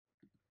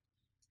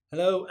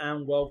Hello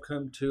and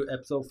welcome to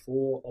episode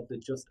 4 of the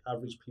Just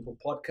Average People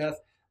podcast.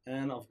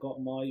 And I've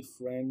got my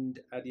friend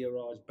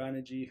Adiraj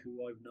Banerjee,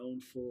 who I've known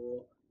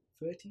for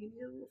 13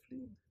 years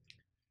roughly.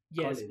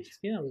 Yes, College, it's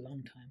been a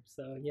long time.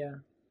 So yeah,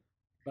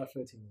 about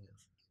 13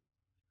 years.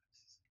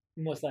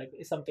 most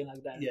likely something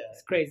like that. Yeah,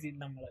 It's crazy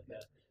number like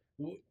that.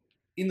 yeah.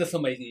 In the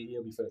summer,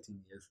 it'll be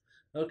 13 years.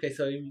 Okay,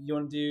 so you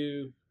want to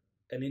do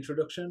an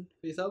introduction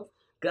for yourself?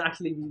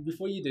 Actually,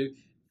 before you do,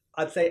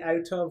 I'd say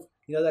out of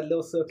that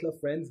little circle of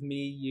friends, me,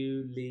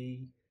 you,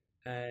 Lee,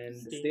 and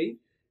Steve, Steve,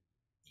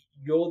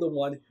 you're the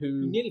one you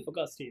who. nearly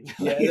forgot Steve.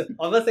 Yeah,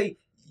 I'm gonna say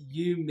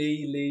you,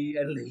 me, Lee,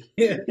 and Lee.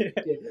 Yeah,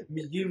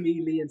 you,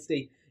 me, Lee, and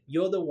Steve.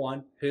 You're the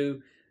one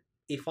who,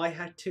 if I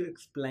had to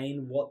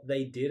explain what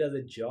they did as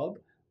a job,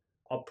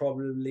 I'll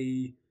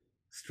probably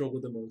struggle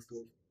the most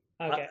with.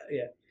 Okay.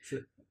 Yeah. So,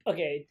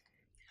 Okay.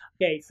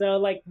 Okay. So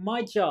like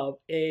my job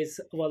is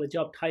the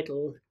job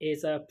title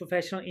is a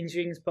professional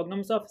engineering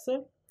programs officer.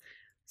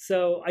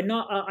 So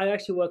I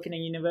actually work in a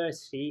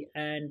university,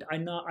 and I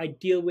know I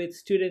deal with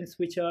students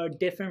which are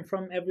different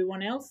from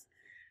everyone else.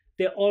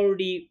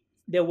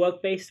 They're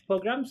work-based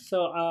programs, so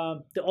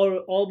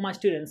all my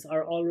students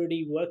are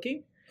already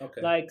working.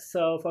 okay. Like,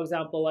 so for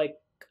example, like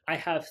I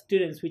have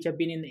students which have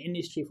been in the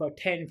industry for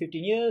 10,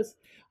 15 years.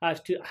 I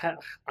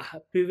have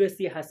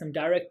previously had some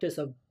directors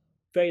of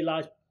very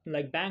large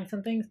like banks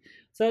and things.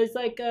 So it's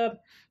like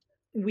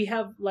we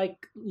have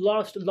like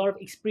lost a lot of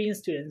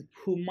experienced students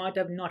who might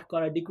have not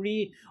got a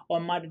degree or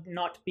might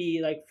not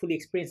be like fully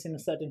experienced in a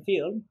certain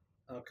field,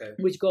 Okay.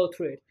 which go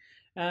through it.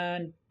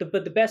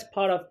 But the best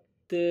part of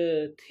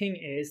the thing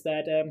is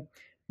that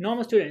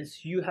normal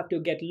students, you have to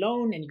get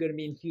loan and you're going to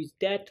be in huge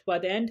debt by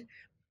the end.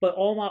 But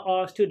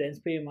our students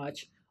pretty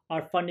much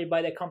are funded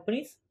by their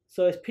companies,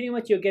 so it's pretty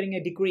much you're getting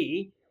a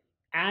degree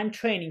and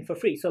training for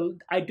free. So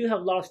I do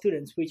have a lot of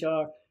students which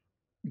are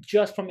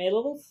just from A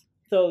levels.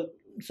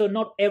 So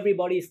not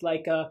everybody is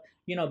like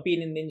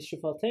being in the industry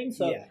for things.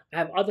 So Yeah. I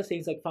have other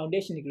things like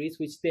foundation degrees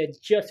which they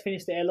just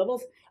finished their A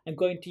levels and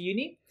going to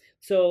uni.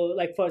 So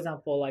like for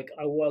example, like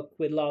I work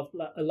with a lot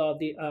of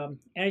the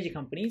energy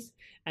companies,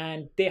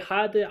 and they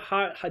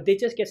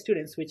just get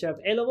students which have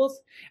A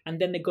levels, and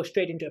then they go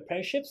straight into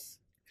apprenticeships.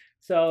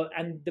 So,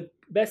 and the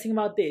best thing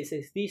about this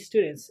is these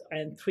students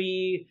in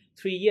three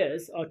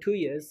years or 2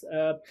 years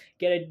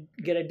get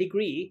a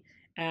degree,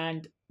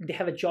 and they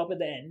have a job at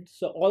the end.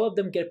 So all of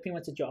them get pretty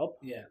much a job.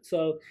 Yeah.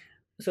 So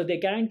they're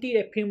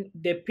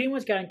pretty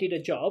much guaranteed a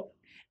job,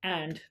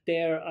 and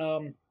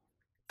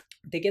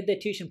they get their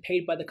tuition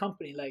paid by the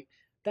company. Like,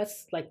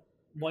 that's like,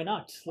 why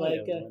not? Oh,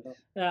 yeah, Like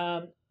why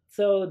not?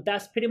 so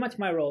that's pretty much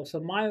my role. So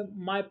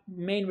my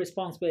main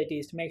responsibility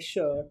is to make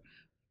sure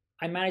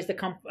I manage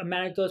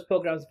those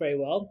programs very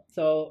well.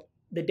 So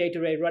the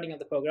day-to-day running of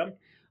the program,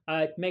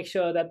 make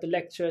sure that the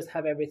lecturers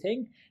have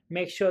everything,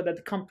 make sure that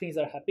the companies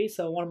are happy.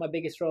 So one of my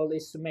biggest role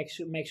is to make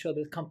sure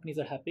that the companies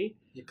are happy.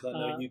 Yeah, 'cause I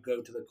know you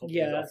go to the companies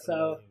Yeah. often.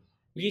 So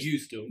We you,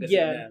 used to. I'm guessing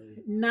yeah.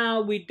 now.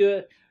 Now we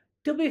do.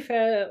 To be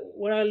fair,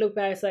 when I look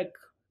back, it's like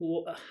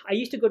I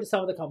used to go to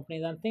some of the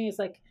companies and think it's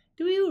like,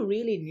 do you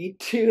really need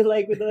to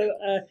like with the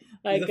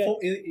like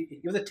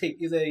It was a tick.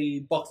 It was a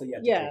box that you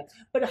had to yeah, tick.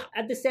 but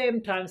at the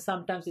same time,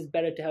 sometimes it's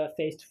better to have a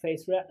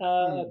face-to-face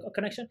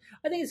connection.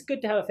 I think it's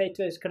good to have a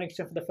face-to-face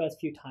connection for the first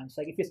few times,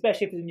 like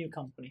especially if it's a new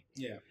company.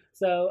 Yeah.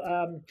 So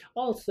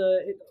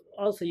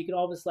also you can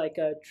always like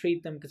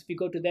treat them, because if you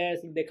go to theirs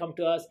and they come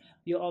to us,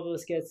 you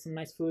always get some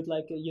nice food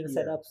like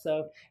set Yeah. up.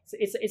 So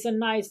it's a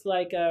nice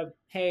like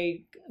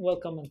hey,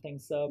 welcome and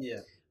things. So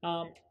Yeah.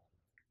 um,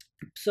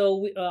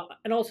 so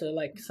and also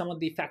like some of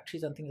the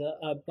factories and things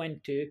I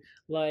went to,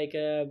 like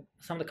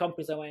some of the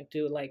companies I went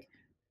to, like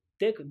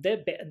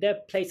their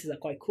places are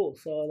quite cool.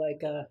 So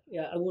like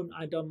yeah,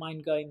 I don't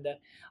mind going there.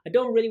 I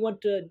don't really want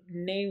to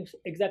name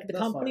exactly the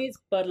That's fine. companies,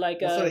 but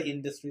like What sort of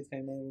industries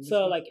came in?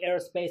 so like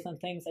aerospace and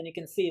things, and you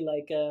can see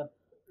like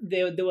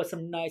there was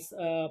some nice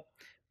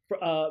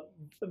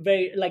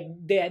very like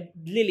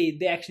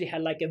they actually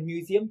had like a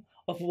museum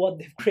of what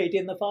they've created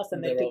in the past,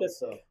 and they took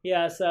us.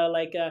 Yeah, so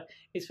like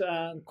it's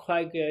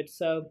quite good.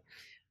 So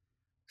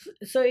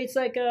it's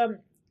like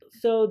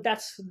so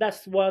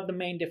that's one of the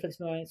main difference.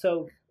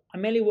 So I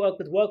mainly work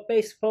with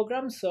work-based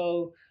programs,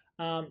 so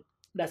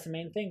that's the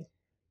main thing.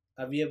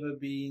 Have you ever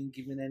been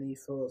given any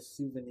sort of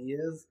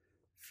souvenirs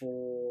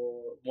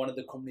for one of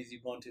the companies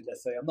you've gone to?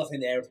 Let's say, I'm not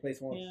saying the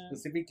aerospace one Yeah.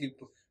 specifically,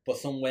 but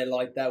somewhere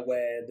like that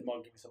where they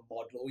might give you some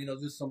model, or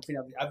just something.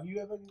 Have you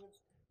ever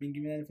been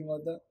given anything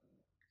like that?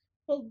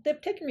 Well,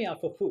 they've taken me out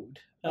for food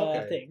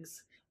Okay.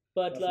 things,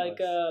 but That's like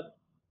nice.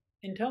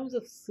 in terms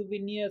of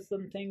souvenirs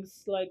and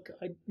things, like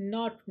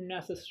not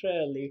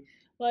necessarily.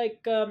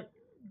 Like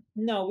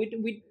no,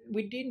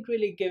 we didn't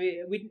really give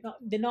it.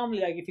 They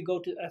normally, like, if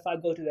I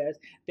go to theirs,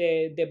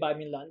 they buy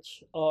me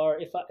lunch, or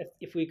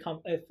if we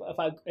come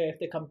if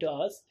they come to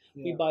us,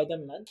 we Yeah. buy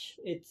them lunch.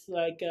 It's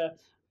like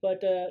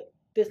but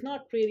there's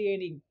not really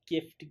any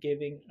gift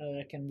giving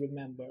I can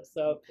remember.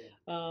 So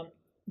Okay.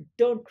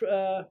 don't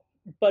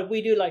but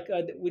we do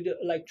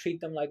like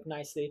treat them like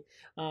nicely.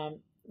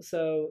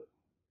 So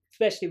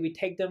especially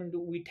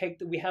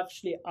we have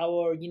actually,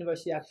 our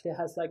university actually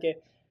has like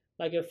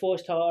a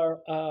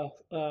 4-star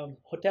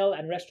hotel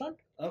and restaurant.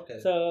 Okay.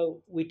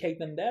 So we take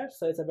them there.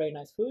 So it's a very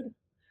nice food.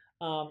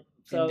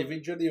 So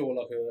Individually or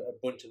like a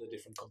bunch of the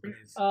different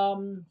companies?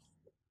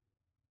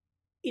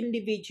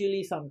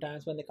 Individually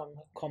sometimes when they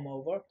come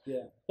over.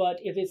 Yeah. But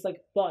if it's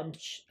like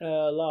bunch, a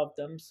lot of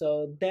them,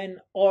 so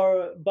then,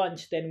 or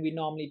bunch, then we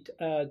normally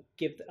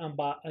get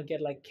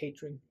like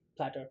catering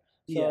platter.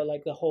 So Yeah.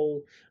 like the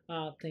whole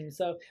thing.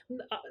 So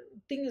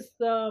thing is,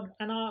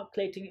 and our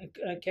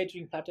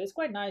catering platter is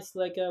quite nice.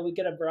 Like we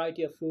get a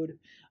variety of food.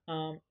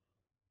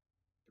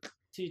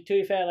 To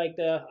be fair, like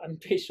I'm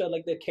pretty sure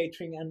like the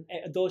catering and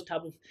those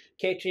type of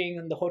catering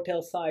and the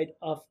hotel side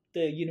of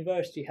the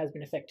university has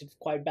been affected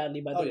quite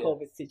badly by the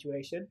COVID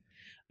situation.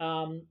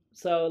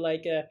 So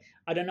like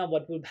I don't know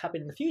what will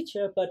happen in the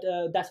future, but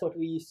that's what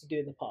we used to do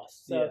in the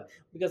past. So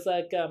because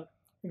like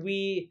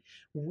we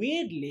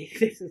weirdly,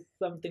 this is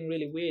something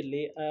really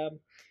weirdly.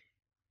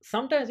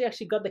 Sometimes we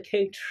actually got the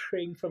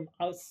catering from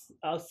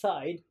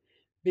outside,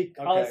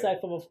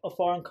 outside from a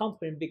foreign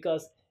company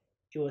because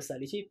it was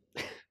slightly cheap.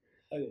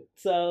 Okay.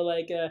 So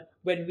like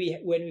when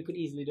we could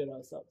easily do it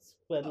ourselves,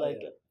 but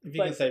if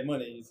you can save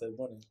money, you save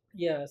money.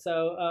 Yeah.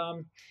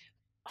 So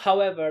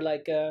however,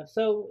 like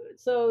so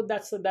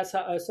that's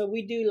how. So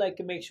we do like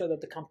make sure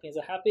that the companies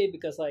are happy,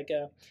 because like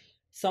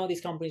some of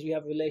these companies we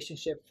have a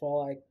relationship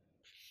for like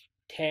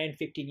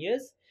 10-15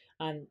 years,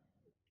 and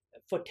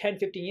for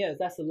 10-15 years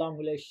that's a long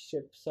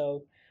relationship.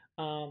 So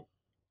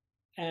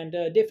and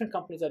different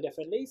companies are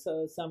differently,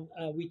 so some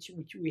which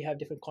we have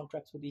different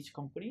contracts with each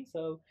company.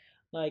 So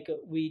like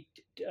we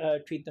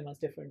treat them as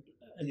different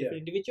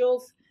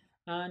individuals,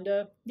 and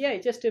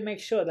just to make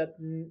sure that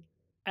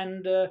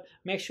and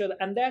make sure that,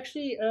 and they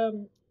actually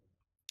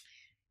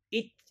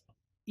it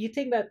you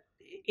think that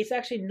it's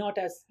actually not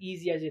as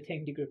easy as you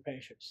think, degree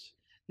apprenticeships.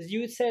 Because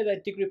you would say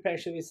that degree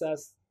apprenticeship is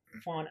as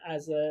fun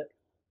as a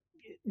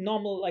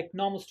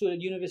normal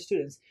student, university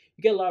students.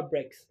 You get a lot of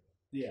breaks.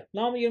 Yeah.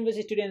 Normal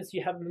university students,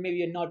 you have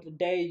maybe not a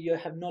day, you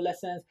have no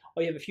lessons,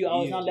 or you have a few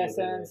hours not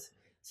lessons.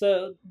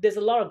 So there's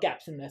a lot of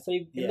gaps in there. So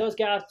in those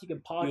gaps, you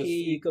can party,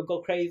 you can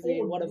go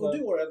crazy, whatever. We'll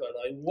do whatever,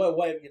 like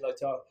whatever you like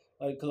to.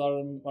 Like,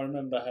 because I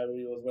remember how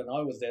it was when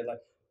I was there. Like,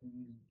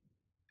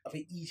 I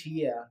think each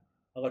year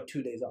I got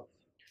 2 days off.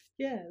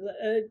 Yeah.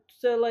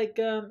 So like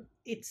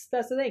that's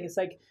the thing. It's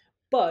like,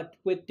 but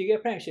with degree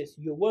apprenticeships,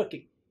 you're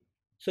working.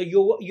 So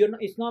you're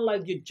not, it's not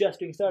like you're just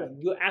doing studying.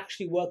 You're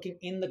actually working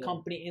in the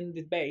company, in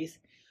the base.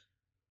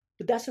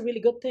 But that's a really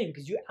good thing,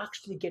 because you're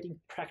actually getting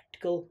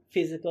practical,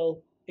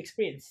 physical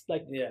experience,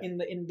 like in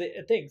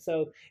the thing.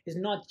 So it's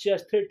not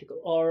just theoretical,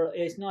 or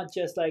it's not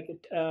just like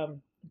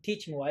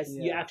teaching wise.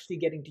 You're actually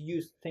getting to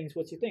use things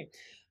what you think.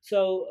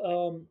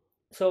 So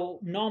so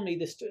normally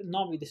this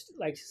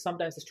like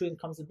sometimes the student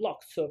comes in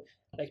blocks. So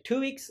like 2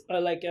 weeks,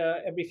 like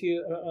every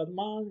few a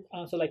month.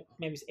 So like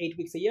maybe it's 8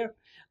 weeks a year.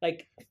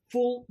 Like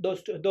full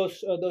those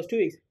 2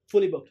 weeks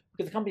fully booked,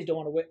 because the companies don't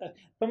want to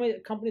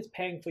wait. Companies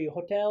paying for your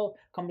hotel,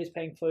 companies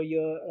paying for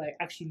your like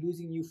actually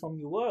losing you from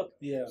your work.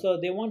 Yeah. So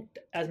they want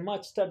as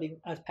much studying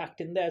as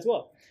packed in there as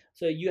well.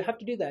 So you have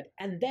to do that,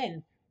 and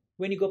then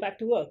when you go back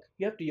to work,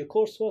 you have to do your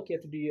coursework, you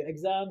have to do your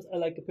exams,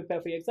 like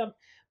prepare for your exam.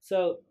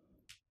 So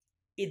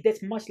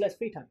there's much less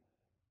free time.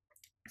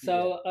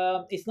 So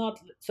it's not,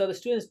 so the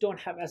students don't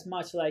have as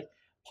much like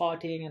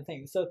partying and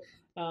things. So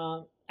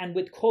and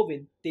with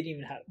COVID, they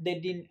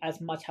didn't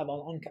as much have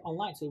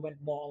online, so it went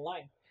more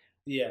online.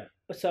 Yeah.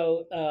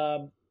 So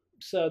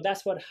so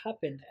that's what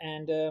happened,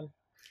 and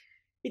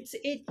it's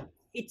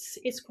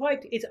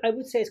quite, I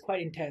would say it's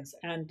quite intense,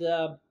 and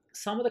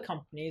some of the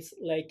companies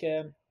like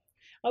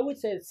I would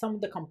say some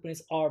of the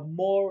companies are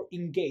more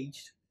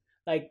engaged.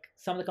 Like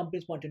some of the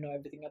companies want to know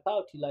everything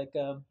about you. Like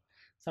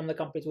some of the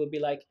companies will be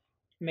like,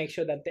 make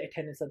sure that the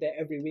attendance are there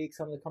every week.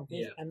 Some of the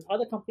companies, and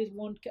other companies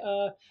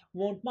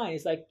won't mind.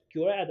 It's like,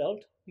 you're an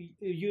adult.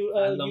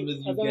 As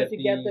long as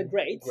you get the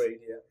grades. Grade,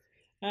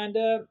 and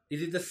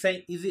is it the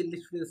same? Is it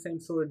literally the same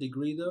sort of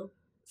degree though?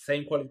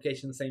 Same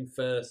qualification, same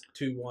first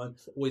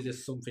 2-1, or is there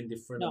something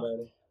different about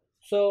it?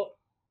 So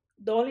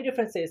the only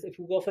difference is if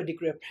you go for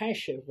degree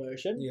apprenticeship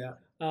version,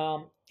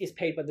 is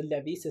paid by the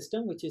levy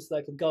system, which is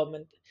like a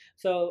government.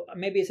 So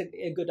maybe it's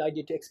a good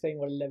idea to explain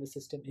what a levy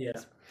system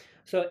is.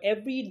 So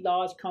every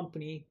large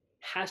company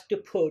has to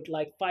put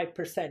like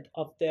 5%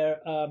 of their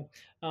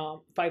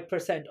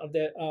 5% of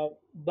their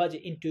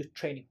budget into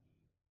training.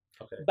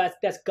 Okay. But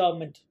that's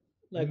government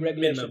like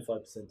regulation.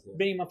 Minimum 5%. Yeah.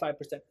 Minimum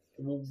 5%.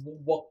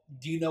 What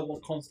do you know?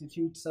 What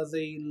constitutes as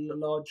a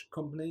large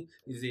company?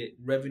 Is it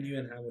revenue,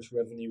 and how much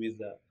revenue is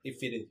that?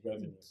 If it is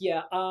revenue.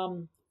 Yeah.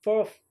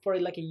 For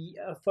like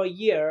for a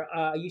year,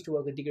 I used to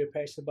work with degree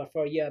apprenticeship, but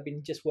for a year I've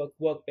been just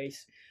work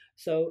based.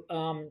 So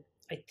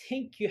I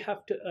think you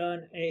have to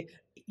earn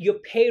your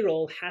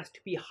payroll has to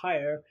be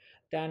higher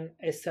than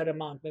a set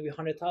amount, maybe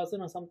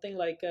 100,000 or something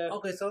like.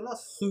 Okay, so not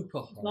super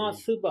high. Not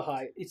super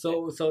high. It's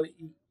so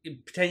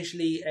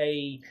potentially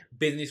a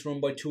business run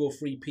by 2 or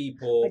 3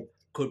 people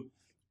could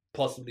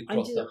possibly I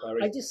cross just, that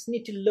barrier. I just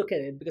need to look at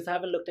it because I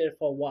haven't looked at it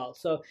for a while.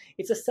 So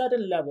it's a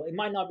certain level. It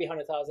might not be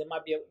 100,000. It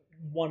might be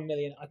 1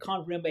 million. I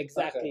can't remember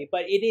exactly, Okay.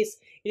 but it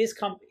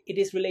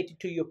is related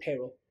to your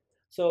payroll.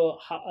 So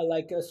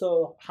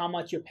so how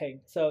much you're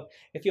paying. So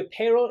if your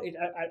payroll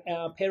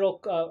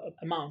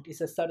amount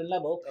is a certain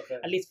level, Okay.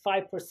 at least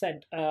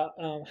 5%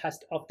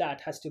 of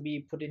that has to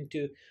be put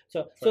into.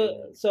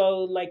 Training.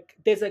 Like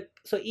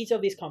so each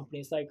of these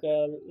companies,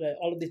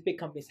 all of these big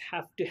companies,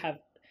 have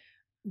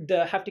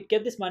to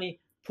get this money,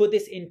 put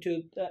this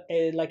into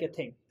a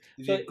thing.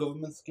 Is So it a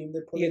government scheme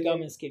they put your it in?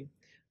 government scheme.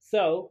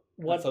 So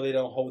And what? so they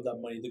don't hold that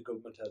money. The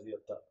government has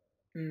it.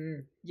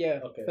 That. Yeah.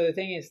 Okay. But the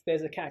thing is,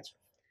 there's a catch.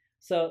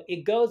 So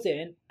it goes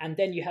in, and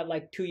then you have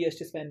like 2 years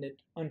to spend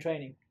it on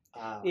training.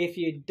 If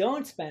you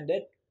don't spend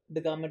it,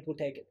 the government will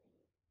take it.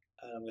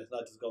 It's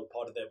not just go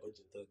part of their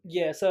budget. Then.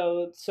 Yeah.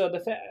 So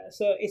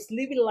it's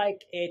living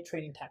like a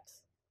training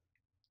tax.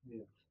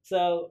 Yeah.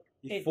 So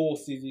It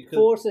forces you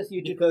forces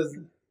you to, because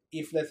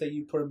if let's say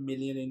you put 1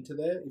 million into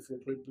there, if you're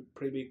a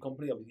pretty big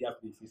company, obviously you have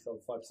to be if you sell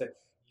 5%,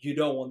 you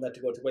don't want that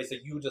to go to waste. So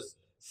you just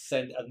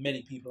send as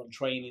many people on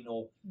training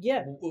or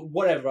yeah.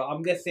 whatever.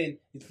 I'm guessing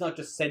it's not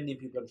just sending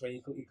people on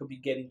training. It could be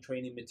getting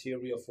training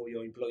material for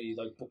your employees,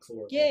 like books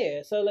or whatever.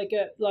 Yeah. So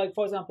like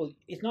for example,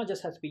 it's not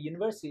just has to be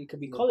university. It could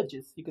be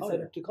colleges. You could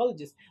send it to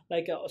colleges,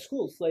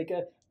 schools,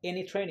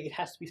 any training. It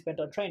has to be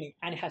spent on training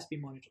and it has to be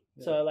monitored.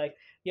 Yeah. So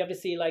you have to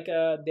see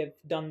they've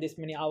done this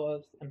many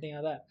hours and things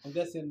like that. I'm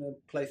guessing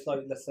a place like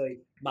let's say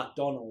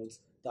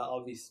McDonald's that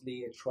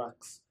obviously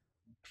attracts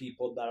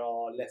people that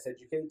are less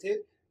educated.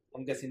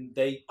 I'm guessing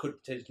they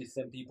could potentially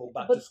send people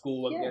back to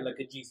school and get like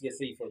a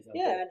GCSE, for example.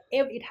 Yeah,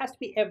 and it has to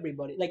be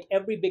everybody. Like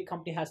every big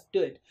company has to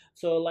do it.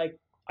 So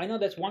I know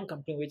there's one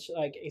company which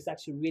is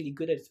actually really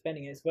good at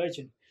spending. It's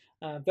Virgin.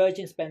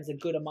 Virgin spends a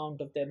good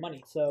amount of their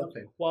money. So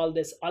while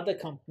there's other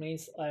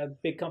companies,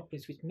 big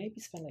companies, which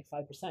maybe spend like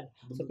 5%.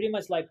 So pretty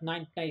much like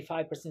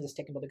 95% is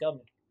taken by the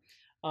government.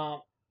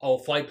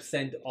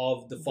 5%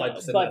 of the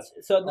 5%. But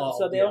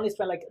so they only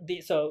spend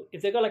so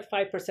if they got like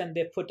 5%,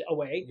 they put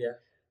away. Yeah.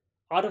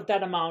 Out of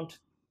that amount,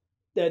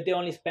 they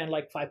only spend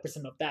like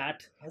 5% of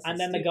that, and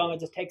then the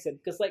government just takes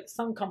it because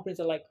some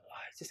companies are like,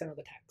 oh, it's just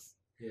another tax.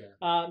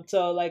 Yeah.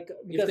 So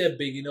if they're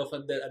big enough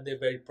and they're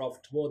very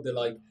profitable, they're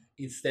like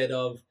instead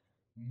of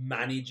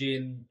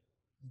managing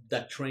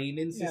that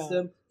training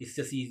system, it's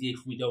just easy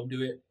if we don't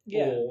do it.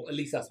 Yeah. Or at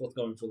least that's what's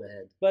going through their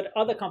head. But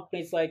other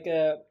companies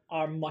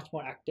are much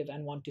more active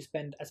and want to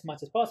spend as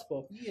much as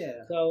possible.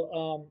 Yeah.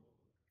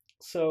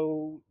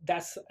 So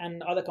that's,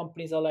 and other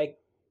companies are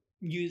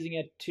using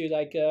it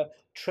to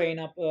train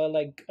up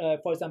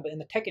for example in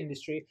the tech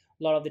industry,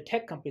 a lot of the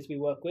tech companies we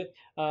work with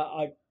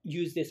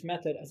use this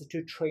method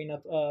to train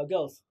up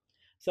girls,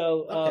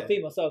 so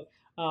females. So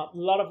a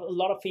lot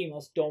of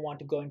females don't want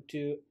to go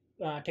into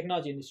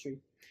technology industry,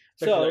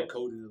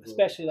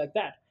 especially like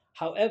that.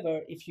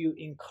 However, if you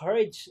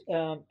encourage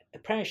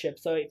apprenticeship,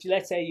 so if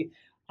let's say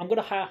I'm going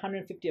to hire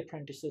 150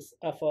 apprentices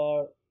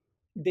for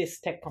this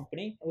tech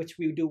company which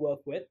we do work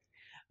with,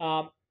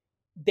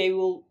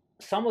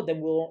 some of them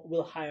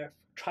will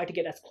try to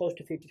get as close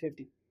to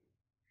 50-50,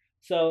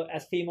 so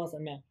as females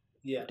and men,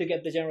 to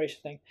get the generation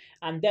thing,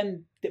 and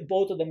then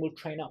both of them will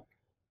train up.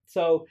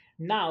 So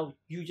now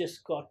you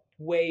just got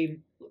way,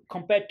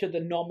 compared to the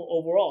normal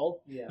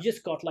overall, you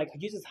just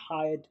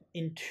hired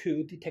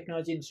into the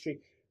technology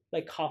industry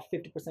like half,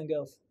 50%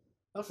 girls.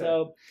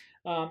 So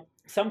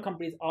some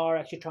companies are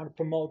actually trying to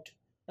promote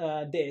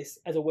this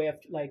as a way of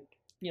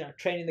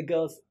training the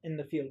girls in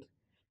the field,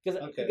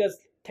 because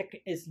tech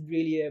is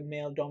really a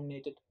male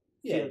dominated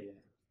field.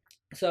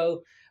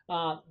 So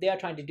they are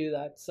trying to do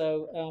that.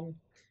 So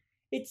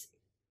it's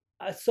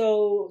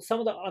so some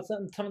of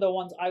the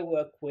ones I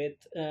work with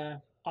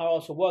are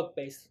also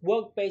work-based.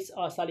 Work-based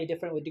are slightly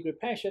different with degree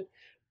apprenticeship.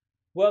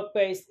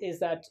 Work-based is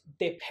that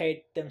they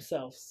pay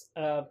themselves.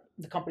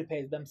 The company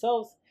pays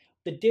themselves.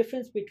 The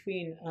difference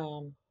between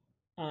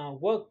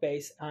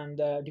work-based and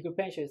degree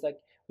apprenticeship is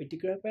with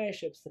degree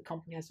apprenticeships, the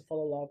company has to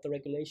follow a lot of the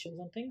regulations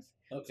and things.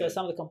 So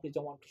some of the companies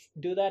don't want to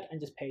do that and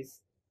just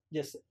pays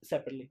just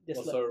separately.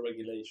 What sort of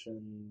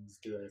regulations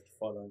do they have to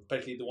follow?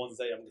 Especially the ones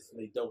I'm guessing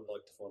they don't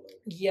like to follow.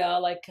 Yeah,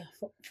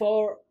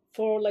 for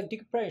degree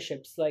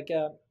apprenticeships,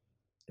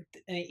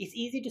 it's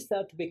easy to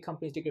sell to big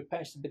companies degree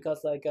apprenticeships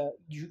because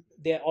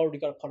they already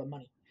got a pot of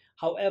money.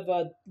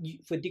 However,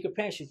 for degree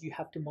apprenticeships, you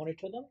have to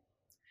monitor them.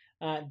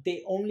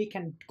 They only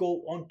can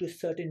go onto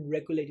certain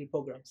regulated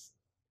programs.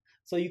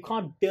 So you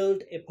can't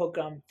build a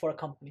program for a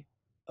company.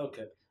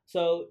 Okay.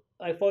 So,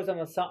 for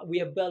example, we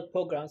have built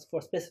programs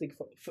for specific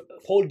for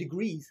whole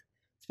degrees,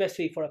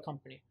 specifically for a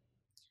company.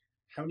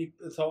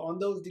 So on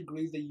those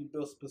degrees that you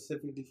built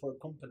specifically for a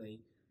company,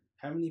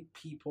 how many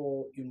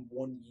people in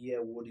 1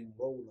 year would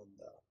enroll on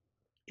that?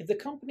 If the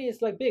company is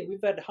big,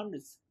 we've had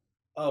hundreds.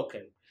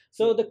 Okay.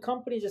 So the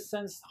company just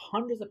sends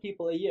hundreds of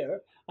people a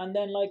year, and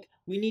then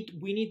we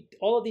need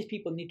all of these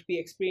people need to be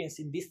experienced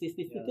in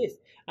this,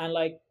 and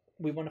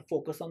we want to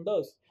focus on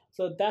those.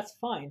 So that's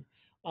fine.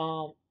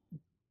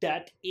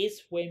 That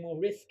is way more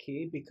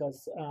risky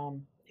because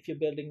if you're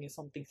building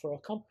something for a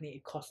company,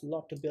 it costs a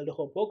lot to build a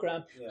whole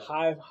program, Yeah.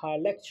 hire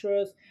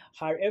lecturers,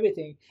 hire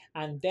everything,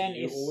 and then Do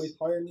you always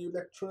hire new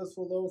lecturers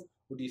for those,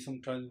 or do you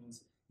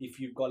sometimes, if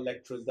you've got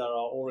lecturers that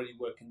are already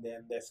working there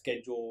and their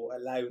schedule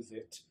allows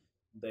it,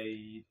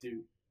 they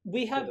do?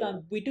 we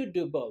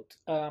do both.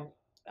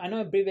 I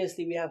know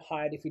previously we have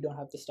hired if we don't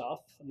have the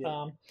staff.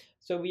 Yeah.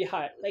 So we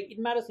hire, like, it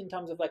matters in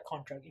terms of like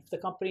contract. If the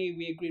company,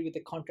 we agree with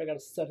the contract at a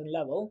certain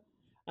level,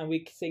 and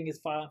we think is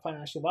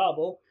financially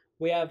viable,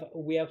 we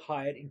have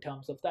hired in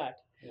terms of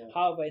that. Yeah.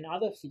 However, in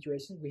other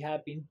situations, we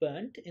have been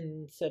burnt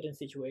in certain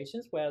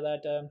situations where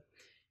that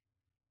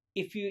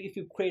if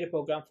you create a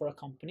program for a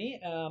company,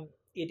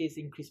 it is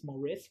increased more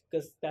risk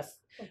because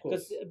Of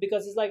course.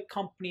 because it's like a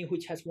company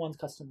which has one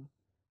customer.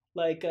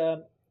 Like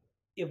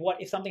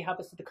if something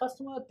happens to the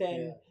customer,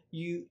 then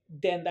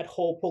then that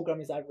whole program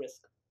is at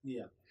risk.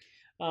 Yeah.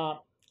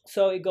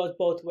 So it goes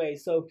both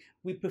ways. So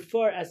we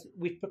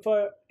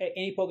prefer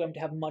any program to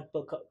have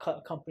multiple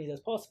companies as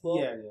possible.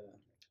 Yeah. Yeah.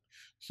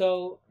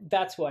 So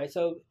that's why.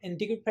 So in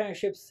degree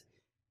apprenticeships,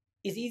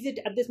 it's easy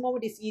at this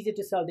moment. It's easy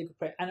to sell degree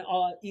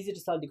easy to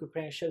sell degree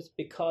apprenticeships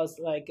because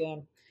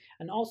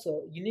and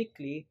also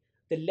uniquely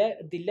the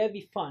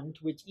levy fund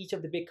which each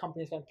of the big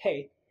companies can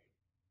pay.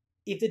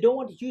 If they don't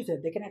want to use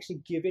it, they can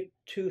actually give it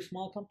to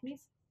small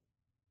companies.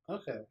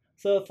 Okay.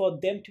 So for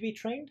them to be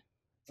trained,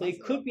 so That's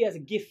it could be as a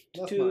gift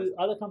to nice.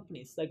 other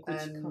companies, like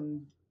which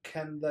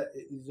And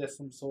is there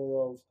some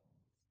sort of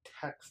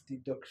tax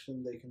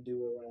deduction they can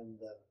do around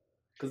that?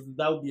 Because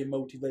that would be a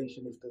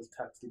motivation if there's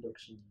tax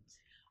deductions.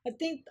 I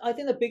think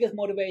the biggest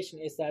motivation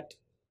is that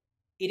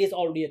it is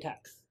already a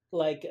tax.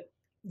 Like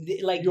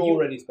You're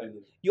already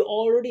spending. You're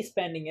already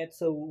spending it,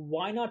 so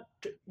why not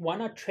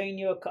train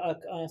your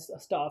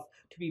staff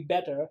to be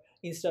better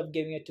instead of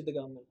giving it to the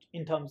government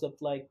in terms of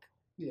like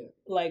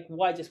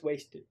why just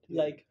waste it?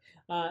 Yeah. Like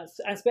and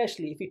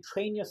especially if you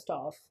train your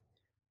staff,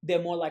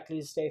 they're more likely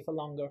to stay for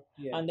longer,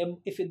 and then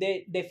if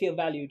they feel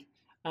valued,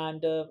 and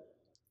the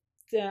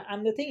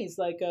thing is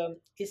like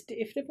it's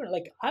different.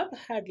 Like I've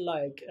had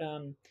like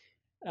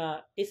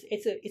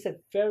it's a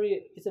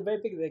very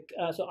big like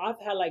so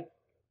I've had like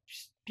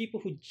people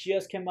who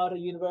just came out of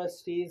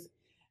universities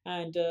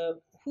and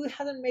who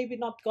hasn't maybe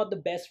not got the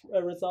best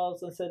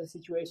results in certain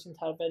situations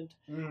happened,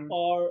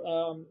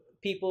 or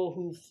people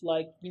who've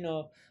like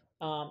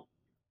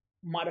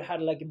might have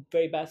had like a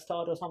very bad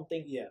start or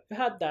something. Yeah. We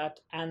had that,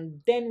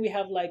 and then we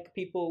have like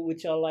people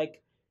which are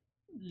like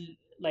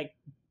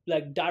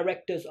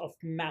directors of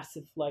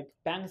massive like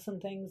banks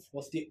and things.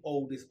 What's the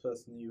oldest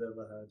person you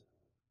ever had?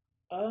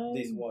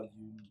 This is what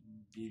you've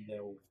been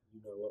there,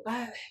 you know what?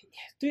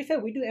 To be fair,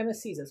 we do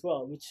MSCs as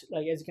well, which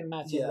like as you can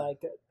imagine,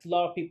 like a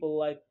lot of people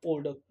like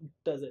older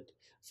does it.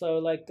 So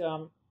like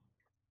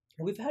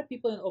we've had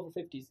people in over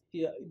 50s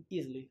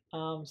easily.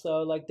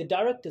 So like the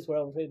directors were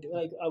over 50,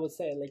 like I would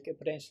say like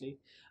potentially.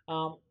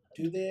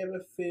 Do they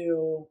ever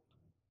feel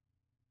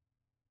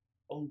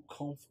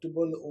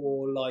uncomfortable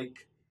or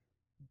like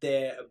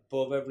they're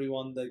above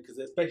everyone? Because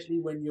especially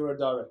when you're a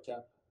director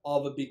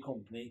of a big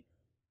company,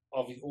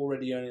 obviously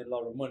already earning a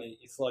lot of money,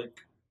 it's like,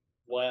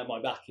 why am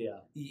I back here?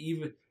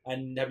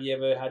 And have you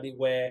ever had it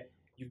where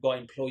you've got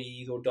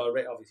employees or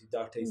obviously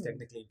director is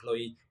technically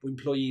employee, but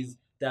employees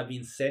that have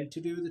been sent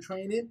to do the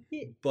training,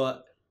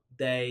 but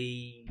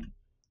you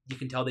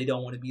can tell they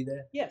don't want to be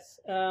there? Yes.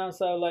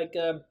 So like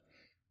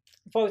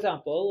for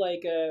example,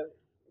 like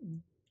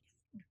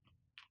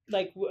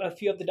a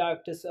few of the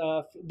directors,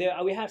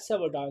 we have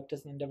several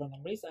directors in different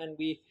companies, and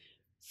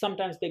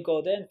sometimes they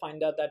go there and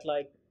find out that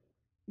like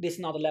this is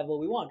not the level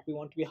we want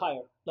to be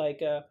higher.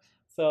 Like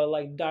so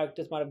like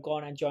directors might have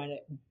gone and joined a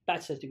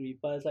bachelor's degree,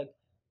 but it's like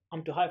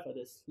I'm too high for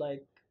this,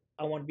 like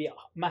I want to be a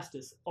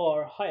master's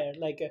or higher.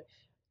 Like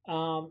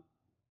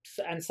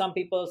and some of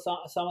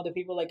the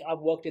people, like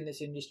I've worked in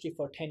this industry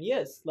for 10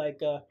 years,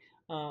 like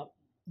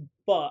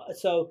but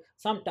so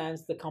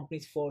sometimes the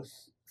companies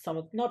force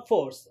not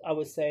force, I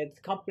would say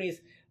the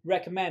companies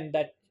recommend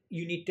that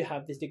you need to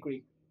have this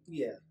degree.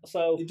 Yeah.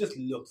 So it just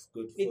looks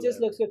good.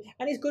 Looks good,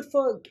 and it's good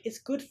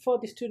for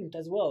the student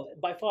as well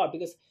by far,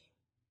 because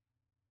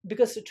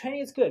the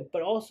training is good,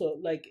 but also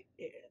like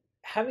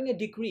having a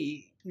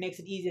degree makes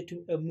it easier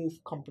to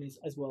move companies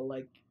as well.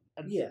 Like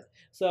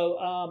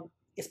so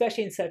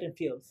especially in certain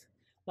fields,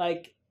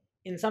 like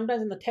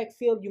sometimes in the tech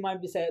field you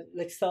might be said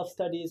like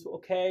self-study is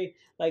okay,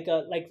 like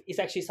it's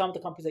actually some of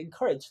the companies that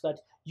encourage that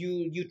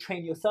you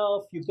train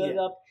yourself, you build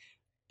up.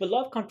 But a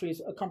lot of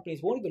companies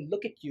won't even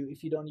look at you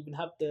if you don't even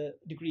have the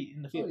degree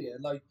in the field. Oh yeah,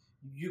 like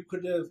you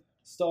could have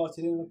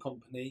started in a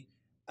company,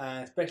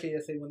 especially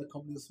let's say when the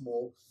company is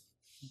small,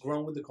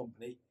 grown with the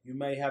company. You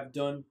may have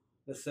done,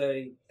 let's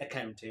say,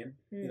 accounting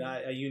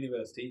at a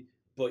university,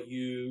 but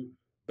you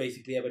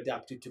basically have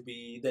adapted to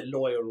be the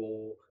lawyer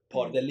or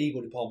part of the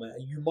legal department,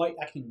 and you might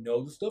actually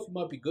know the stuff. It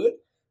might be good,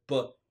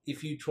 but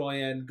if you try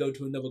and go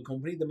to another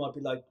company, they might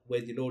be like,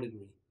 "Where's your law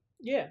degree?"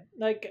 Yeah,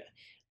 like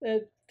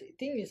the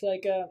thing is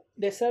like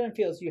there's certain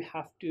fields you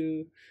have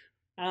to,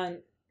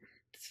 and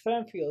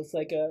certain fields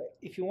like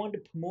if you want a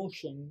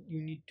promotion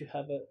you need to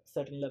have a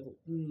certain level,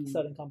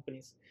 certain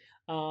companies.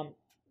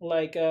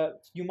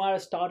 You might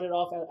have started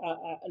off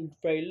at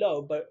very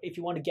low, but if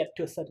you want to get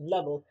to a certain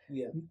level,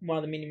 Yeah. one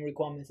of the minimum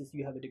requirements is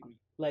you have a degree.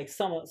 Like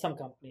some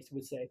companies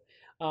would say,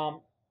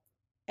 um,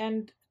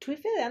 and to be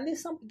fair, and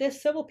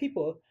there's several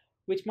people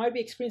which might be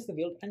experienced in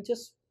the field and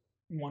just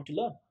want to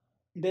learn.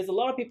 There's a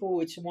lot of people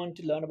which want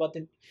to learn about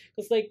the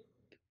because like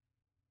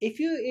if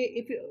you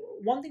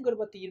one thing good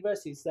about the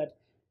university is that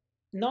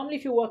normally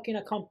if you work in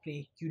a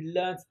company you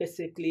learn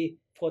specifically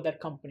for that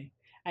company,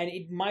 and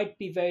it might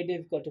be very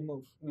difficult to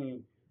move.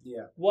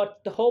 Yeah.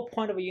 What the whole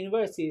point of a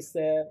university is,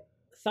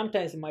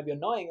 sometimes it might be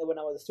annoying when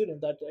I was a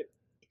student that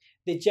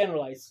they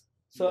generalize.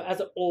 So Yeah. as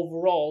an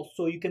overall,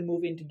 so you can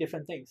move into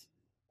different things.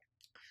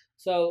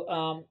 So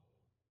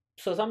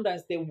so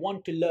sometimes they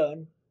want to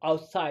learn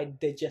outside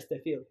just their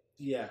field,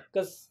 Yeah.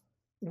 because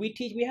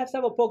we have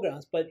several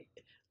programs, but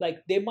like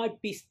they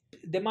might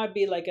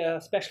be like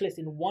a specialist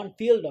in one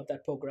field of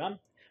that program,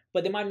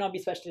 but they might not be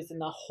specialists in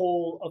the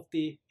whole of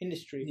the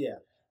industry. Yeah.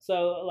 So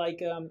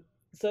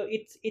so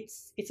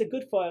it's a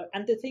good for,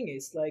 and the thing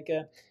is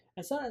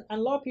and a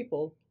lot of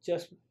people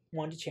just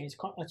want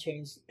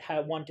to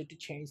have wanted to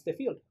change the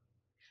field,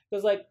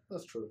 because like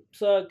That's true.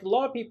 so a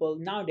lot of people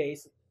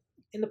nowadays,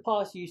 in the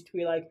past used to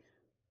be like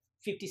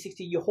 50,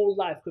 60, your whole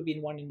life could be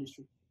in one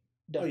industry.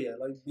 Oh yeah,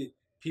 like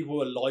people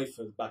were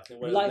lifers back then,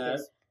 whereas now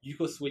Lifers. you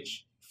could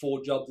switch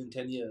 4 jobs in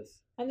 10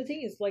 years. And the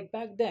thing is, like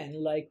back then,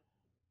 like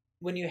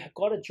when you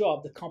got a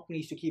job, the company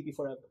used to keep you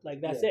forever. Like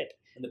that's Yeah. it.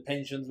 And the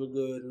pensions were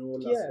good and all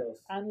that Yeah. stuff.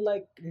 And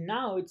like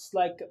now it's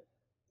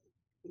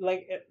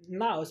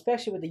now,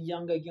 especially with the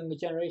younger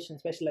generation,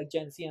 especially like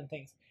Gen Z and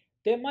things,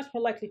 they're much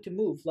more likely to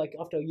move like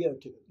after a year or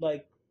two.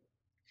 Like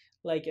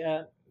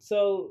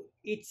so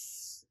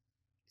it's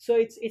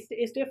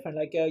different.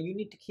 Like you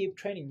need to keep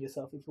training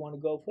yourself if you want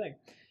to go play,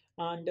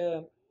 and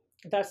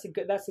that's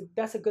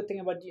a good thing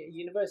about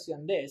university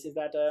on this is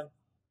that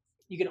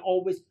you can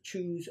always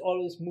choose,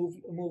 always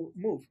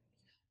move.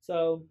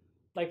 So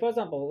like for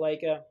example, I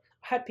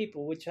had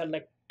people which had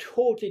like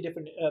totally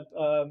different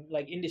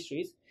like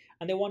industries,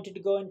 and they wanted to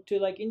go into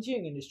like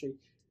engineering industry.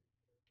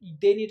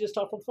 They need to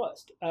start from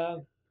first.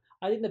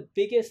 I think the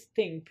biggest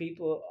thing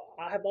people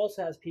I have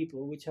also has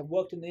people which have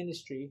worked in the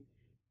industry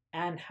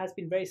and has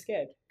been very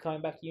scared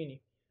coming back to uni,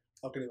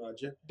 I can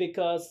imagine.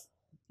 because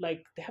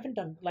like they haven't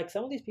done, like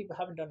some of these people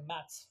haven't done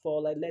maths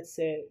for like let's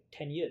say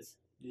 10 years,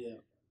 Yeah.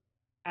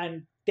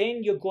 and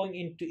then you're going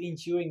into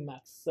engineering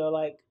maths, so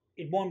like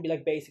it won't be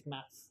like basic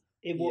maths.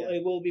 Yeah.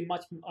 It will be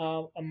much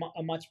a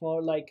much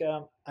more like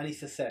And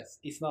it's assessed.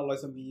 It's not like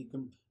something you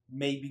can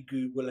maybe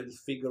Google and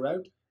just figure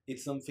out.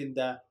 It's something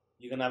that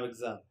you're gonna have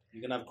exam.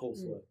 You're gonna have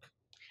coursework.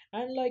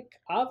 and like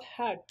I've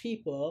had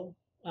people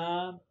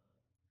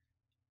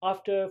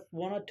after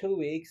 1 or 2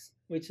 weeks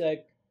which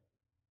like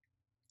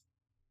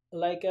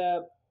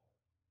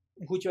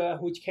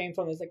which came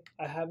from is like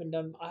I haven't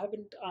done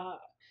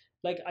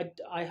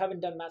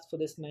maths for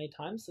this many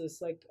times, so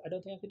it's like I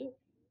don't think I could do it.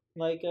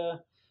 Like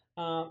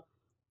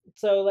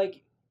so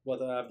like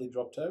Whether have they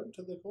dropped out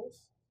of the course?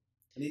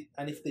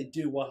 And if they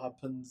do, what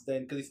happens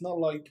then? Because it's not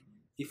like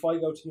if I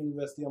go to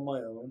university on my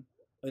own,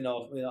 and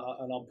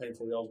I'm paying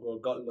for it,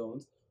 I've got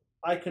loans,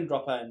 I can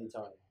drop out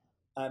anytime.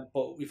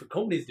 But if a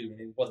company's doing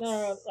it, what's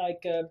no,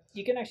 like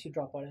you can actually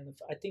drop out in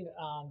I think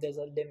there's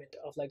a limit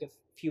of like a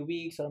few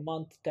weeks or a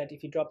month that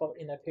if you drop out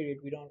in that period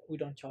we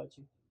don't charge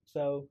you.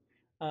 So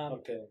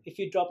okay? if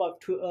you drop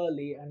out too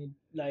early and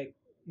like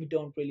we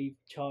don't really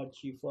charge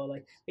you for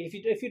like if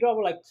you drop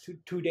out like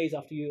 2 days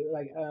after you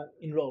like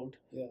enrolled,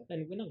 Yeah.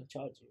 then we're not gonna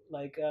charge you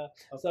like Okay.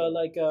 so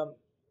like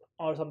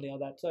or something like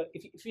that. So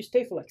if you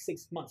stay for like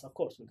 6 months, of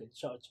course we could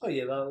charge Oh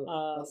yeah,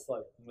 Uh, that's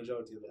like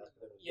majority of the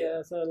academic.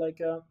 yeah. So like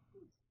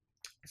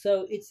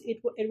so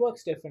it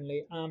works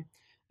differently, and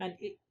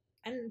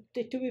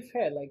to be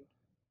fair, like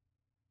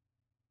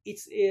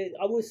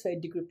I would say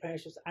degree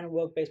apprenticeships and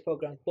work-based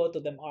programs, both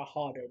of them are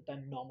harder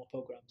than normal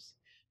programs,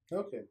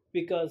 Okay.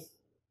 because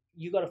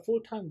you got a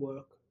full-time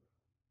work.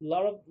 A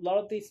lot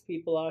of these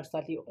people are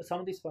some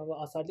of these people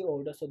are slightly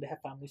older, so they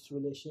have families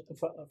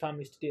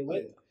to deal Oh,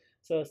 with. yeah.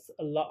 So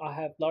I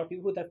have a lot of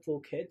people who have full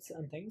kids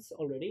and things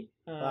already.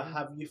 But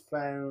have you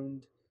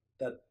found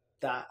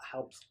that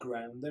helps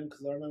ground them?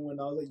 Because I remember when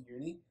I was at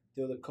uni,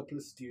 there were a couple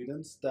of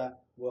students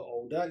that were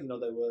older.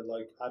 They were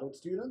like adult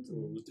students.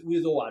 We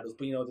was all adults,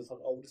 but there's some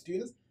older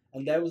students,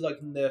 and they was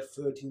like in their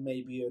 30s,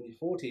 maybe early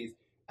 40s,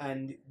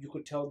 and you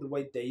could tell the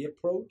way they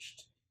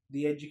approached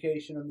the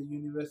education and the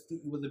university.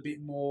 It was a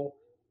bit more.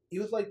 It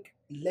was like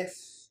less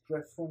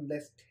stressful and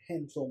less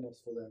tense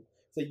almost for them.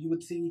 So you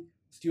would see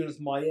students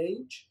my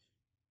age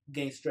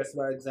getting stressed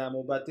about exam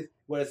or about this,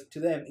 whereas to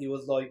them it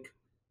was like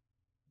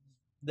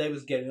they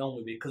was getting on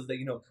with it because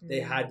they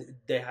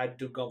had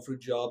gone through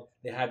job,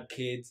 they had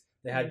kids,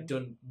 they had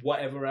done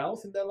whatever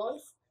else in their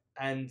life,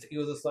 and it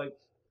was just like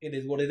it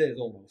is what it is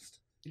almost.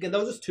 Again, that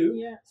was just two,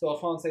 Yeah. so I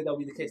can't say that'll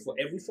be the case for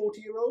every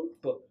 40-year-old,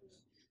 but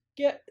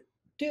Yeah,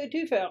 to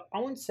be fair, I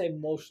wouldn't say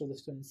most of the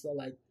students are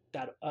like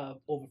that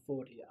over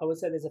 40. I would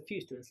say there's a few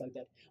students like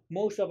that.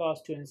 Most of our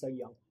students are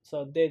young,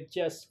 so they've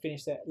just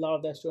finished a lot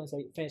of their students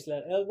finished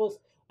their levels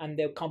and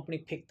their company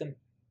picked them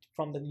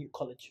from the new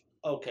college.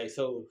 Okay,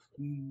 so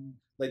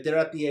like they're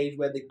at the age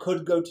where they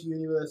could go to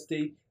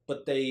university,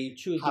 but they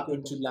Choose degree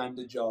happen to land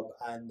a job,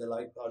 and they're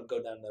like, "I'll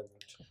go down that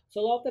route."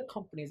 So a lot of the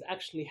companies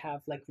actually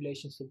have like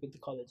relationship with the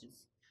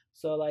colleges.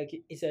 So like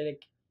it's a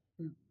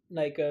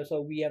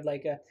so we have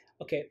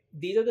okay,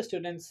 these are the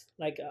students,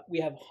 we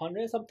have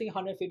 100 something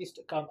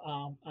 150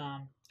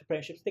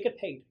 apprenticeships. They get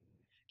paid.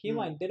 Keep in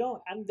mind, they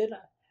don't, and then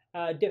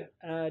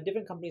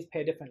different companies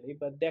pay differently,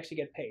 but they actually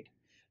get paid.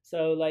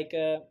 So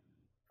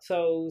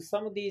so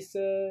some of these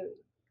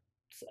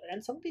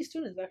and some of these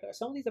students, like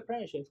some of these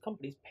apprenticeships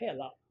companies pay a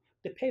lot.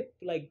 They pay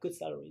like good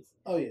salaries,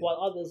 Oh yeah. while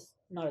others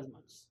not as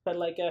much.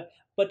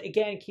 But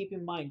again, keep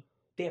in mind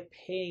they're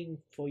paying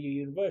for your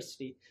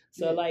university,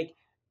 so Yeah. like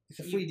It's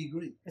a free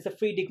degree. it's a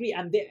free degree,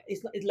 and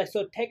it's like,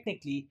 so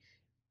technically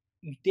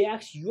you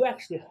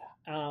actually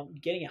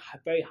getting a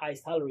very high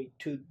salary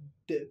to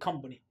the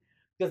company,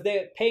 because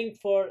they're paying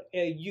for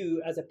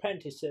you as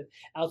apprenticeship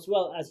as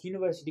well as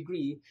university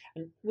degree,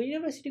 and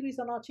university degrees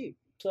are not cheap.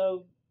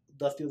 So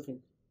That's the other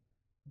thing.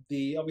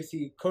 The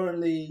obviously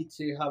currently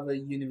to have a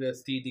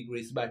university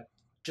degree is about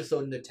just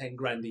under 10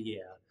 grand a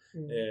year.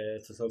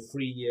 So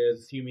 3 years,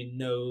 assuming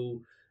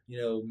no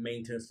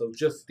maintenance, so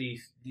just the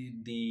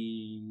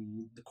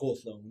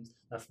course loans.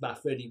 That's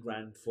about 30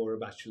 grand for a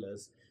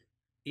bachelor's.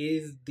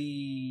 Is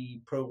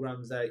the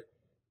programs that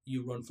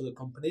you run for the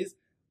companies,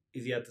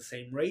 is it at the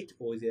same rate,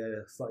 or is it at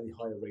a slightly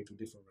higher rate or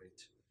different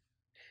rate?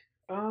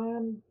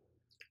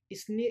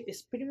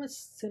 it's pretty much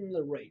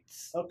similar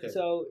rates. Okay.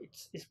 So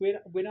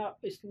we're not,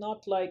 it's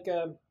not like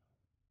You're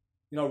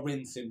not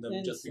rinsing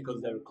them just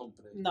because they're a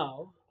company.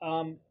 no,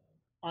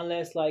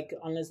 unless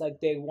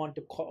they want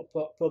to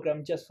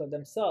program just for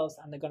themselves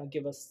and they're going to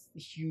give us a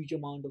huge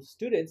amount of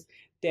students,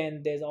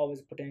 then there's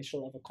always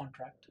potential of a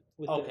contract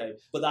with Okay,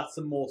 but that's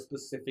a more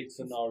specific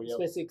scenario.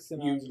 specific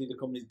scenario. Usually the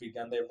company's big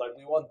and they're like,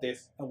 we want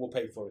this and we'll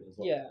pay for it as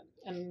well. Yeah,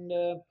 and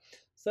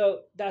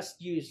so that's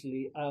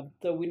usually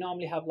so we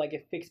normally have like a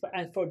fixed,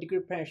 and for degree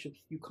apprenticeships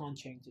you can't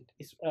change it.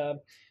 It's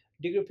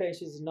degree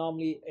apprenticeships is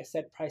normally a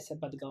set price set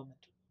by the government.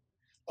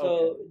 So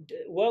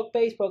Okay.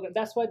 work-based program.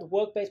 That's why the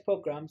work-based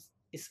programs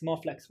is more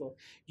flexible.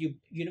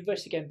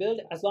 University can build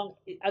as long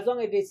as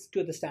it is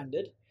to the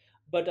standard,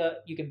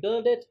 but you can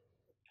build it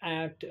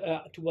and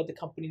to what the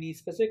company needs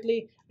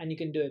specifically, and you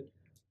can do it.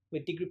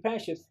 With degree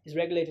apprenticeships, is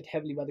regulated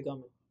heavily by the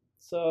government,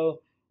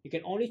 so you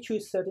can only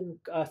choose certain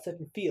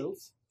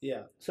fields.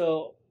 Yeah.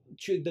 So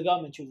the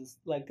government chooses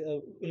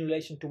in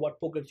relation to what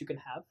programs you can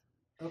have.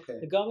 Okay.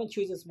 The government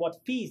chooses what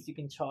fees you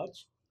can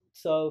charge.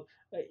 So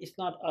it's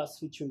not us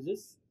who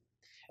chooses.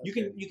 You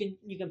can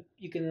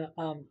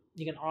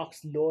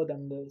ask lower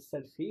than the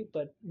set fee,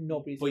 but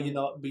nobody's. But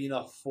you're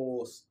not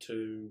forced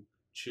to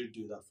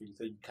do that fee,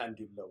 so you can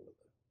do lower.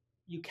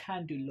 You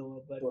can do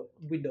lower, but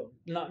we don't.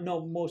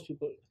 No, most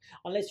people,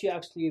 unless you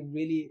actually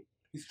really.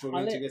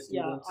 Struggling to get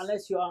students.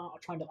 Unless you are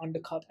trying to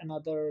undercut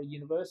another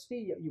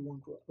university, you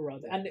won't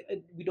rather. And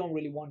we don't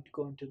really want to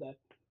go into that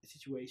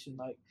situation.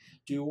 Like,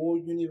 do all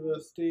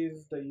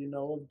universities that you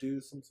know of do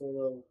some sort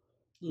of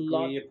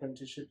degree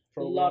apprenticeship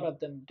program? A lot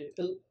of them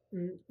do.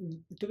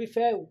 To be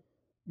fair,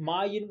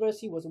 my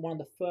university was one of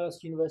the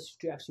first universities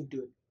to actually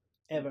do it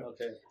ever.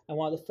 Okay. And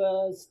one of the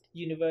first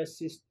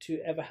universities to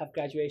ever have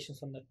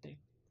graduations on that thing.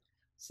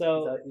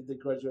 So is the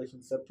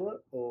graduation separate,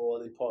 or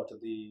are they part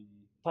of the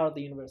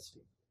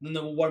university?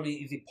 No, what I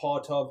mean, is it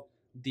part of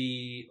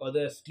the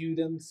other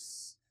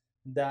students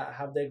that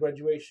have their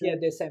graduation? Yeah,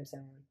 the same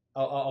ceremony.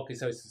 Oh, okay,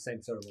 so it's the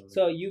same ceremony.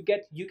 So you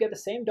get the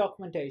same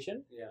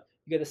documentation. Yeah.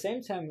 You get the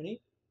same ceremony.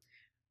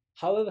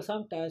 However,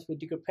 sometimes with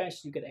degree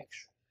apprenticeship you get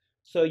extra.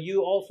 So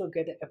you also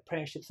get an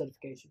apprenticeship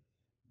certification.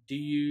 Do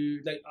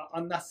you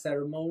on that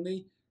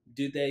ceremony?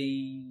 Do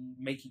they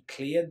make it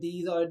clear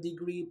these are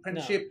degree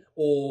apprenticeship,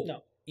 or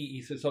no?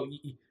 So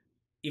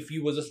if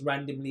you were just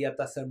randomly at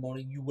that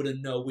ceremony, you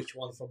wouldn't know which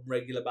one's from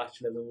regular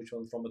bachelor's and which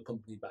one's from a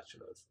company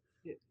bachelor's.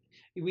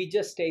 We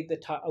just state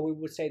we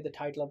would say the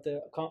title of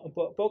the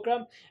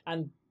program,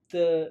 and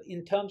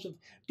in terms of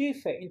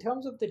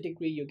the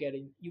degree you're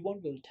getting, you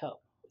won't be able to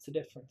tell. It's a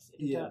difference.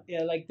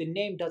 Like the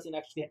name doesn't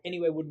actually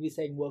anyway wouldn't be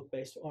saying work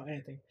based or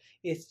anything.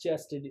 It's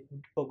just a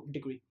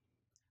degree.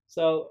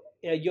 So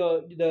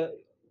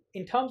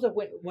in terms of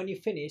when you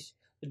finish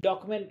the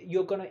document,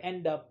 you're going to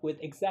end up with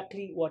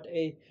exactly what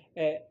a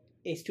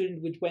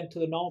student which went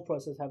through the normal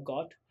process have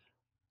got.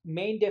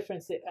 Main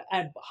difference,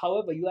 and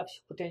however, you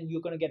actually pretend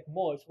you're going to get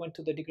more. If you went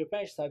to the degree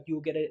apprenticeship side,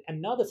 you get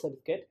another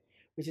certificate,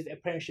 which is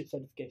apprenticeship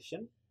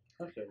certification.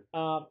 Okay.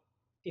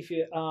 If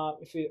you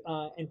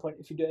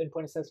do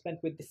endpoint assessment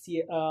with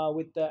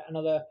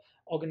another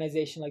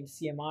organization like the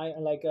CMI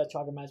and like a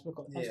charter management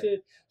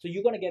institute, so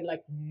you're going to get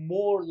like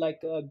more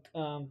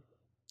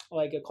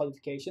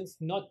qualifications,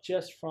 not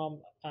just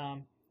from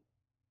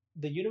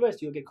the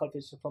university. You'll get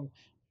qualifications from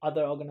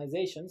other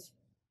organizations.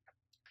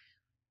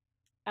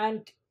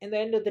 And in the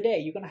end of the day,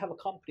 you're going to have a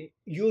company.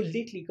 You're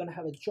literally going to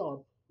have a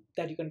job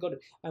that you can go to.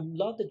 And a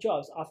lot of the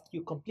jobs, after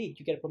you complete,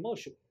 you get a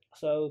promotion.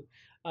 So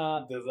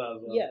There's that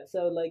as well. yeah,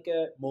 so like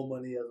More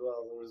money as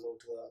well as a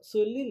result of that. so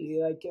literally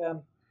like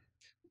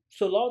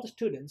so a lot of the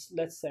students,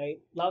 let's say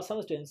a lot of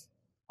some students,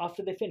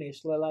 after they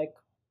finish, they're like,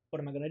 what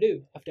am I going to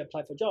do? I have to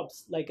apply for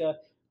jobs. Like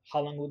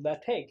how long would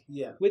that take?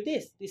 Yeah. With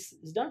this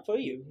is done for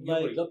you. You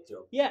Like already got the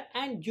job. yeah,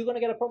 and you're going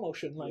to get a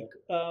promotion. Like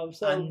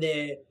so And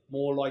they're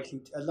more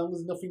likely, as long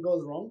as nothing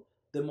goes wrong,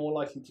 they're more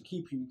likely to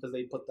keep you because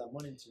they put that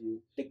money into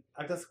you.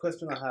 I guess the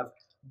question I have: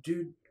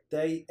 do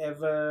they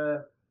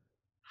ever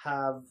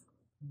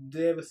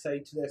say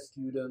to their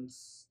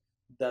students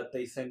that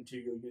they send to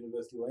your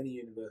university or any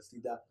university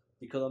that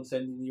because I'm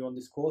sending you on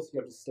this course, you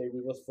have to stay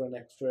with us for an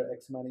extra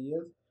X amount of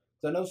years?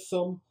 So I know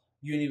some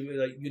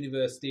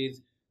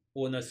universities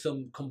or no,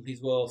 some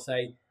companies will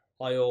say,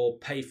 I'll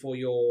pay for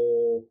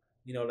your,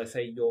 let's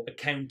say your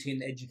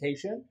accounting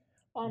education,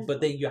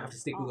 but then you have to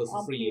stick with us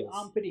for 3 years.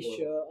 I'm pretty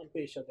sure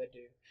they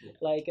do. Yeah.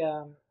 Like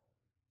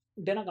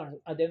they're not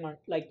gonna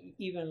like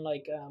even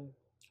like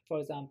for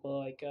example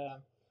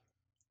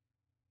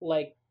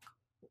like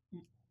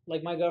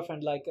my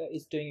girlfriend like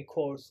is doing a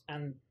course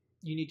and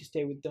you need to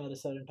stay with them at a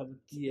certain time of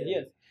years.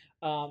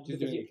 She's Because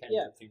doing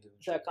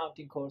it's an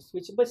accounting course,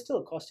 which but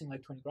still costing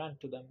like 20 grand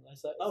to them.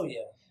 So Oh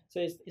yeah. so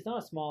it's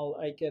not a small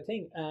like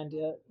thing, and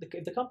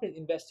the company is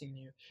investing in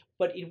you,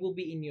 but it will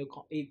be in your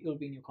it will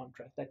be in your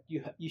contract that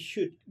you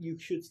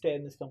should stay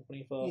in this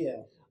company for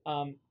Yeah.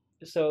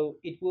 so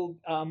it will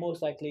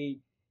most likely,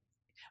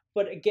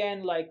 but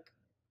again like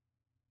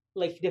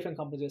different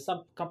companies,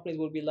 some companies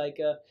will be like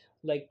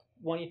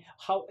one.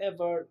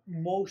 However,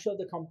 most of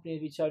the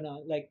companies which are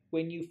not like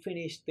when you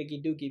finish, they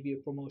do give you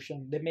a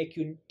promotion.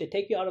 They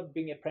take you out of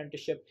being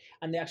apprenticeship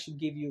and they actually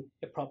give you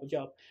a proper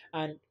job.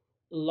 And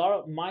a lot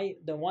of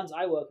the ones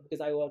I work, because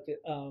I work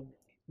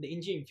the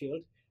engineering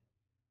field,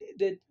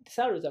 the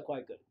salaries are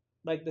quite good.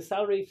 Like the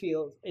salary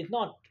field, it's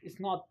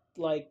not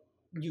like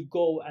you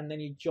go and then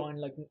you join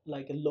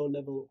like a low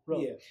level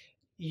role. Yeah.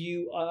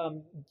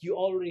 You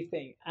already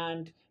think,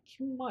 and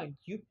keep in mind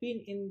you've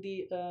been in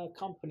the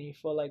company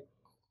for like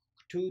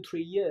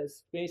 2-3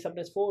 years, maybe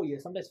sometimes 4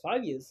 years, sometimes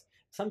 5 years.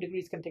 Some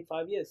degrees can take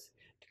 5 years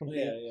to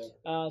complete.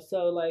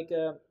 So like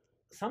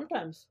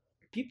sometimes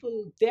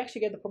people they actually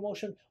get the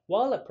promotion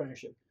while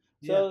apprenticeship.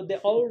 So Yeah. they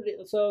already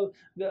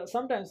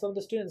sometimes some of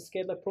the students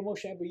get like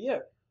promotion every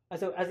year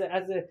as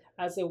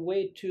a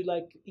way to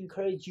like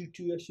encourage you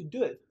to actually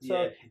do it. So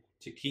yeah,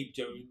 to keep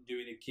doing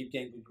it, keep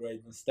getting good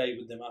grades, and stay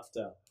with them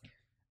after.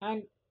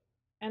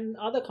 and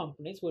other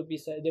companies will be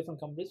different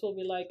companies will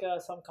be like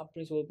some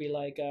companies will be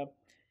like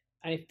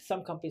and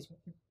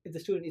if the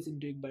student isn't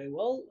doing very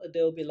well,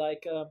 they'll be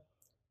like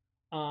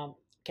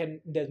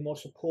can there's more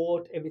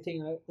support,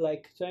 everything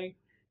like saying.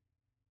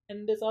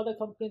 And there's other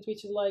companies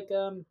which is like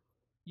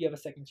you have a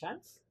second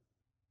chance.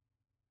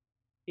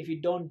 If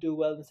you don't do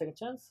well in the second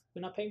chance,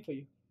 we're not paying for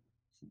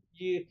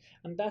you.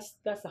 And that's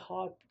the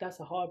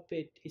hard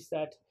bit, is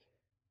that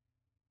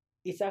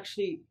it's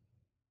actually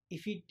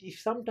if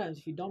sometimes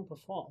if you don't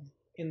perform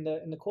in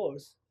the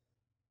course,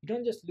 you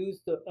don't just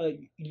lose the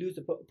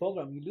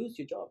program, you lose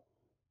your job.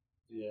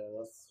 Yeah,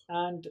 that's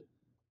And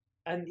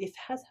it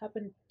has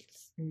happened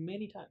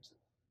many times.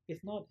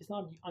 It's not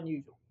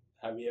unusual.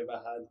 Have you ever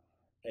had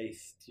a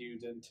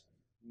student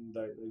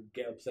like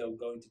get upset or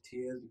go into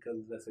tears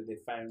because let's say they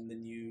found the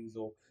news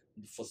or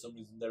for some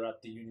reason they're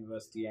at the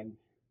university and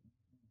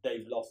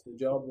they've lost the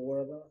job or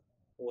whatever,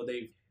 or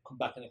they've come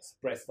back and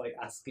expressed like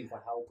asking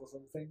for help or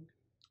something?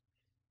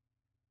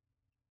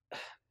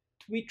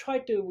 We try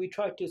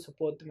to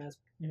support them as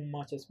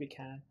much as we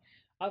can.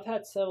 I've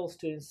had several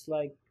students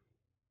like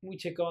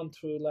which have gone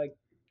through like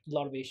a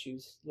lot of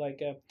issues, like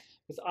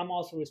because I'm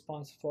also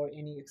responsible for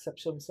any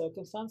exceptional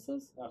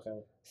circumstances. Okay.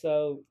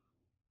 So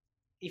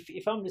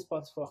if I'm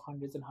responsible for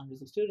hundreds and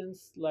hundreds of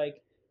students,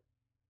 like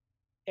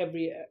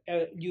every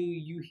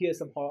you hear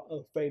some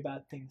very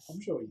bad things. I'm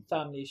sure you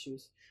family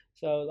issues,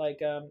 so like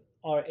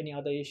or any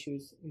other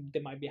issues they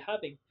might be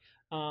having.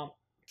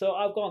 So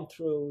I've gone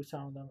through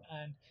some of them,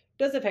 and it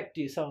does affect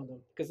you some of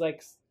them, because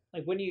like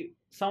when you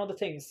some of the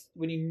things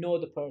when you know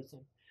the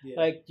person, Yeah.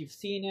 like you've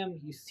seen him,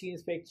 you've seen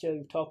his picture,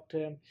 you've talked to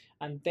him,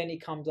 and then he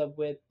comes up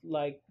with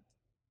like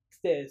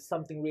there's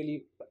something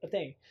really a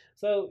thing.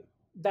 So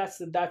that's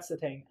the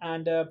thing.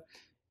 And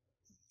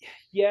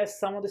yes,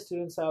 some of the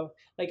students have,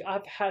 like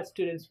I've had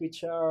students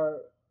which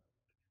are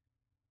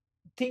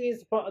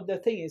the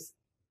thing is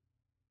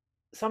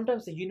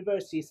sometimes the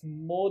university is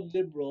more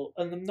liberal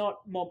and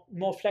not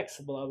more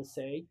flexible, I would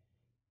say,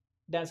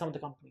 than some of the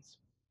companies.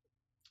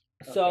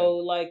 So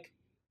like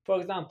for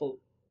example,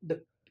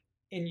 the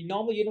in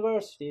normal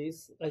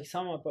universities, like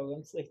summer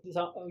programs, like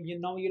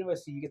in normal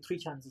university, you get 3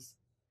 chances.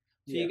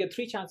 So you get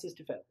 3 chances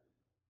to fail.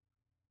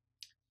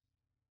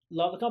 A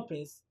lot of the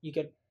companies, you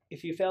get,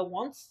 if you fail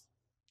once,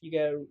 you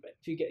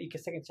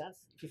get second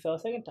chance. If you fail a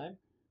second time,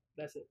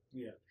 that's it.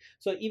 Yeah.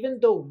 So even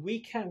though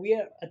we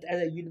are at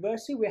a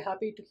university, we're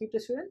happy to keep the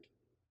student.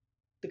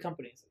 The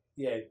companies.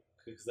 Yeah,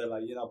 because they're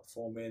like, you're not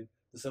performing.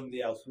 There's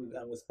somebody else and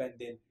we're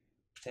spending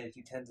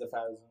potentially tens of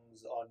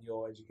thousands on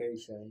your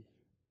education.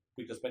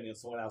 We could spend it on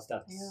someone else.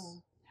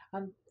 That's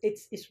And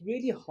it's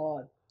really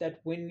hard that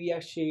when we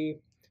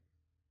actually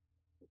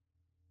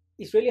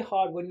it's really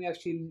hard when we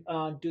actually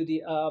do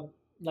the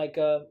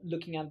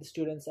looking at the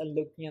students and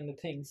looking at the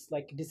things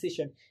like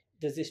decision,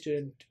 does the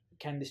student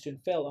can the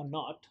student fail or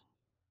not.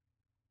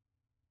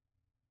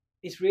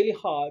 It's really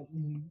hard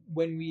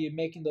when we're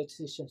making those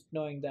decisions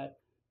knowing that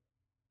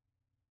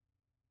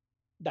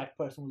that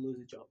person will lose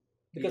a job,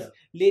 because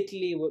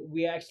lately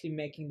we're actually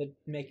making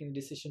the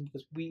decision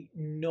because we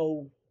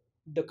know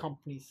the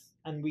companies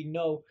and we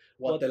know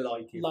what they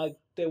like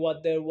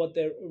what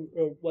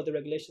the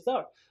regulations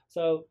are.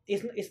 So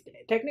it's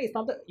technically it's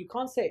not that you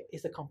can't say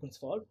it's the company's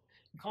fault.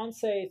 You can't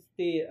say it's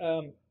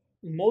the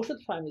most of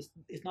the time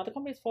it's not the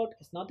company's fault.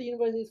 It's not the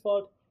university's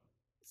fault.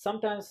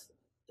 Sometimes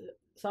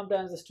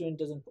sometimes the student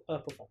doesn't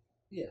perform.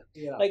 Yeah.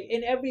 Like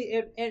in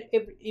every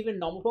even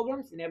normal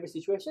programs, in every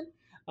situation,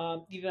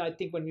 even I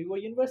think when we were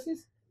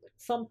universities,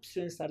 some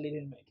students sadly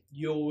didn't make it.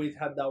 You always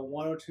had that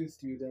one or two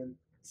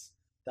students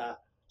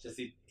that just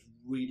did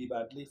really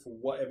badly for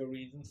whatever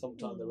reason.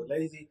 Sometimes they were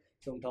lazy,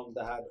 sometimes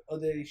they had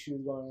other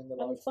issues going on in their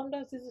And life.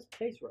 sometimes this is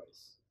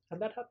plagiarize,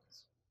 and that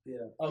happens.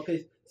 Yeah.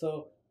 Okay.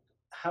 So,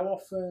 how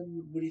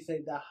often would you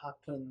say that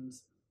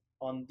happens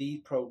on these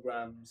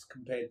programs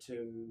compared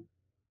to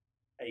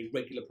a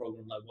regular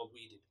program like what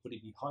we did? Would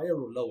it be higher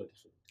or lower?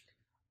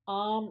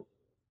 Um,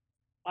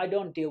 I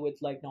don't deal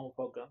with like normal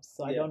programs,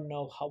 so I Yeah. don't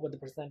know what the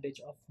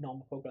percentage of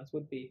normal programs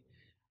would be.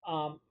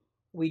 Um,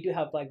 we do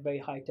have like very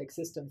high tech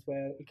systems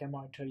where it can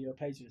monitor your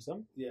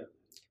plagiarism. Yeah.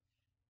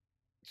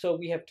 So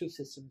we have two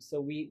systems.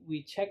 So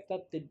we check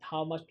that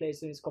how much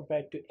plagiarism is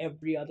compared to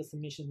every other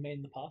submission made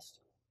in the past.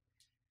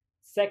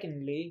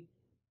 Secondly,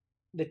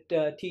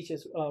 the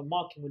teachers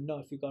marking would know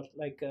if you got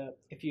like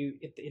if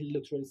it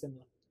looks really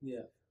similar.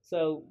 Yeah.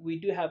 So we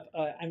do have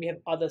and we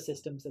have other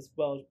systems as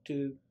well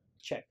to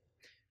check.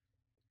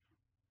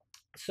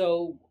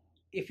 So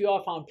if you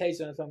are found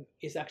plagiarism,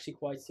 it's actually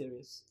quite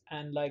serious,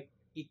 and like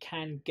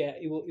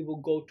it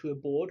will go to a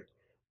board,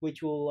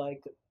 which will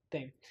like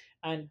thing,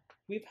 and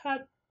we've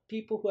had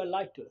people who are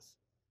lied to us.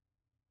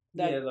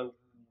 That, like,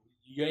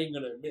 you ain't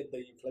gonna admit that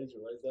you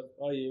plagiarized them,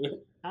 are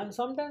you? And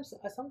sometimes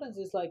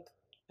it's like,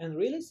 and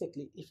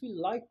realistically, if you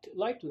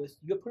lied to us,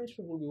 your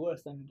punishment will be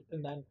worse than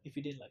if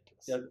you didn't lie to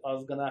us. Yeah, I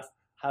was gonna ask,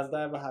 has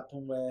that ever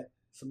happened where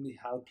somebody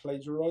had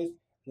plagiarized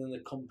and then the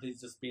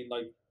company's just been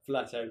like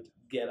flat out,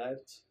 get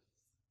out?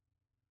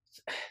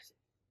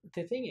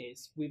 The thing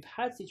is, we've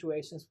had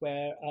situations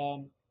where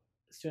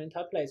students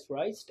have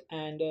plagiarized,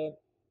 and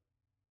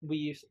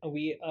we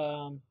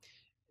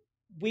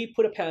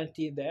put a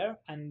penalty there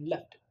and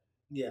left.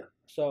 Yeah.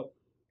 So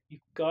you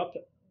got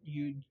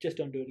you just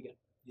don't do it again.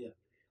 Yeah.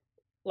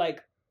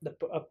 Like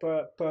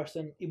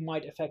person, it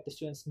might affect the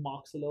student's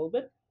marks a little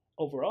bit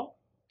overall,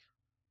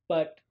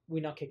 but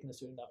we're not kicking the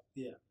student out.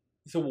 Yeah.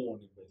 It's a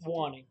warning, basically.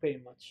 Warning,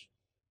 pretty much.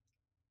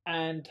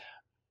 And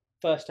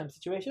first time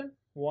situation,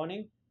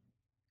 warning.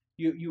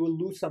 You will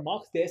lose some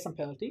marks. There's some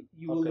penalty.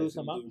 You will lose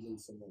some marks.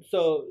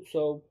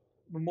 So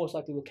most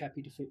likely will cap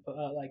you to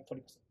like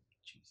 40%.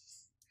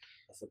 Jesus,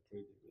 that's a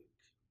pretty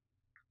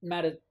big.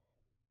 Matter.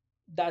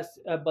 That's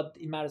but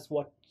it matters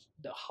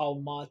how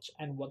much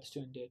and what the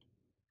student did.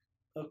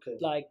 Okay.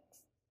 Like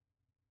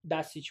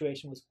that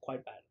situation was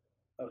quite bad.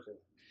 Okay.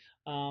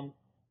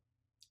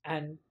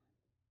 And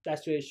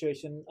that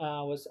situation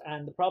was,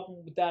 and the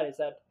problem with that is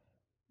that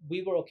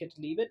we were okay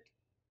to leave it,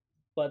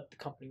 but the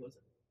company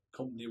wasn't.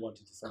 Company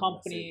wanted to send a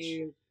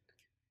message.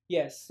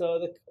 Yes.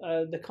 So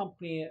the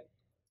company,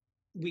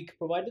 we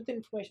provided the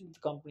information to the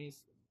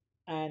companies,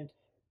 and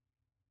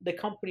the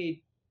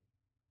company.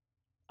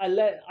 I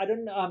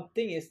don't know.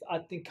 Thing is, I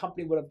think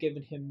company would have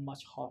given him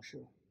much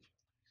harsher,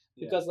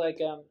 because like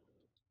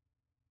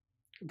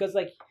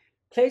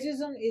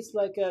plagiarism is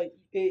like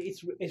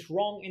it's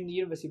wrong in the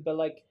university, but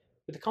like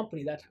with the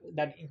company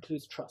that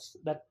includes trust,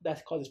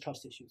 that causes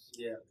trust issues.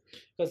 Yeah.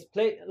 Because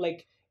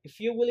if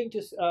you're willing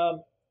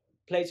to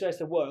plagiarize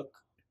the work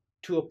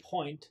to a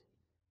point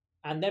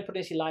and then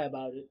potentially lie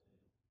about it,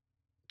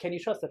 can you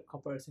trust that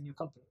person in your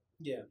company?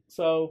 Yeah.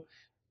 So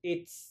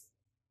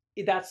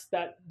that's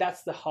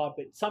the hard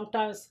bit.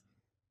 Sometimes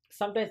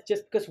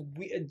just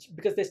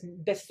because this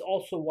is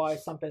also why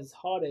sometimes it's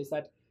harder, is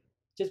that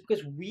just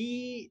because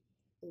we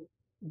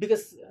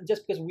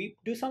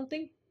do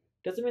something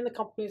doesn't mean the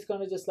company is going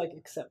to just like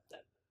accept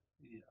that.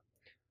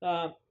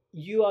 Yeah.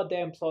 You are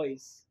their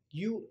employees.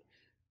 You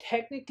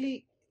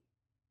technically,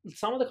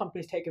 some of the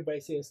companies take it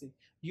very seriously.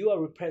 You are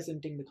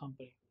representing the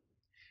company.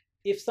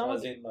 If someone,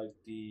 as in like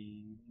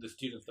the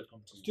students that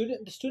come to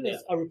the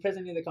students are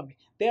representing the company,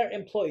 they're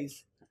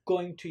employees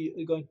going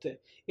to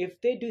if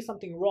they do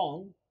something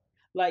wrong,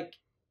 like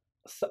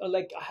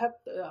I have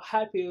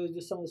had people,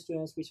 just some of the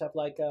students which have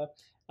like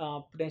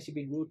potentially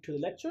been rude to the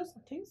lecturers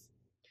and things.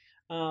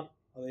 Are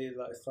they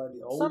like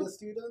slightly older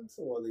students,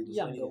 or are they just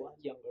younger ones?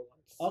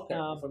 Okay,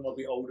 some of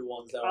the older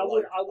ones that I are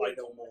would, I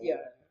know more. Yeah.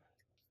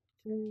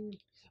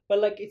 But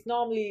like it's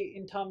normally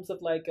in terms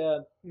of like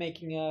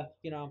making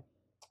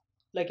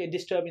like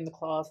disturbing the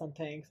class and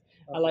things,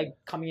 like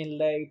coming in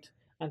late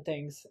and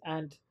things.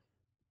 And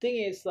thing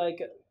is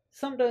like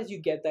Sometimes you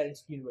get that in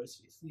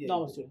universities, Yeah,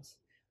 normal you do. students.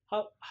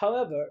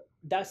 However,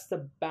 that's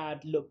the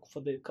bad look for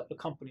the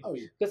company, Oh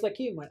yeah. because like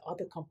keep in mind,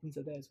 other companies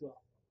are there as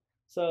well.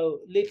 So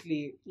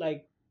literally,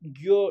 like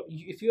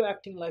if you're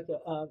acting like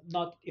a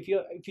not if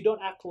you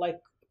don't act like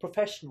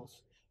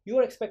professionals, you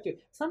are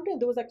expected. Sometimes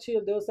there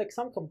was like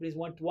some companies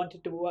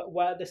wanted to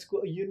wear the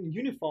school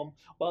uniform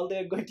while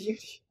they're going to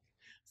uni.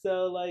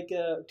 So like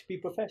to be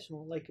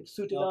professional, like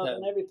suited up and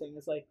Okay. everything.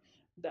 It's like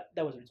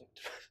that was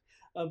rejected.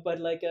 But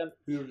like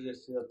Who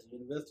rejected at the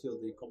university or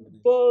the company?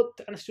 both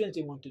and students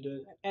didn't want to do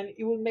it, and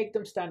it will make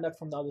them stand out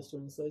from the other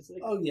students. So it's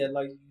like Oh yeah,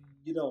 like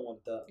you don't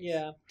want that.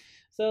 yeah.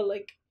 So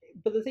like,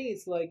 but the thing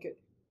is like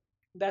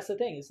that's the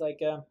thing. It's like,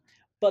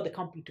 but the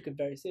company took it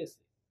very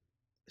seriously.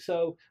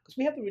 So because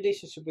we have a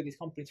relationship with these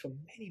companies for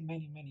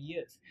many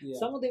years. Yeah.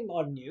 Some of them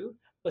are new,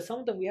 but some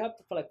of them we have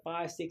for like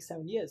 5 6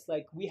 7 years.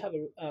 Like we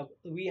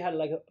had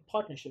like a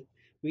partnership.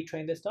 We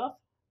train their staff,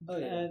 Oh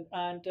yeah.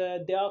 and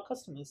they are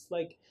customers.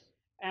 Like,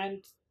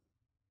 and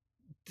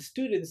the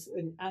students,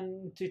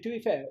 and to be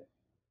fair,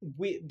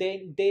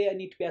 they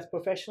need to be as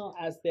professional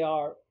as they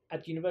are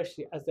at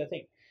university as their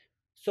thing.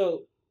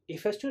 So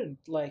if a student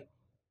like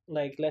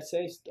let's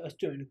say a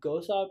student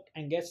goes out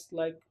and gets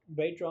like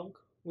very drunk,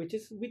 which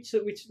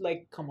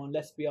like come on,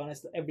 let's be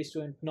honest, every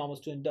student, normal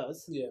student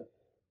does. Yeah.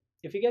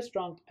 If he gets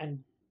drunk and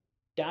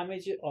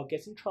damage it or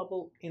gets in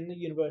trouble in the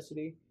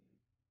university,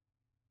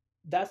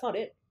 that's not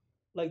it.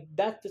 Like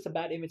that's just a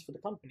bad image for the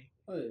company.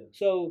 Oh yeah.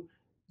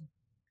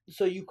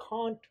 So you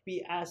can't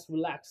be as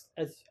relaxed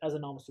as a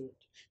normal student.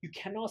 You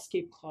cannot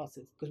skip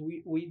classes because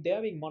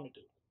they're being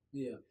monitored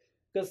Yeah.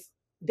 because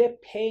they're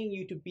paying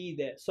you to be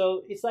there.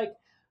 So it's like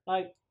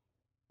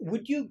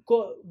would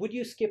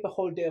you skip a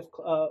whole day of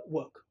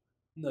work?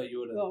 No, you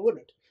wouldn't. No, I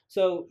wouldn't.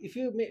 So if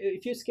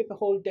you skip a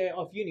whole day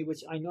of uni,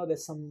 which I know that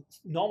some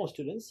normal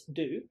students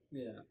do,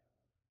 Yeah.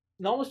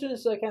 normal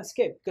students I can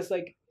skip because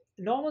like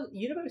normal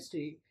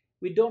university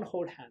we don't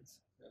hold hands.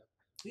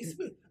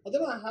 I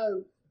don't know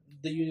how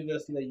the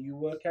university that you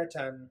work at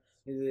and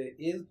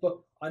is, but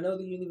I know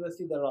the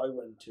university that I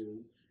went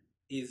to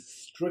is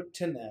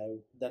stricter now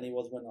than it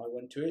was when I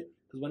went to it.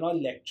 Because when I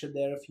lectured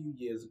there a few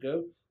years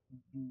ago,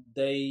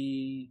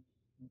 they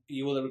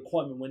it was a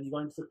requirement when you go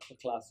into the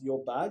class,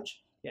 your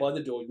badge Yeah. by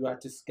the door, you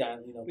had to scan,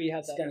 We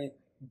had that. scan it.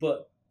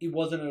 But it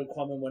wasn't a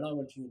requirement when I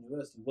went to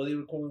university. Was it a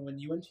requirement when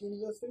you went to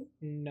university?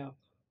 No.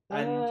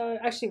 And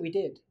Actually, we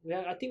did.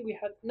 I think we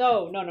had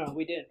no,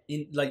 we didn't.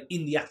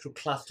 in the actual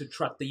class to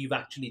track that you've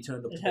actually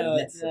turned up to the No,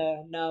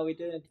 lesson. no, we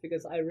didn't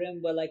because I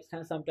remember like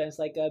sometimes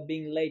like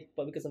being late,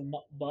 but because of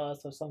bus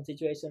or some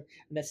situation,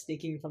 and then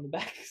sneaking from the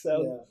back.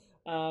 So,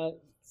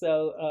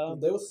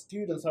 There were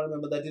students I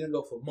remember that didn't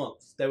go for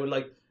months. They were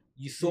like,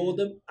 you saw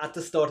them at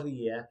the start of the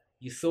year.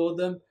 You saw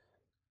them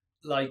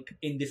like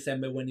in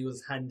December when it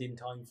was hand-in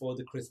time for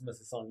the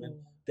Christmas assignment.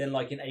 Then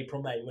like in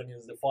April, May when it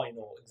was the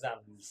final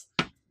exams.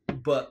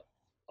 But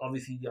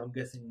obviously, I'm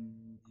guessing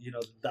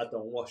that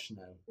don't wash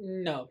now.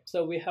 No,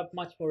 so we have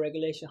much more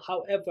regulation.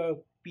 However,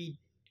 we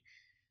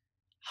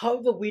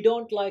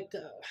don't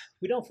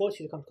we don't force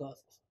you to come to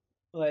classes.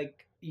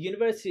 Like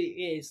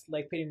university is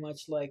like pretty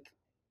much like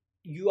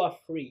you are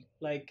free.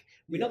 Like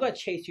we're not gonna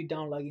chase you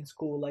down like in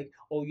school. Like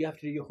oh, you have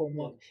to do your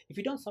homework. If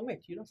you don't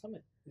submit, you don't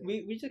submit.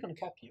 We're just gonna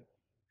cap you.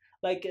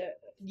 Like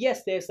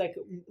yes, there's like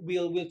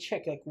we'll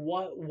check like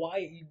why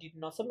you did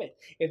not submit.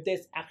 If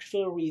there's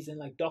actual reason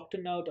like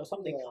doctor note or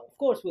something, of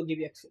course we'll give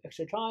you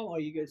extra time or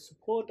you get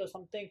support or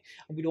something,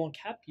 and we don't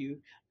cap you.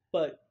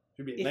 But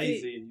It'd be if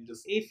lazy.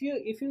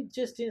 if you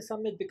just didn't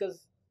submit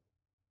because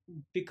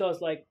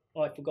like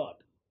oh I forgot,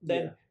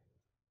 then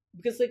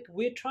because like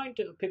we're trying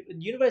to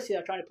universities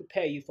are trying to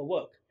prepare you for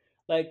work,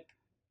 like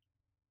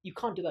you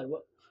can't do that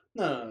work.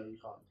 No, you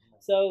can't.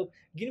 So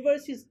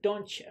universities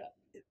don't.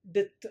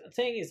 The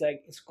thing is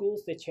like in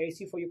schools they chase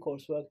you for your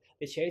coursework,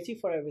 they chase you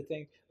for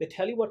everything, they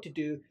tell you what to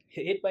do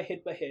hit by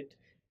hit by hit.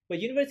 But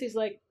university is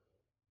like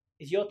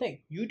it's your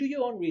thing. You do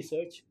your own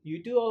research,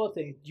 you do all the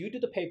things, you do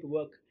the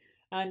paperwork,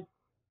 and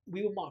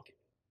we will mark it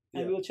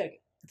and we will check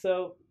it.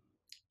 So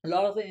a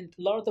lot of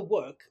the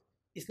work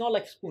is not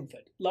like spoon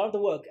fed. A lot of the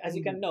work, as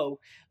you can know,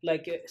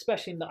 like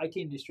especially in the IT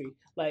industry,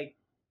 like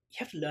you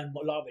have to learn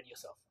a lot of it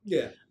yourself.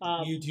 Yeah.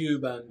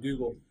 YouTube and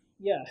Google.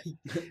 Yeah.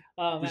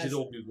 Which is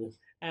all Google.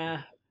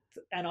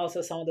 And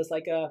also some of those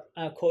like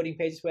coding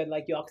pages where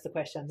like you ask the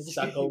question.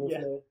 Stack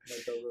Overflow.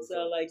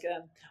 So like,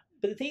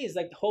 but the thing is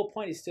like the whole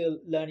point is still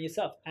learning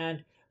yourself.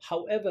 And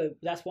however,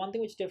 that's one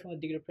thing which is different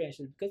with degree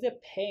apprenticeship because they're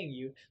paying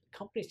you.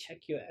 Companies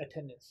check your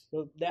attendance,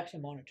 so they actually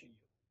monitor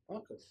you.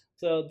 Okay.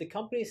 So the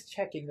company is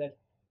checking that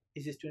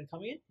is this student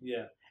coming in?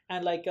 Yeah.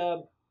 And like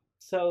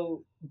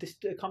so this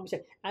company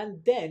check, and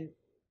then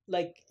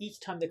like each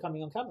time they're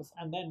coming on campus,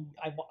 and then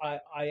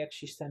I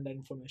actually send that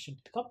information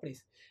to the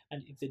companies,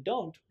 and if they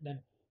don't, then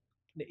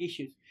the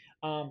issues.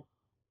 To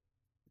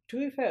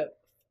be fair,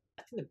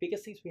 I think the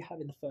biggest things we have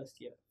in the first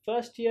year.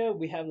 First year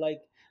we have like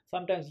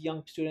sometimes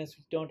young students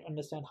who don't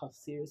understand how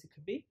serious it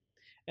could be,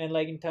 and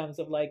like in terms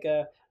of like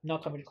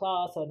not coming to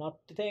class or not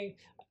the thing.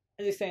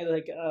 As you say,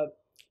 like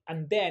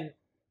and then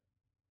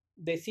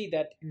they see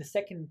that in the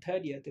second and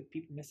third year, the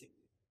people missing.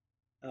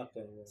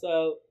 Okay. Yeah.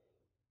 So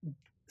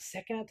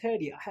second and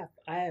third year,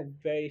 I have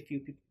very few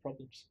people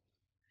problems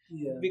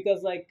Yeah.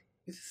 because like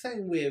It's the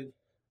same with,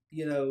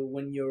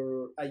 when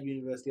you're at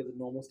university as a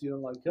normal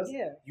student like us.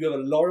 yeah, You have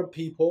a lot of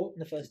people in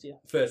the first year.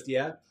 first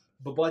year,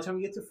 but by the time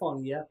you get to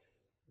final year,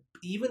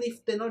 even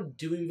if they're not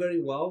doing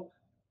very well,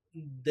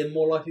 they're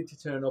more likely to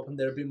turn up and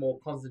they're a bit more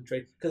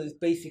concentrated because it's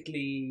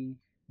basically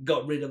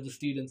got rid of the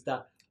students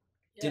that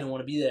didn't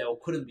want to be there or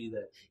couldn't be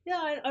there.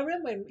 Yeah, I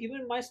remember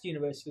even in my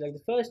university, like the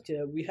first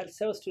year, we had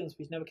several students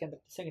which never came back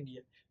the second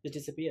year. They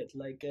disappeared.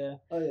 Like, Oh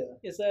yeah.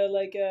 it's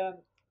like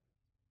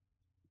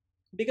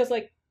because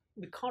like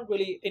we can't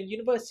really in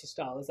university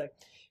style. It's like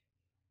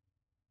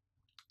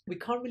we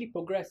can't really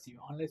progress you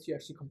unless you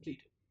actually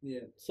complete it.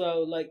 Yeah. So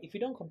like if you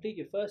don't complete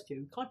your first year,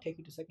 we can't take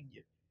you to second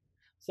year.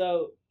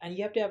 So and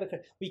you have to have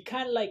we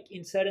can like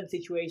in certain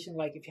situations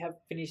like if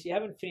you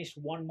haven't finished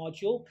one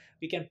module,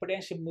 we can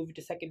potentially move you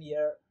to second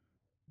year,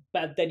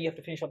 but then you have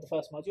to finish off the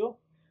first module.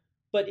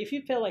 But if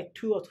you fail like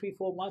 2 or 3,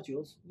 4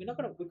 modules, we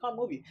can't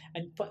move you.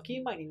 And keep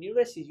in mind, in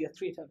universities, you have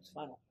 3 attempts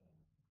final.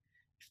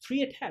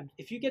 3 attempts.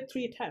 If you get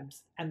 3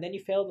 attempts and then you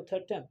fail the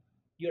third attempt,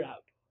 you're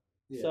out.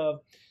 Yeah.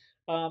 So,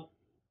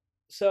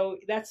 so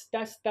that's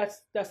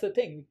the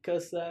thing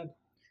because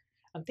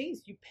and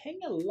things you're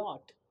paying a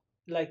lot.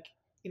 Like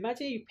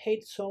imagine you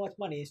paid so much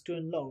money in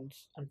student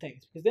loans and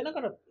things because they're not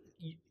gonna.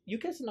 You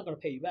guys are not gonna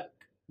pay you back.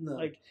 No.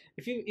 Like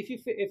if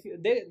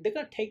they're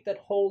gonna take that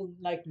whole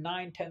like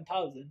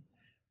 9,000-10,000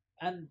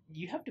 and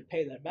you have to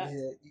pay that back.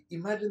 Yeah.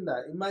 Imagine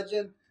that.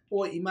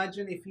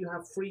 Imagine if you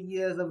have 3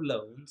 years of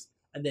loans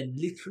and then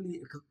literally,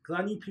 because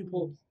I knew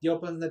people, the other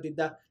person that did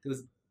that, it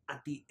was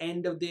at the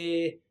end of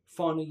their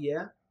final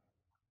year,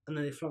 and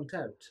then they flunked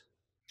out.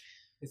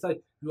 It's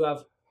like you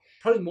have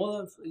probably more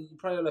than you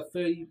probably like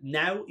 30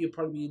 now. You'll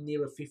probably be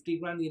near a 50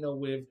 grand,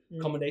 with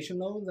accommodation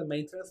loans and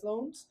maintenance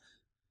loans.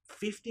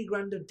 50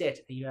 grand of debt,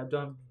 and you have to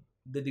have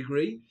the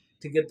degree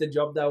to get the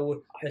job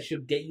that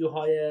should get you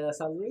higher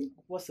salary.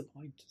 What's the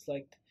point? It's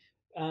like,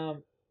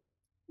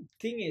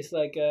 thing is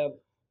like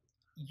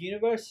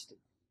university.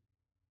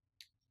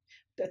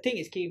 The thing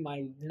is, keep in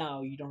mind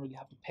now you don't really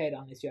have to pay it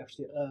unless you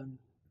actually earn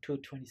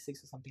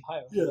 226 or something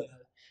higher. Yeah.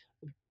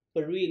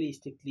 But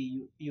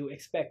realistically, you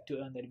expect to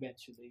earn that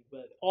eventually.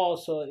 But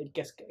also, it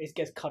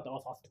gets cut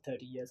off after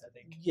 30 years, I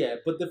think. Yeah,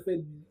 but the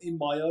thing in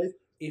my eyes,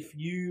 if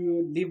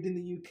you lived in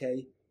the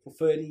UK for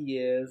 30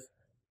 years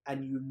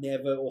and you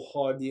never or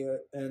hardly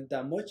earned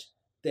that much,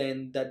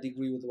 then that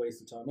degree was a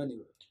waste of time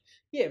anyway.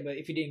 Yeah, but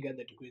if you didn't get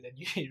the degree, then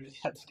you didn't really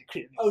have the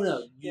degree. Oh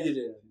no, you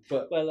didn't.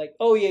 But like,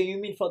 oh yeah, you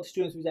mean for the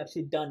students who's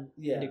actually done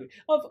yeah, the degree?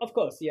 Of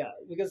course, yeah,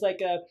 because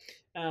like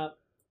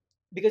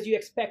because you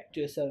expect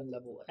to a certain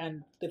level,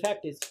 and the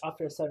fact is,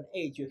 after a certain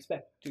age, you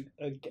expect to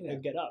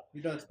get up.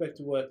 You don't expect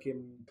to work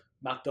in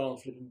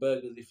McDonald's flipping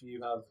burgers if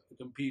you have a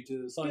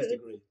computer science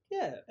degree.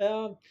 Yeah.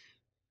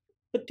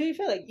 But to be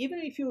fair, like even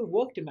if you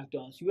worked in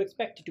McDonald's, you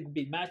expect it to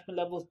be management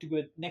levels to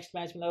go next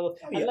management level.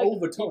 Oh, yeah, and like,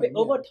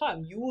 over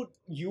time,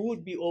 you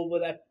would be over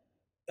that.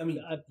 I mean,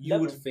 you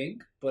would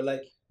think, but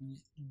like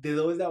there's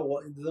always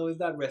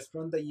that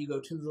restaurant that you go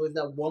to. There's always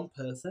that one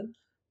person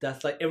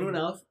that's like everyone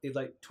else is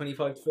like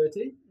 25 to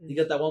 30. You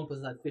get that one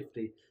person at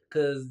 50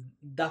 because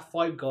that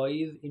Five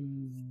Guys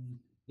in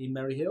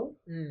Maryhill.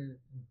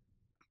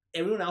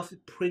 Everyone else is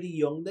pretty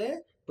young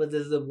there, but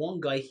there's the one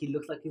guy. He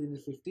looks like he's in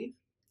his 50s.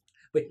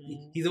 But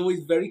he's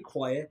always very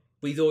quiet,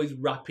 but he's always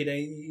rapid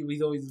and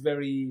he's always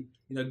very,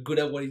 good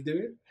at what he's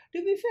doing.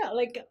 To be fair,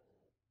 like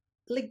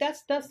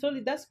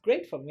that's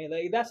great for me.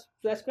 Like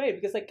that's great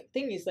because like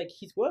thing is like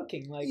he's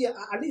working. Like yeah,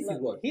 at least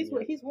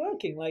he's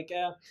working. Like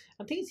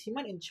and things he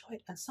might enjoy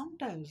it. And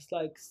sometimes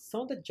like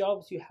some of the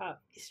jobs you have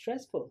is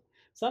stressful.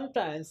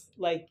 Sometimes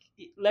like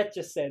let's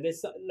just say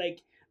there's a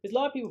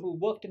lot of people who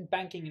worked in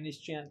banking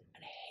industry and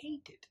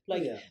hate it.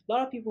 Like a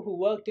lot of people who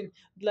worked in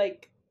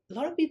like. A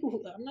lot of people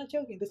who I'm not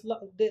joking.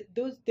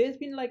 There's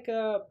been like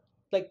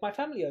my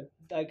family are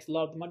like a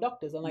lot of them are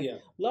doctors and like a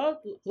lot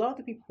of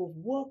the people who've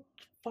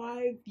worked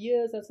 5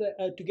 years as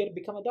to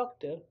become a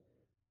doctor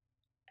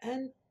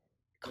and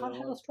can't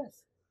handle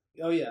stress.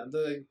 Oh yeah,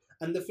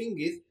 and the thing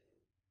is,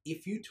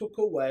 if you took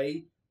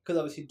away because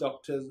obviously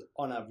doctors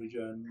on average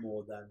earn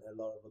more than a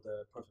lot of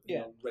other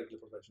regular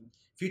professions.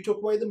 If you took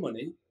away the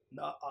money,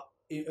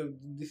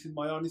 this is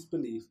my honest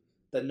belief.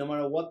 That no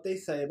matter what they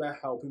say about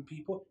helping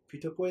people, if you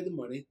took away the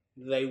money,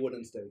 they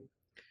wouldn't stay.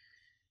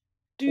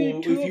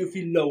 If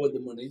you lower the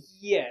money.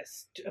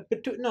 Yes,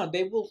 but no,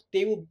 they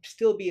will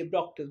still be a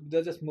doctor.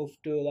 They'll just move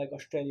to like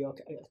Australia or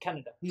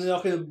Canada.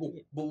 No,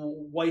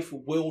 but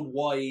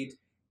worldwide,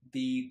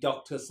 the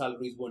doctor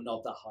salaries were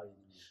not that high.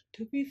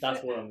 To be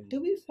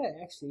fair,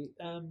 actually,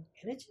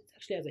 NHS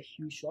actually has a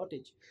huge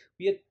shortage.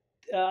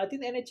 I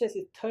think the NHS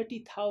is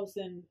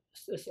 30,000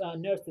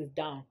 nurses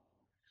down.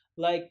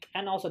 Like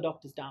and also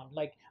doctors down.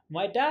 Like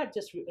my dad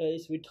just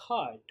is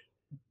retired,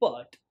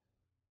 but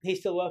he's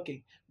still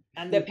working,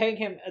 and they're paying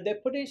him.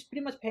 They're pretty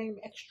much paying him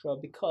extra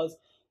because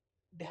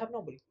they have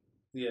nobody.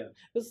 Yeah.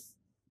 Because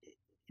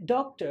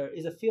doctor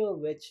is a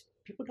field which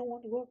people don't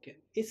want to work here.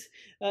 It's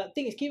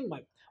thing is, keep in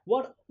mind,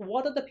 what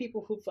are the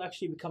people who've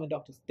actually become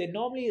doctors? They're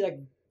normally like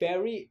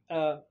very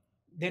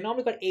they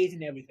normally got A's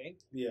in everything.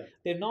 Yeah.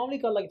 They've normally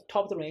got like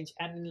top of the range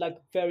and like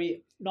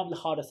very normally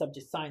harder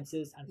subjects,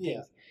 sciences and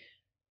things.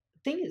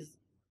 Thing is,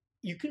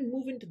 you can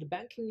move into the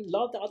banking, a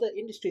lot of the other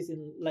industries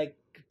in like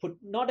put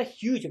not a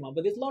huge amount,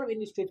 but there's a lot of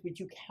industries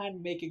which you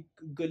can make a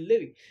good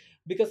living,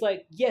 because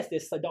like yes,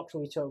 there's a doctor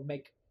which will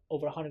make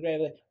over 100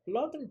 grand, but a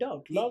lot of them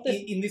don't. A lot of them,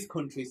 In this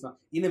country, it's not.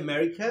 In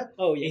America,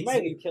 oh yeah, it's,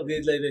 American kill.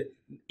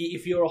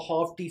 if you're a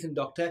half decent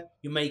doctor,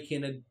 you're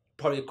making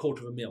probably a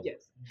quarter of a mil.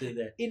 Yes.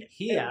 In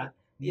here,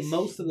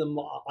 most of them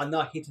are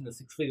not hitting the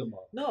six-figure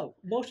mark. No,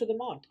 most of them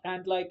aren't,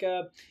 and like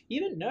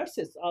even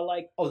nurses are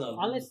like, oh no,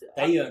 unless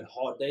they earn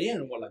hard. They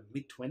earn what, like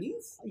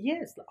mid-20s?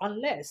 Yes,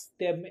 unless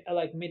they're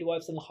like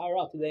midwives and higher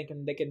up, they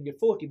can get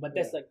 40, but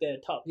that's like their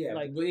top. Yeah,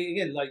 like but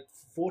again, like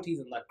 40s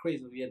and like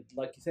crazy. Yeah,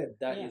 like you said,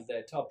 that is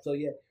their top. So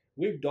yeah,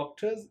 with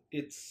doctors,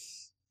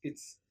 it's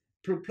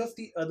plus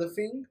the other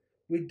thing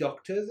with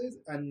doctors is,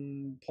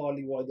 and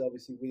partly why they're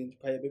obviously willing to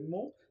pay a bit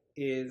more,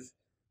 is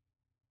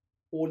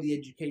all the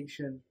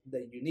education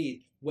that you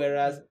need.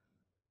 Whereas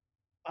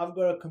I've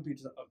got a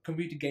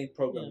computer games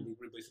programming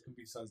degree, basically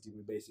computer science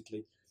degree,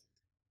 basically.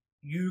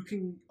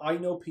 I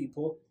know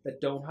people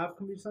that don't have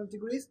computer science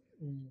degrees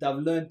that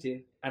have learnt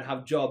it and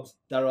have jobs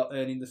that are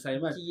earning the same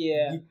amount.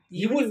 Yeah,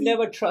 you will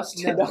never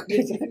trust a doctor.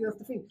 That's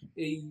the thing.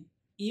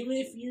 Even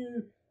if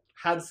you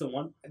had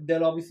someone,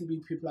 there'll obviously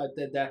be people out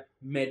there that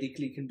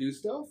medically can do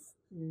stuff.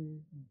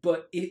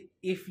 But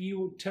if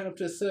you turn up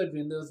to a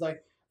surgery and there's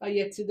like, oh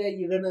yeah, today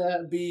you're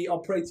gonna be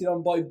operated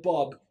on by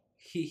Bob.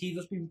 He's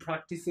just been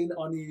practicing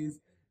on his,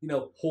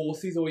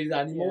 horses or his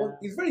animals.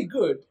 He's very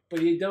good, but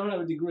he don't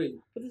have a degree.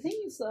 But the thing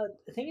is,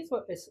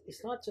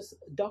 it's not just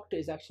doctor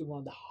is actually one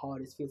of the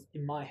hardest fields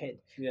in my head.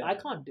 Yeah. I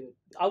can't do it.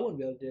 I won't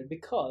be able to do it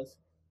because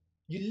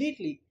you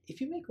literally,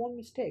 if you make one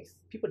mistake,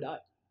 people die.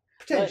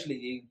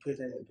 Potentially people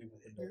can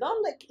die.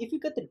 Not like if you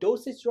get the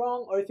dosage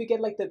wrong, or if you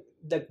get like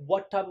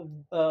what type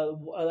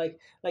of like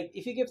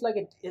if you give like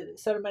a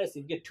certain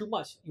medicine, you get too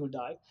much, you'll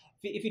die.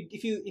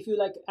 If you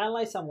like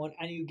analyze someone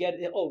and you get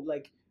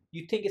like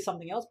you think it's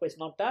something else, but it's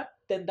not that,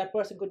 then that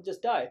person could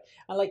just die.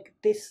 And like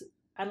this,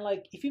 and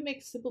like if you make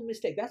a simple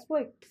mistake, that's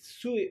why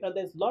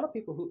there's a lot of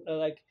people who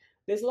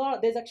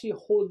there's actually a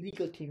whole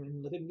legal team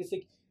in the thing, because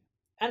like,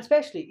 and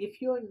especially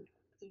if you're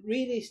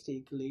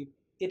realistically,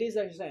 it is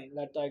actually saying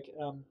that like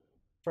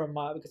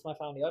because my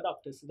family are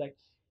doctors,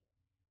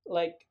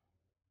 like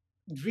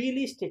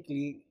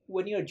realistically,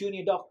 when you're a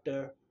junior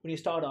doctor, when you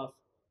start off,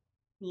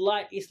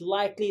 it's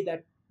likely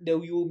that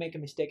you will make a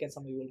mistake and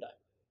somebody will die.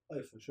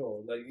 Oh, for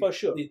sure. Like for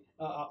sure.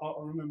 I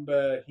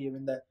remember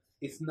hearing that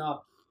it's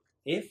not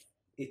if,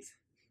 it's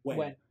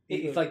when.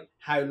 It's like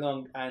how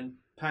long, and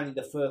apparently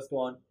the first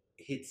one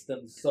hits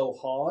them so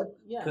hard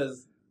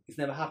because it's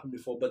never happened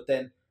before. But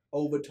then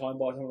over time,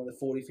 by the time they're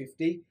 40,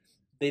 50,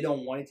 they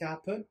don't want it to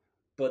happen.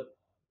 But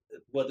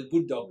the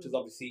good doctors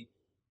obviously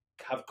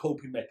have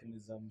coping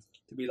mechanisms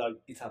to be like,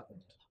 it's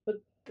happened.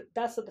 But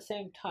that's at the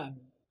same time,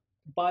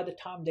 by the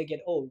time they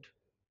get old,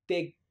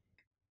 they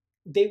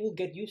will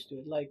get used to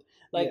it.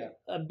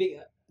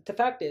 The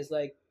fact is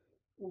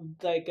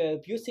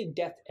you're seeing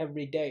death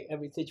every day,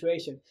 every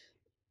situation.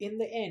 In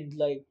the end,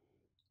 like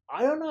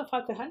I don't know if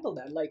I could handle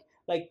that.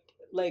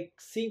 Like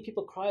seeing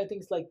people cry and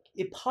things, like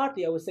it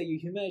partly I would say your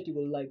humanity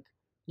will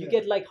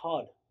get like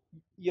hard.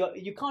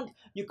 You can't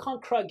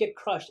get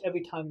crushed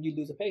every time you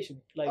lose a patient.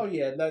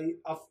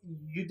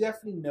 You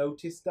definitely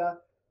notice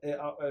that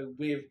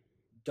with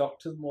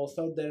doctors more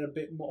so. They're a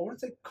bit more, I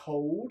wouldn't say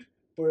cold,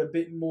 but a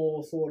bit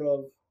more sort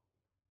of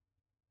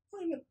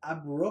not even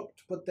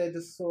abrupt, but they're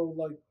just sort of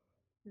like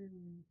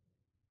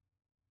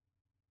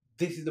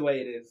this is the way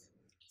it is.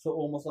 So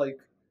almost like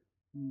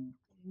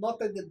not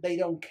that they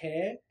don't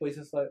care, but it's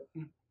just like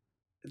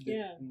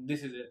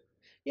this is it.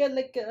 Yeah,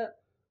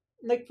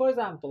 like for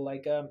example,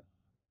 like to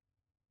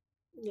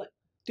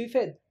be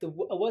fair, the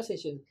worst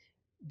situation,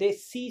 they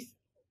see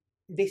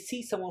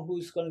someone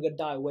who's gonna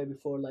die way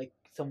before like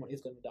someone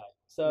is gonna die.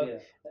 So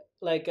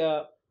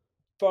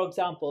for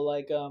example,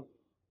 a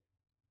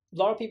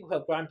lot of people who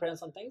have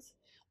grandparents and things,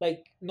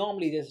 like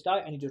normally they just die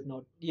and you just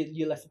know,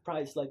 you're less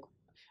surprised,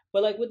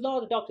 but like with a lot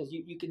of the doctors,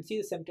 you can see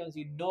the symptoms,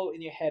 you know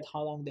in your head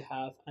how long they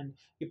have, and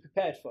you're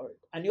prepared for it.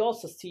 And you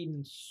also see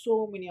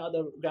so many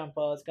other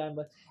grandpas and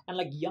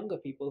like younger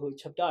people who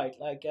have died,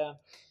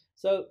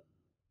 so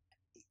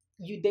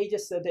they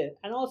just said it.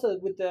 And also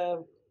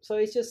so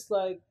it's just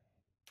like,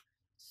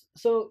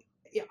 so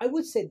yeah, I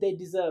would say they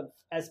deserve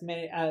as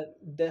many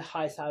the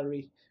high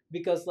salary,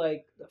 because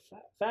like the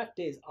fact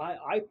is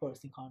I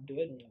personally can't do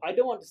it. I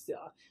don't want to see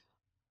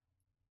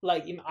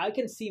I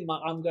can see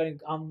I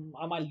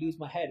might lose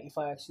my head if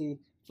I actually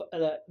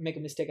make a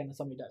mistake and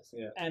somebody dies.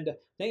 And the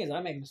thing is,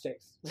 I make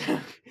mistakes.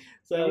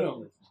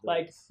 So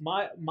like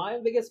my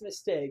biggest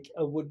mistake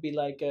would be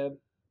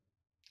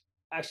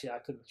actually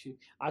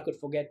I could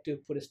forget to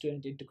put a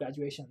student into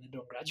graduation and they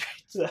don't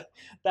graduate. So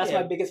that's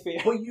my biggest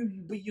fear. But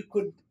you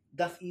could,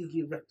 that's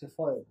easily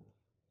rectifiable.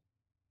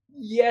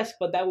 Yes,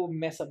 but that would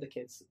mess up the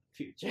kids'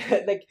 future.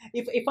 Like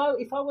if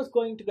I was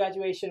going to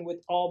graduation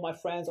with all my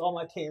friends, all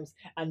my teams,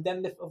 and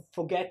then they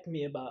forget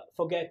me,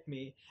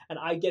 and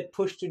I get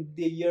pushed to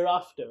the year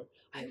after,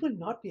 I would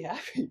not be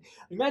happy.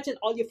 Imagine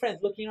all your friends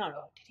looking around.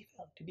 Oh, did he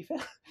fail? Did he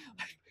fail?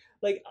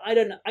 Like I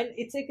don't know.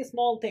 It's like a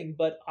small thing,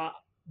 but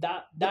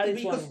that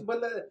is one.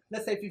 But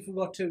let's say if you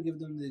forgot to give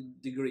them the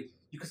degree,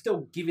 you could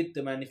still give it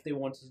them, and if they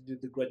wanted to do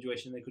the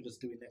graduation, they could just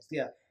do it next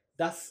year.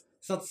 That's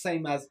it's not the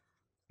same as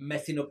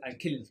messing up and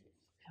killing them.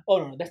 Oh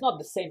no, that's not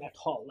the same at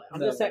all. Like,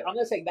 No, I'm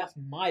just saying that's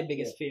my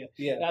biggest fear.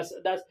 Yeah, That's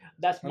and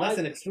my that's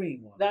an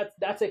extreme one.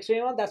 that's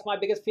extreme one. That's my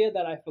biggest fear,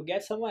 that I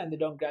forget someone and they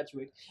don't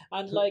graduate.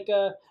 And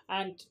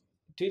and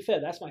to be fair,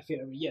 that's my fear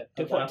every year.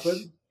 Has that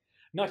happened?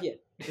 Not yet.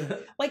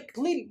 Like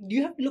clearly,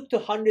 you have to look to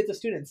hundreds of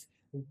students.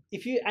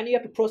 If you and you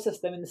have to process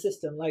them in the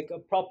system like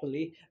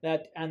properly,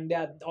 that and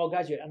that all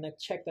graduate, and then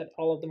check that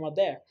all of them are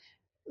there.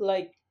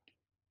 Like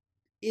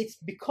it's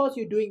because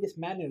you're doing this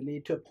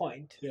manually to a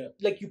point. Yeah.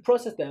 Like you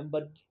process them,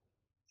 but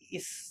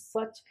it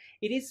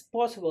is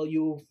possible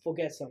you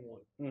forget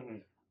someone.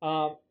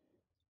 Mm-hmm.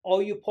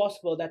 Or you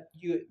possible that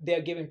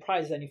they're giving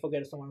prizes and you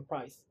forget someone a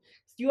prize.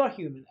 So you are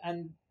human,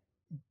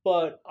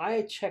 but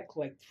I check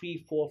like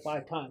 3, 4,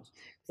 5 times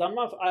because I'm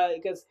not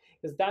because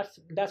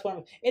that's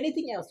one.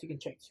 Anything else you can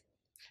change.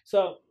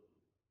 So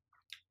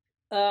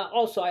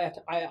also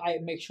I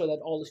make sure that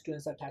all the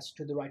students are attached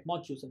to the right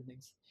modules and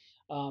things.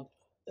 Um,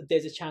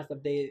 there's a chance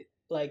that they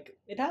like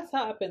it has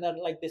happened that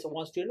like there's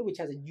one student which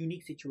has a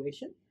unique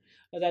situation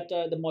that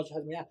the module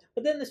has been at,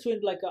 but then the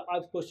student like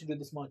I'm supposed to do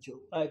this module,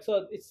 like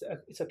so it's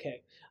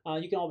okay.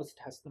 You can always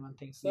test them and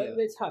things. So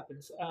this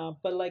happens,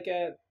 but like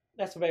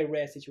that's a very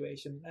rare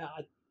situation.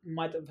 It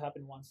might have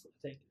happened once,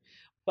 I think,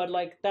 but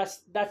like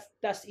that's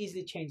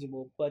easily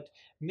changeable. But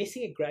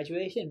missing a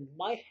graduation, in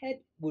my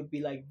head would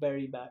be like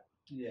very bad.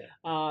 Yeah.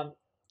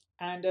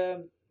 And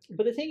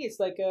but the thing is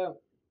like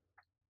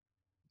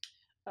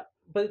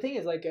but the thing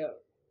is like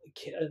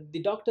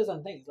the doctors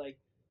and things like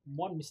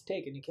one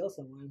mistake and you kill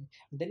someone,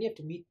 and then you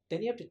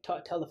have to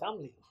tell the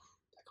family.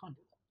 I can't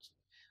do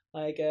that.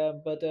 Like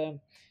but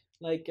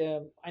like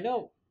I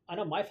know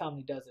my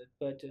family does it,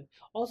 but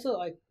also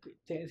like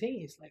the thing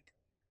is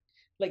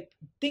like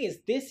thing is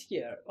this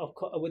year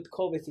with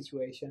COVID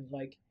situation,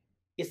 like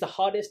it's the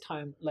hardest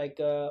time, like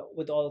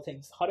with all the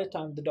things, hardest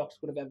time the doctors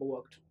would have ever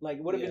worked. Like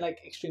it would have been like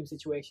extreme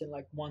situation,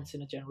 like once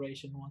in a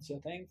generation, once in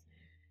a thing.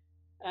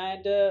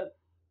 And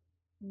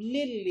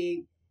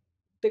literally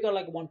they got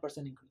like 1%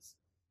 increase.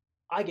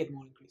 I get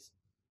more increase.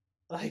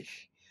 Like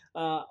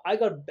I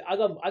got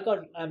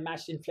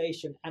matched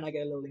inflation, and I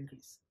get a little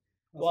increase.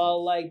 That's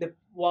Well, nice.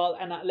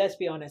 like let's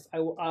be honest, I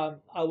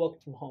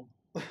work from home.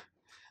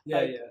 Yeah,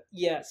 Like,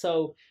 yeah.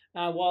 So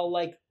while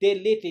like they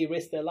literally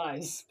risk their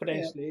lives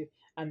potentially,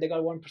 and they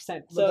got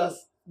 1%. So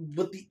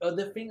But the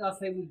other thing I'll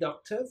say with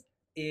doctors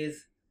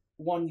is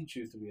one, you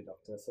choose to be a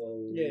doctor.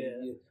 So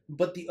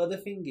but the other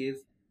thing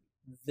is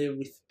the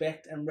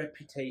respect and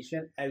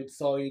reputation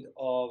outside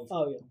of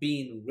oh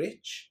being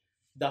rich.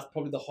 That's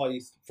probably the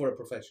highest for a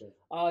profession.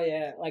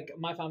 yeah, like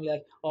my family,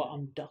 like, oh,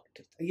 I'm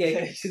doctor.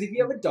 Yeah, because if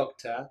you have a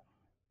doctor,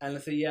 and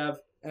let's say you have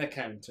an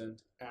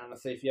accountant, and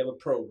let's say if you have a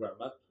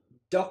programmer,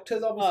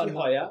 doctors obviously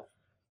higher.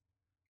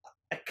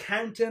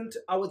 Accountant,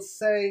 I would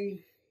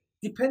say,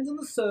 depends on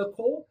the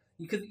circle.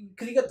 Because you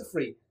get the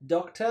three: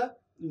 doctor,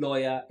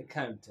 lawyer,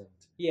 accountant.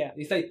 Yeah,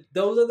 it's like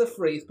those are the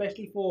three,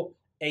 especially for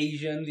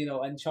Asians,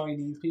 and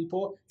Chinese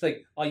people. It's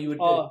like, are you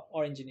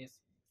or engineers?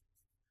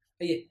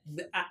 Yeah,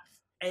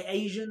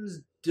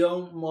 Asians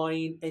don't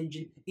mind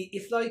engine.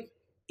 It's like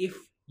if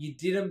you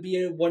didn't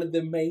be one of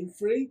the main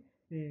three,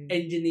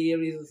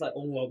 engineering is like,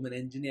 oh, I'm an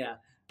engineer.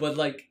 But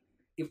like,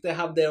 if they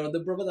have their other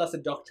brother that's a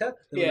doctor,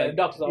 like,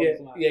 doctors.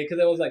 Because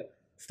they was like,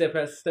 step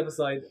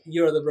aside,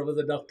 your other brother's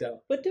a doctor.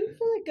 But do you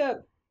feel like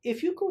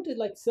if you go to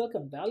like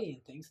Silicon Valley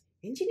and things,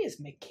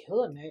 engineers make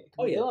killer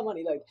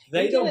money. Like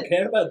they don't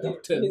care about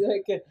doctors.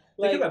 They care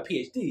about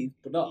PhDs,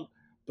 but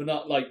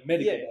not like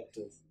medical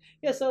doctors.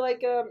 Yeah, so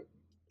like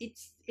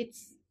it's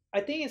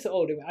I think it's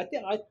older. I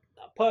think I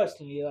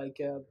personally like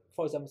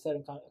for example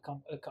certain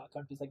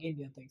countries like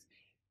India and things.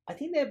 I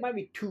think there might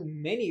be too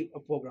many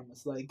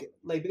programmers like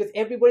because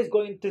everybody's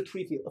going to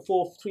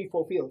four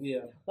fields. Yeah.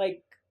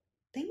 Like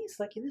things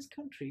like in this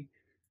country,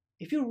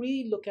 if you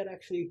really look at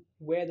actually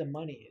where the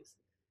money is,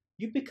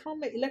 you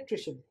become an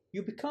electrician,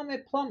 you become a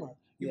plumber,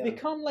 you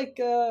become like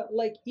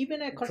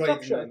even a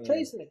construction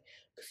tradesman.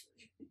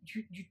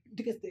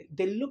 Because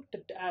they looked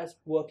at as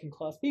working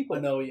class people. I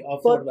know,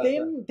 but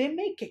they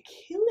make a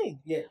killing.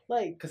 Yeah,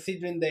 like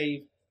considering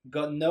they've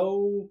got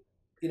no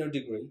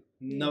degree,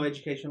 no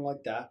education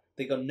like that,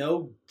 they got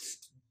no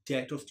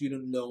debt or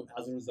student loan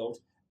as a result,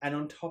 and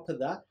on top of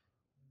that,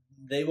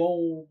 they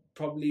won't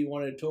probably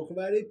want to talk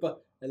about it,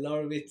 but a lot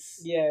of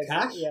it's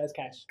cash. Yeah,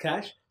 it's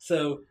cash.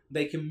 So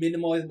they can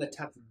minimize the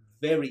tax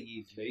very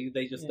easily.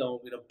 They just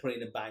don't put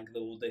it in a bank.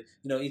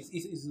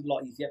 It's a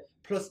lot easier.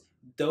 Plus,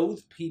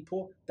 those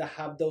people that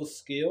have those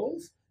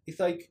skills, it's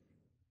like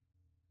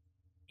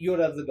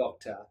you're as a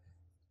doctor.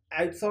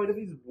 outside of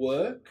his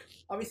work,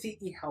 obviously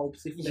he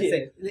helps if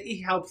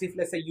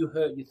let's say you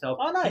hurt yourself.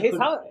 Oh no, he his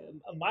could- house,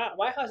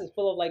 my house is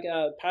full of like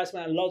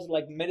paracetamol and loads of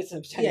like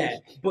medicine. Yeah,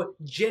 but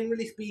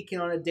generally speaking,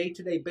 on a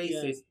day-to-day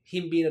basis,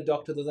 him being a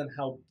doctor doesn't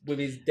help with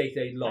his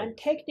day-to-day life. And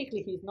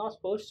technically, he's not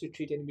supposed to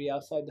treat anybody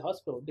outside the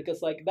hospital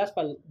because, like, that's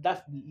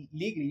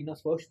legally you're not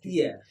supposed to.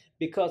 Yeah,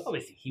 Because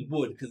obviously he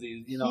would because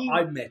He-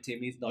 I've met him.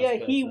 He's not. yeah,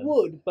 he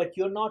would, but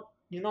you're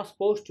not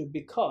supposed to,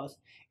 because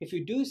if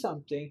you do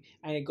something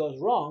and it goes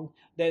wrong,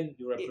 then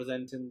You're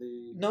representing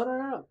the.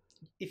 no.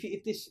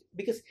 If this,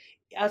 because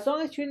as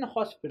long as you're in a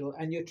hospital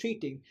and you're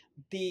treating,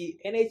 the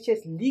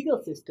NHS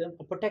legal system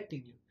are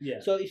protecting you. Yeah.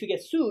 So if you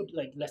get sued,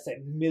 like let's say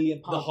 £1 million,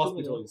 The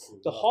hospital is sued,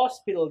 the yeah.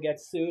 hospital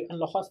gets sued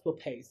and the hospital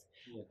pays.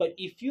 Yeah. But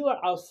if you are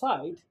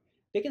outside,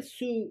 they can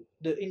sue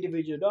the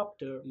individual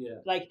doctor. Yeah.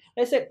 Like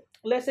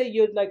let's say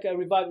you're like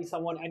reviving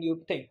someone and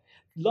you think.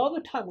 A lot of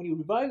the time when you're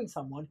reviving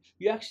someone,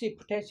 you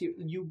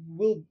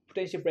will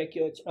potentially break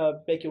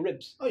your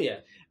ribs, Oh yeah.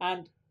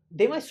 and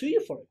they might sue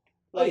you for it.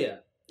 Oh yeah.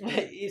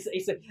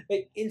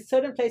 Like in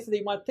certain places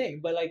they might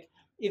think, but like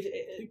if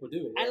People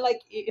do it. and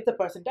like if the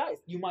person dies,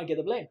 you might get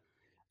the blame.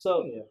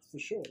 So yeah, for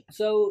sure.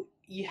 so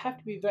you have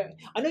to be very.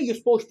 I know you're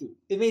supposed to.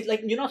 It means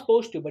like you're not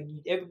supposed to, but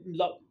a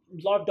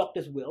lot of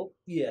doctors will.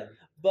 Yeah.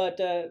 But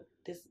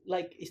this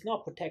like it's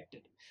not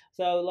protected.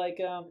 So like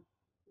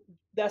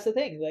that's the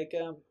thing. Like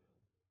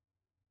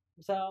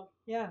so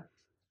yeah,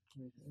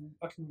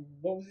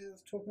 What was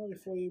it talking about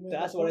before you?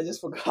 that's what I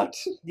just forgot.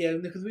 Yeah,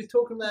 because we're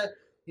talking about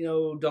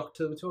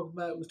doctor. We're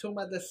talking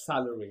about their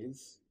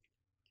salaries,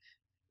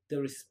 the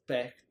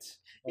respect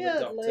of Yeah, a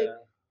doctor. like,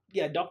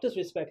 yeah, doctors'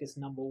 respect is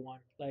number one.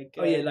 Like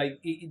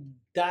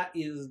That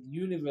is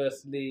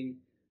universally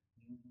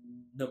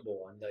number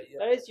one.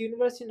 that is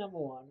university number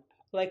one.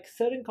 Like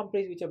certain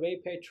companies which are very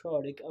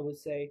patriotic, I would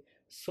say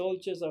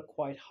soldiers are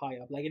quite high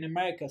up. Like in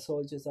America,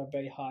 soldiers are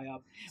very high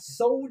up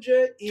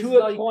Soldier is to a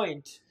like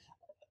point.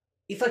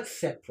 it's like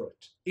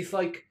separate. It's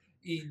like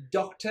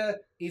doctor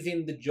is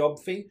in the job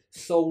thing.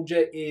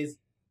 Soldier is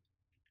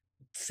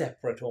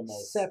separate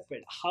almost.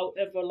 Separate.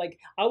 However, like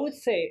I would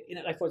say, in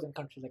like for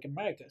example, countries like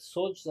America,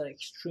 soldiers are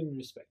extremely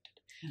respected.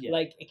 Yeah.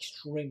 Like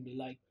extremely.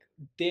 Like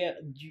they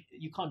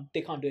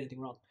can't do anything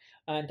wrong.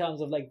 In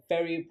terms of like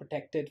very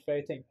protected,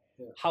 very thing.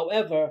 Yeah.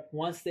 However,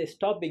 once they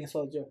stop being a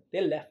soldier, they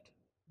left.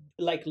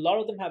 Like a lot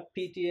of them have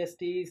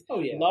PTSDs.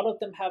 Oh yeah. A lot of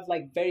them have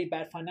like very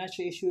bad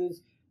financial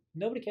issues.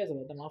 Nobody cares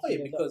about them after Oh yeah,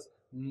 they're done. because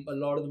a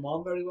lot of them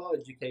aren't very well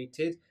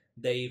educated.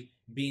 They've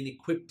been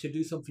equipped to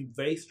do something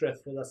very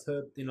stressful. That's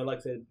hurt, like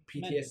I said,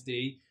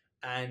 PTSD,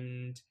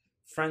 and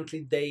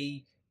frankly,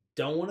 they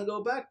don't want to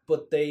go back,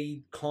 but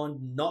they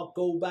can't not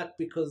go back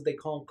because they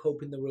can't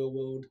cope in the real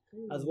world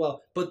as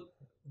well. But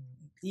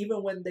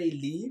even when they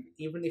leave,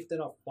 even if they're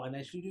not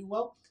financially doing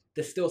well,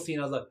 they're still seen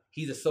as like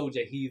he's a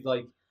soldier. He's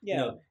like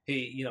Yeah.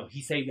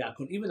 he saved our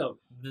country, even though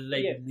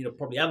they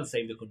probably haven't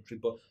saved the country,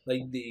 but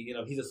like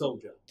he's a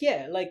soldier.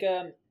 Yeah, like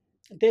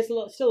there's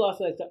still lots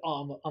of like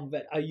I'm a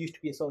vet. I used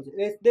to be a soldier.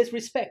 There's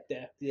respect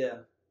there. Yeah.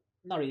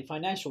 Not really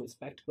financial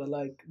respect, but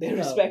like they No.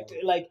 respect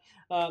like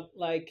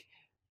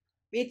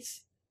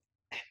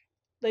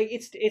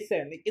it's it's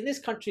there. Like, in this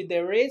country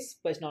there is,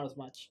 but it's not as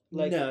much.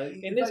 Like no,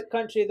 in this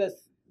country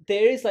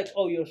there is like,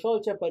 oh, you're a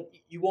soldier, but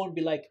you won't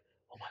be like,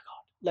 oh my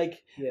god.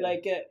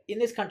 Like in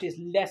this country is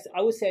less.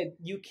 I would say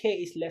UK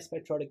is less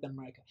patriotic than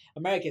America.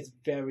 America is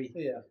very.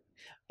 yeah.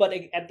 But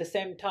at the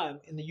same time,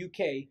 in the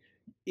UK,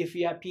 if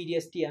you have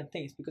PTSD and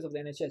things because of the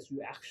NHS,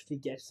 you actually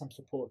get some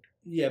support.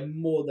 Yeah,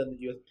 more than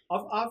the US.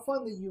 I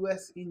find the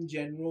US in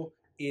general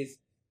is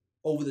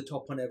over the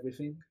top on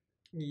everything.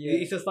 Yeah.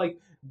 It's just like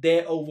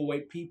their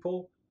overweight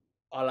people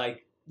are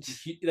like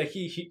it's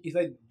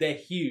like they're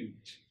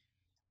huge.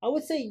 I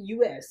would say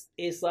US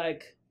is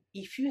like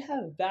if you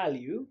have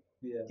value,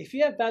 Yeah. if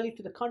you have value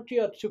to the country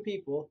or to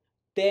people,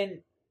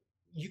 then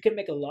you can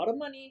make a lot of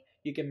money,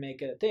 you can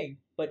make a thing.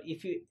 But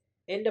if you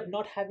end up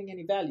not having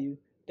any value,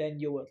 then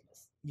you're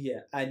worthless.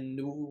 Yeah, and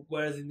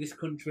whereas in this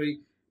country,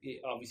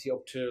 obviously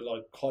up to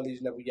like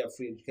college level, you have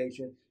free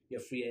education, you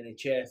have free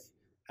NHS,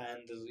 and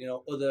there's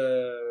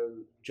other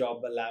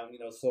job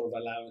sort of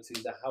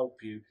allowances that help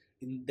you.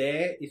 In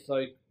there, it's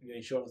like your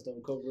insurance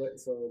don't cover it,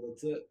 so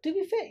that's it. To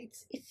be fair,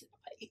 it's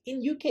in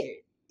UK,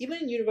 even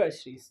in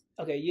universities.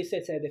 Okay, you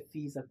said the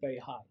fees are very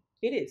high.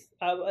 It is.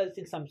 I was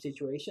in some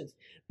situations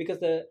because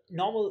the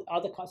normal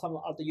some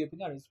other European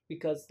countries,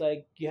 because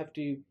like you have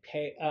to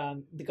pay.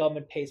 The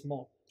government pays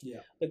more.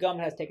 Yeah. The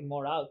government has taken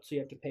more out, so you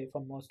have to pay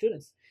for more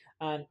students.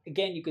 And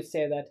again, you could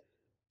say that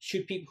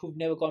should people who've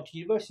never gone to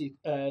university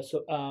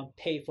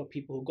pay for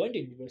people who are going to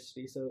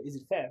university? So is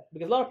it fair?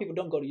 Because a lot of people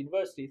don't go to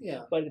university,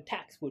 Yeah. but the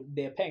tax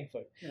they're paying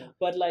for it. Yeah.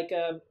 But like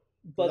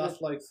But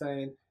that's like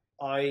saying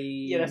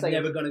that's like-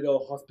 never gonna go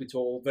to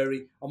hospital.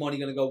 I'm only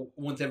gonna go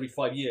once every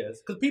 5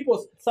 years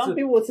because some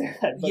people would say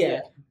that. But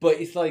yeah, but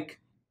it's like,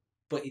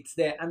 but it's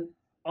there, and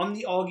on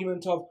the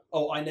argument of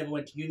I never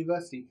went to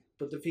university,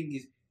 but the thing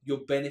is,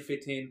 you're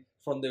benefiting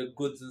from the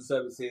goods and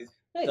services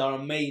Right. that are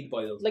made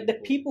by those Like the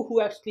people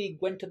who actually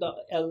went to the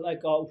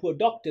who are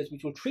doctors,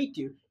 which will treat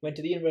you, went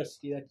to the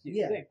university that you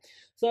Yeah. think.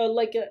 So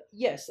like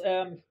yes,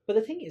 but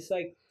the thing is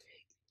like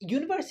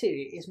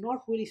university is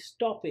not really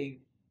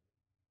stopping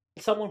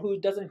someone who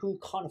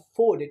can't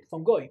afford it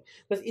from going,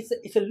 because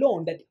it's a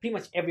loan that pretty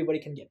much everybody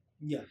can get.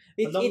 Yeah.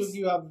 It's, As long it's as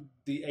you have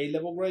the A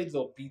level grades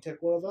or BTEC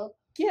whatever,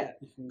 yeah,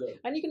 you can go.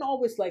 and you can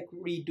always like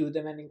redo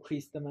them and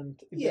increase them and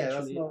Yeah, that's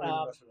eventually not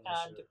really much of an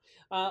and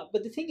issue.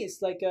 but the thing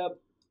is like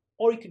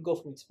or you could go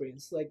from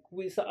experience. Like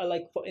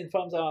like in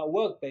terms of our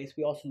work base,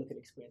 we also look at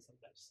experience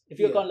sometimes. If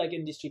you've Yeah. gone like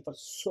industry for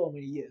so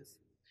many years,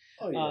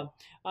 Oh yeah.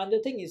 and the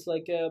thing is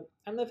like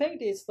and the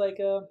fact is like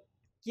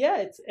yeah,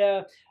 it's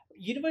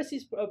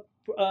universities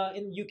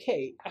in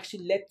UK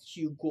actually let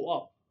you go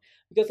up,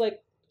 because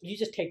like you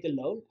just take the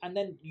loan and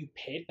then you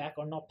pay it back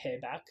or not pay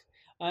it back,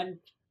 and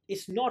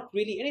it's not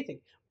really anything.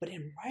 But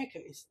in America,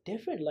 it's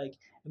different. Like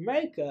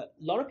America,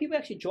 a lot of people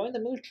actually join the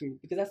military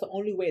because that's the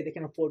only way they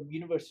can afford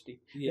university.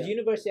 Yeah. Because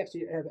university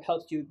actually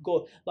helps you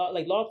go.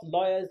 Like a lot of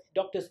lawyers,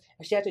 doctors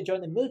actually have to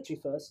join the military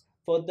first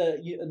for the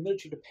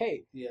military to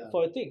pay Yeah.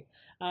 for a thing,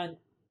 and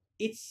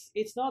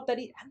it's not that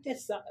and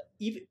there's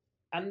even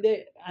and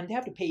they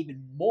have to pay even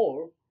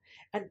more.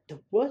 And the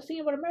worst thing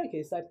about America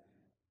is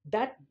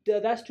that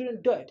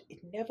student debt, it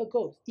never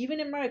goes. Even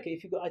in America,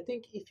 if you go, I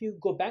think if you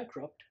go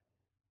bankrupt,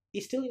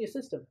 it's still in your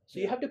system, so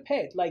you Yeah. have to pay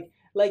it.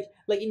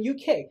 Like in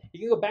UK, you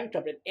can go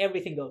bankrupt and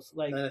everything goes.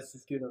 Like No, it's the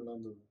student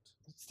loan doesn't.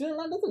 still in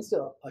London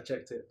still. I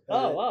checked it.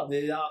 Oh wow.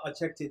 I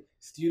checked it.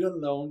 Student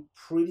loan,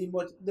 pretty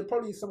much. There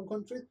probably some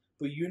countries,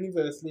 but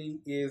universally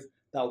is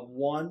that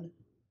one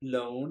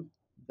loan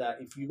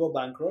that if you go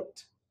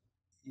bankrupt,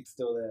 it's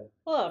still there.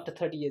 Well, after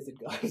 30 years it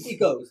goes. It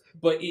goes,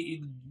 but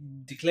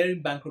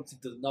declaring bankruptcy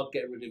does not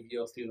get rid of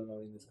your student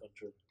loan in this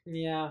country.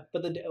 Yeah,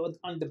 but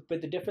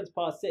the difference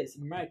part is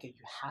in America you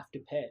have to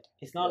pay it.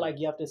 It's not Yeah. like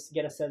you have to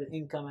get a certain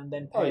income and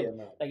then pay. Oh it. yeah,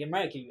 no. Like in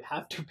America, you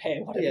have to pay.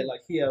 Oh, Whatever. yeah,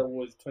 like here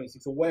was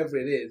 26 or whatever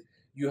it is.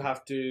 You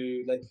have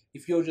to, like,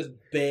 if you're just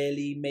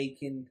barely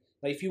making,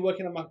 like, if you're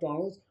working at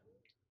McDonald's,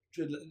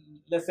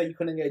 let's say you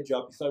couldn't get a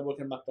job, you started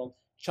working at McDonald's,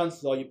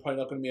 chances are you're probably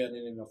not going to be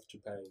earning enough to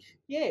pay.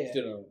 Yeah.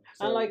 Student loan.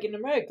 So, And like in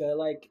America,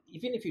 like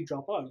even if you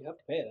drop out, you have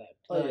to pay that.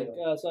 Oh, Like,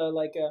 yeah. so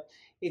like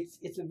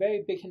it's a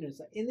very big hindrance.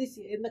 Like, in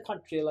the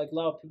country, like a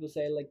lot of people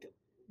say like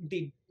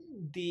the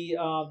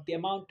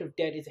amount of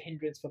debt is a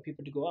hindrance for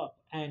people to go up,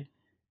 and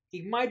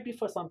it might be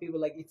for some people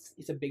like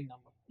it's a big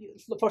number.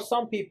 For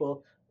some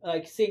people,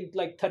 like seeing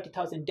like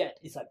 30,000 debt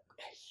is like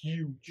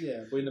huge.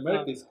 yeah, but in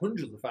America it's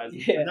hundreds of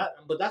thousands. Yeah. And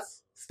but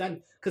that's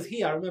standard. Because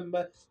here, I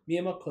remember me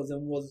and my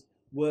cousin was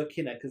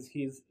working at, because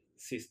his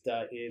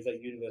sister is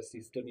at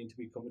university studying to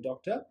become a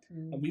doctor,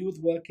 Mm. and we was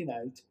working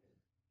out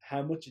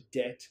how much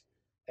debt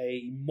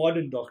a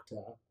modern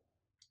doctor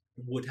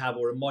would have,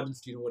 or a modern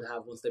student would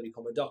have once they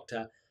become a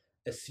doctor,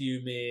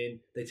 assuming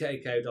they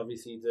take out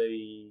obviously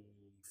the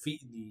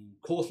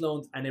course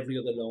loans and every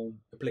other loan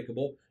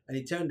applicable, and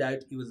it turned out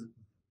it was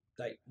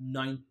like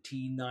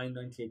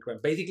 98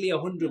 grand, basically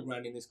 100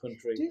 grand in this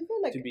country Do you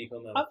feel like to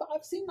become a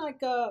I've seen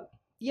like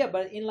yeah,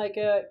 but in like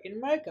in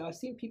America, I've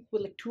seen people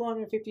with like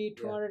 250,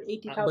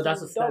 280,000 but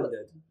that's a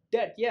standard.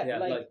 debt. Yeah, Yeah,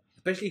 like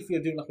especially if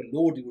you're doing like a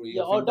law degree.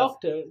 yeah, I or think that's-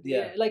 doctor.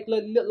 yeah. Like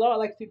a lot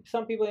like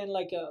some people in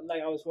like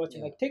I was watching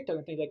Yeah. like TikTok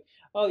and things like,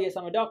 oh yes,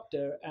 I'm a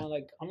doctor, and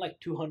like I'm like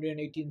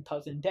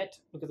 218,000 debt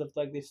because of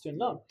like this student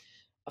loan.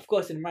 Of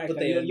course, in America,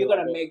 they earn you more,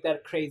 gotta but make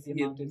that crazy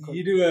you, amount.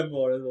 you do earn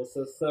more as well.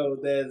 So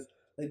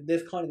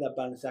there's kind of that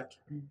balance act.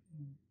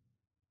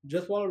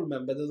 Just want to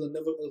remember, there's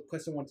another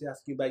question I want to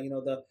ask you about. You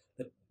know the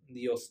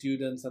your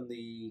students and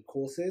the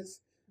courses.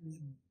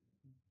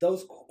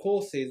 Those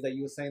courses that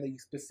you were saying that you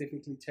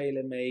specifically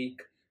tailor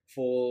make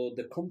for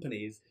the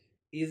companies,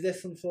 is there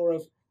some sort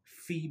of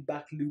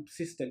feedback loop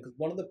system? Because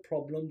one of the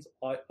problems,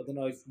 I don't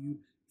know if you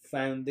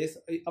found this,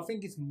 I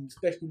think it's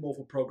especially more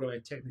for programming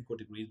and technical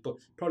degrees, but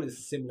probably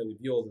similar with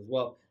yours as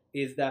well,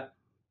 is that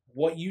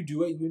what you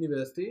do at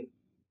university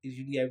is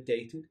usually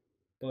outdated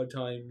by the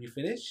time you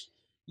finish.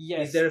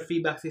 Yes. Is there a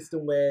feedback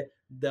system where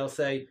they'll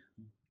say,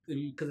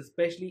 because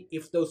especially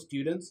if those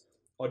students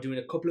are doing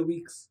a couple of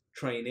weeks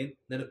training,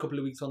 then a couple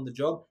of weeks on the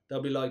job,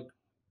 they'll be like,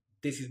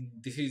 this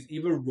is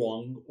either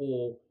wrong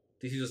or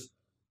this is just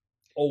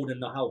old and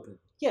not helping.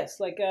 Yes,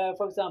 like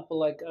for example,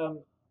 like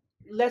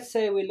let's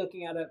say we're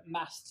looking at a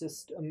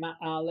master's,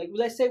 like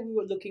let's say we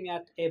were looking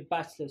at a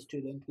bachelor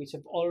student which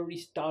have already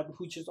started,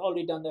 which has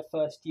already done their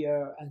first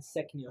year and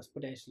second years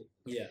potentially,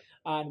 Yeah.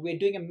 and we're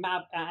doing a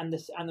map and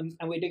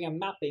we're doing a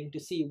mapping to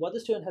see what the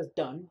student has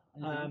done,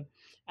 Mhm.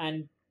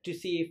 and to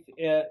see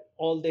if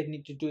all they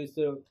need to do is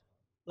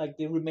like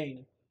the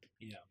remaining.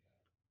 Yeah.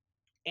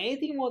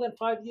 Anything more than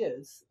 5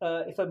 years,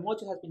 if a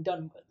module has been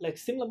done, like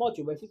similar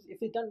module, but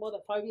if it's done more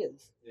than 5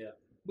 years, Yeah.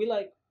 we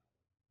like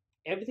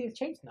everything's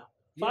changed now.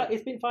 Yeah.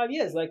 It's been 5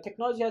 years. Like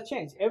technology has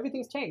changed.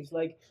 Everything's changed.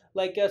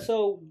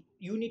 So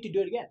you need to do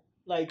it again.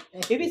 Like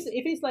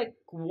if it's like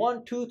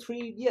 1, 2,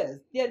 3 years,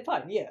 yeah,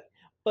 fine, yeah.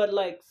 But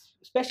like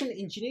especially in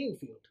the engineering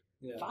field,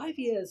 Yeah. 5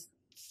 years,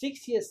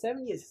 6 years,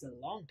 7 years is a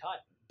long time.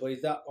 But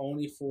is that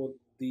only for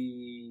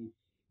the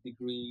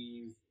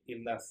degrees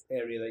in that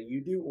area that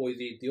you do, or is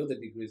it the other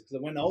degrees?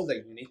 Because when I was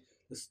at uni,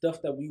 the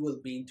stuff that we was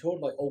being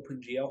taught, like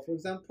OpenGL, for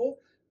example,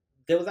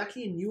 there was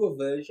actually a newer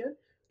version,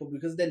 but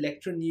because the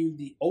lecturer knew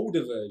the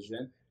older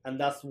version, and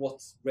that's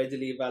what's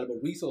readily available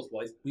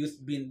resource-wise,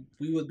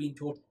 we were being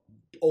taught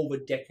over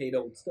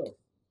decade-old stuff.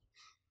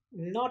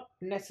 Not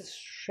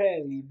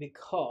necessarily,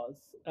 because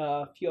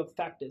a few of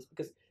factors,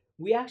 because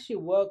we actually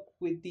work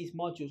with these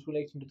modules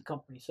relating to the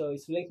company, so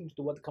it's relating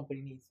to what the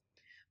company needs.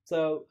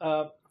 So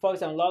for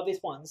example, a lot of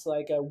these ones,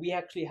 like we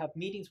actually have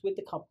meetings with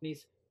the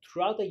companies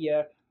throughout the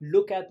year,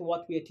 look at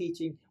what we are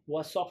teaching,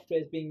 what software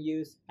is being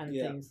used, and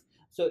things.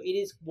 So it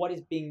is what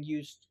is being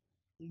used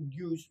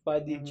by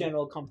the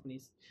general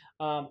companies,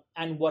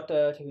 and what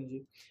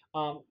technology.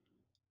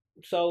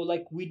 So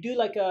like we do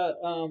like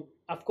a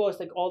of course,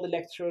 like all the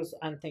lecturers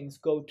and things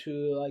go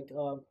to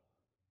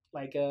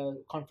like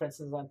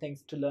conferences and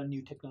things to learn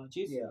new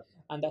technologies,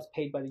 and that's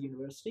paid by the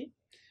university,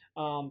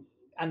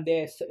 and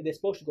they're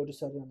supposed to go to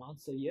certain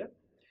amounts a year,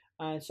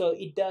 and so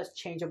it does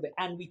change of the,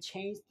 and we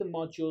change the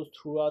modules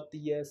throughout the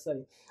year.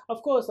 So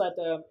of course that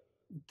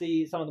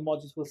the some of the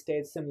modules will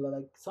stay similar.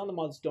 Like some of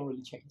the modules don't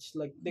really change.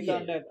 Like they're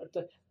gonna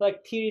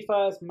like theory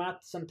files,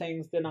 maths and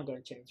things. They're not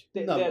gonna change.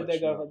 There's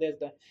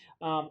the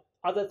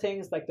other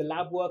things like the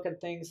lab work and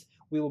things.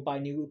 We will buy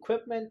new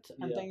equipment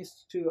and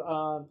things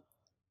to.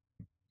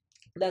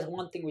 That's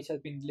one thing which has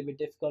been a little bit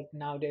difficult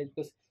nowadays,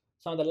 because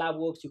some of the lab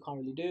works you can't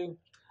really do,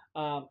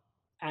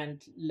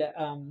 and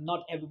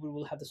not everybody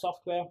will have the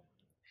software.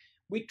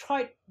 We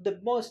tried the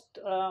most.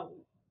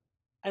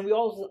 And we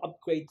also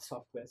upgrade the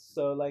software,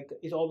 so like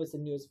it's always the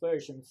newest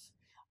versions,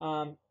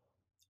 and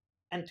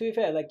to be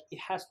fair, like it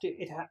has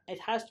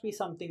to be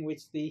something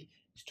which the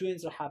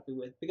students are happy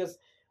with, because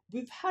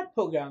we've had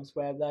programs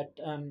where that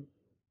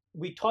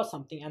we taught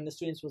something and the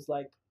students was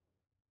like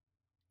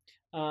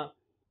some of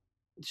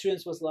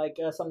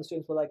the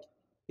students were like,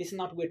 this is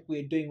not what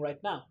we're doing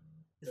right now.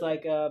 It's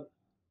like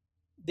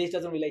this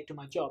doesn't relate to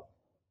my job,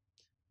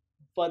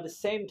 but at the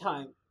same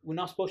time we're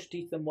not supposed to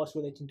teach them what's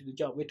relating to the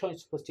job. We're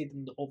supposed to teach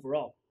them the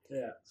overall.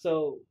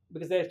 So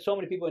because there are so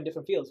many people in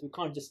different fields, we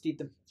can't just teach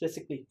them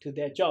specifically to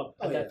their job.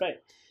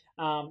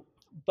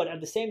 But at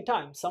the same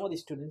time, some of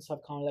these students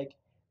have kind of like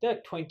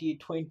they're 20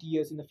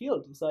 years in the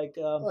field. It's like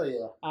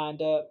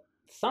and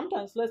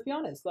sometimes, let's be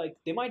honest, like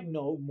they might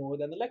know more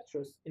than the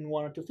lecturers in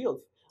one or two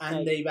fields, and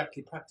like, they've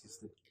actually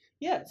practiced it.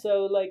 Yeah,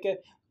 so like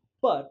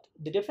but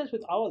the difference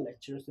with our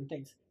lecturers and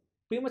things,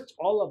 pretty much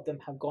all of them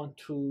have gone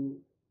through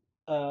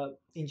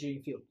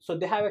engineering field, so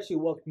they have actually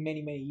worked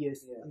many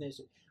years in this.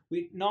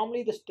 We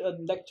normally the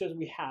lecturers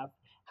we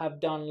have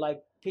done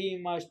like pretty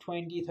much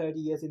 20-30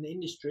 years in the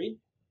industry,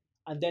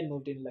 and then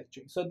moved in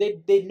lecturing, so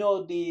they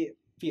know the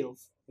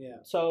fields.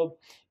 So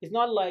it's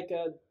not like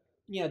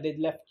they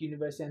left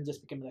university and just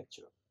became a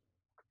lecturer.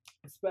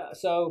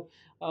 So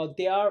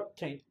they are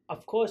trained.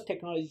 Of course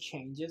technology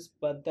changes,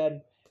 but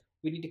then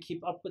we need to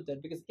keep up with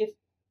that, because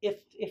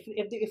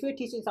if we're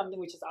teaching something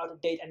which is out of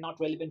date and not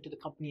relevant to the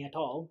company at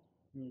all,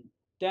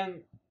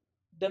 then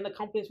the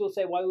companies will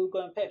say, why are we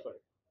going to pay for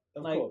it?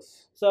 Of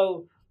course.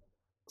 So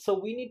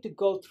we need to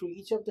go through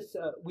each of this.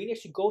 We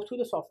actually go through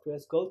the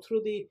softwares, go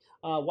through the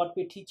what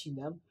we're teaching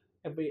them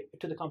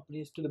to the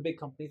companies, to the big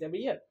companies every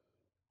year,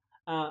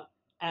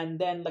 and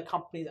then the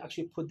companies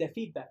actually put their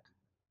feedback.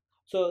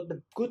 So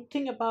the good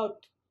thing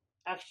about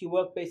actually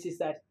Workbase is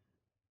that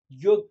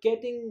you're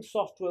getting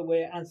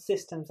software and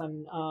systems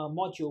and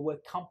module where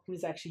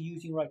companies are actually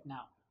using right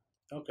now.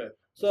 Okay.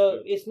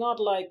 So it's not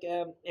like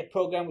a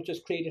program which was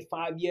created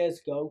 5 years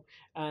ago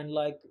and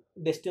like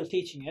they're still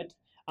teaching it,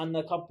 and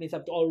the companies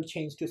have to all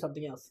change to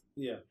something else.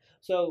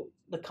 So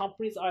the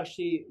companies are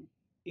actually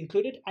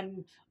included,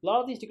 and a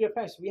lot of these degree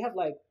professors, we have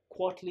like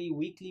quarterly,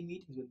 weekly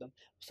meetings with them.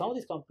 Some of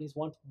these companies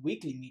want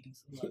weekly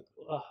meetings.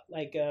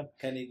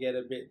 Can it get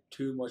a bit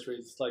too much where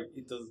it's like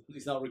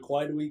it's not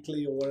required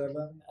weekly or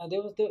whatever?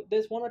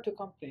 There's one or two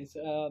companies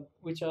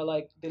which are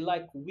like they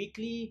like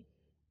weekly,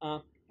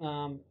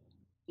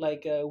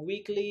 like a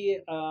weekly,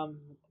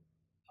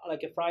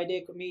 like a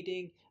Friday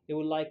meeting. They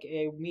would like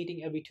a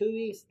meeting every 2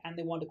 weeks, and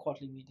they want a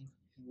quarterly meeting.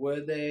 Were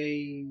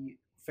they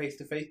face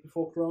to face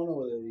before Corona, or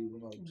were they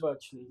remote?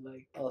 Virtually,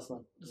 like that's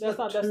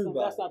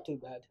not too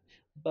bad.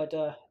 But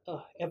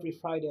every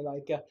Friday,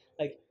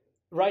 like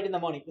right in the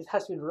morning, it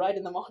has to be right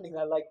in the morning.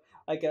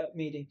 Like a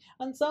meeting,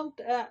 and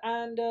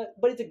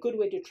but it's a good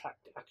way to track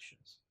the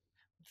actions.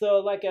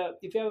 So like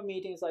if you have a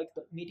meeting, it's like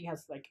the meeting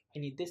has like, I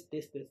need this,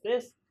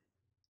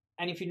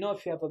 and if you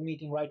have a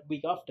meeting right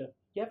week after,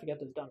 you have to get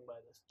this done by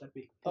that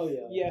week.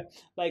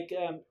 Like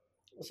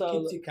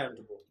so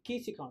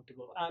keeps you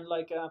accountable. And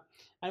like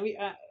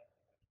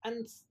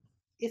and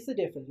it's the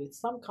difference. With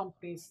some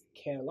companies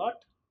care a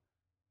lot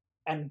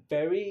and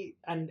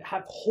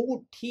have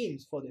whole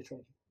teams for their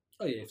training.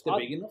 If they're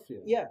big enough.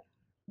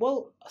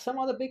 Well, some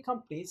other big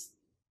companies,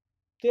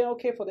 they're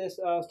okay for their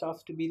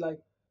staff to be like,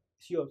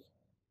 it's yours.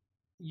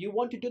 You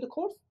want to do the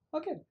course?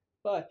 Okay,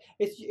 but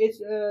it's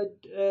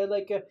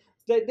like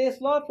there's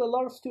a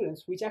lot of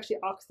students which actually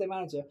ask their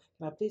manager,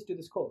 can I please do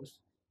this course?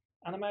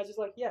 And the manager's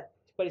like, yeah,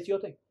 but it's your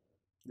thing.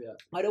 Yeah.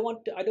 I don't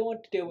want to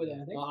deal with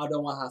anything. I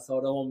don't want hassle.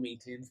 I don't want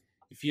meetings.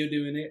 If you're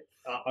doing it,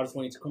 I just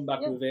want you to come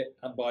back Yeah. with it.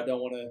 But I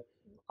don't want to.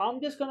 I'm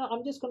just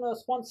gonna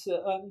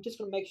sponsor. I'm just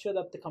gonna make sure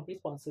that the company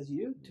sponsors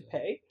you to Yeah.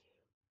 pay,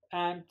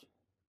 and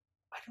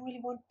I don't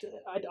really want.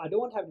 I don't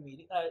want to have a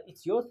meeting.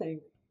 It's your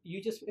thing.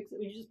 You just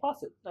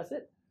pass it. That's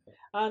it.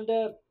 And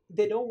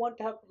they don't want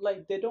to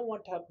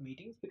have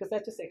meetings because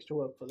that's just extra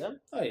work for them.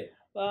 Oh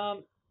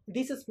yeah.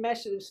 This is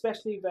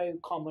especially very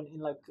common in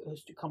like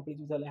companies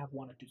that only have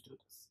one or two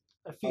students,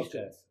 a few Okay.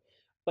 students.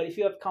 But if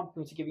you have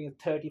companies giving you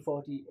 30,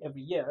 40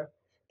 every year,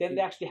 then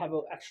they actually have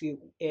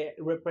a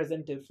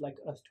representative, like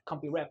a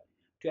company rep,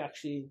 to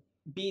actually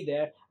be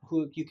there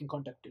who you can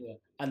contact. Yeah.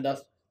 And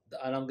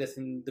I'm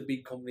guessing the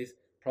big companies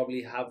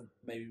probably have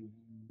maybe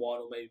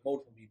one or maybe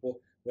multiple people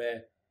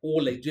where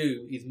all they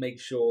do is make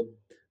sure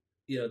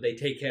they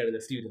take care of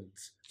the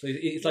students. So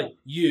it's like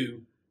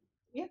you,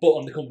 Yeah. but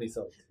on the company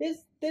side.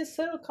 There's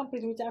several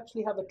companies which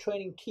actually have a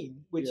training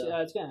team, which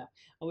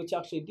which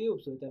actually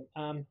deals with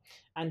them.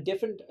 And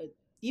different,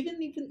 even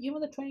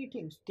the training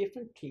teams,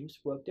 different teams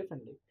work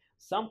differently.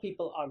 Some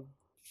people are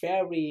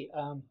very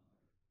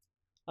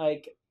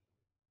like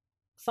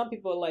some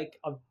people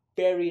are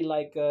very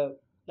like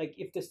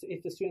if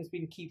the students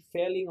been keep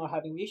failing or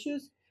having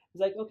issues,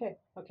 it's like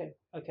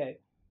okay,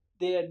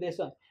 there's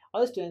one.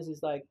 Other students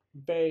is like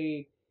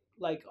very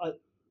like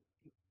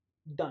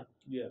done.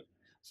 Yeah.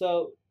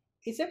 So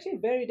it's actually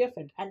very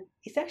different, and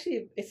it's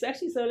actually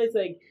so it's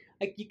like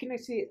you can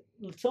actually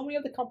so many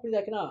of the companies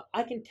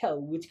I can tell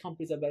which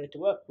companies are better to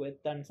work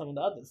with than some of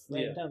the others.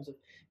 Like, in terms of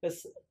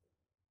because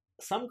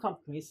some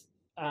companies,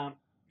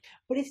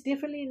 but it's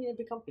differently in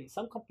every company.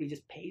 Some companies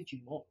just pays you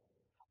more,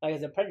 like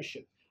as an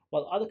apprenticeship,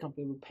 while other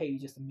companies will pay you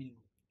just a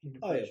minimum.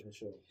 Oh yeah, for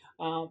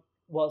sure.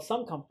 While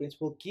some companies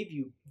will give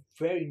you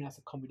very nice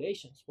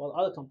accommodations, while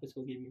other companies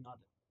will give you none.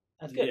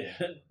 That's good.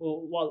 Yeah.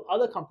 Well, while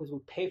other companies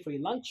will pay for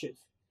your lunches,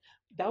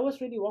 that was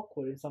really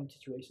awkward in some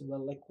situations.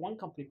 Well, like one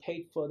company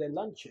paid for their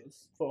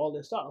lunches for all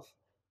their staff,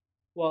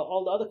 while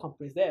all the other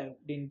companies there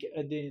didn't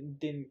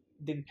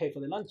pay for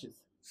their lunches.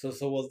 So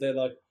was there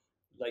like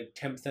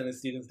 10% of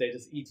students they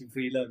just eating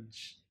free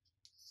lunch?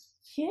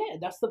 Yeah,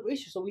 that's the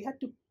issue. So we had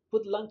to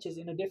put lunches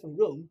in a different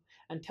room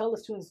and tell the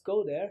students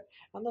go there.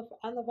 And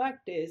the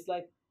fact is,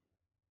 like,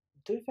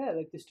 to be fair,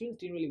 like the students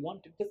didn't really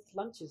want to because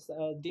lunches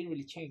didn't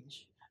really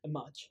change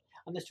much,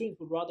 and the students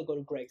would rather go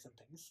to Greg's and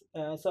things.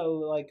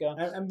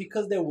 And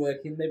because they're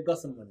working, they've got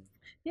some money.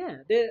 Yeah,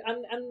 they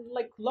and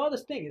like a lot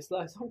of thing is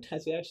like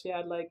sometimes we actually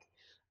had like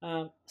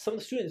some of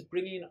the students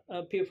bringing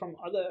people from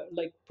other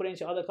like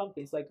potential other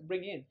companies like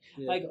bring in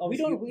like we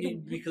don't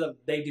because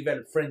they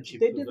develop friendship.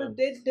 They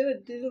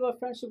develop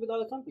friendship with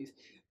other companies.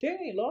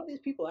 A lot of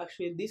these people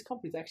actually these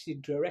companies actually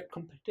direct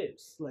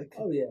competitors like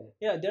Oh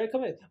yeah. direct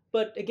competitors.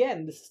 But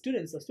again, the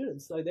students are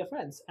students like they're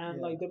friends and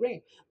like they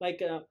bring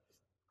like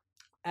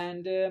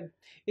and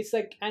it's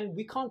like and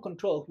we can't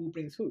control who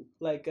brings who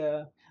like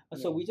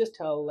so we just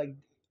tell like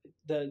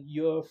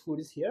your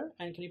food is here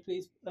and can you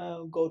please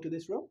go to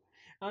this room,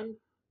 and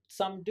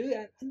some do,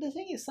 and the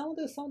thing is some of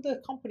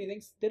the company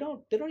things they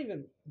don't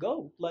even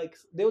go, like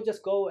they'll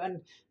just go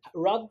and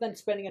rather than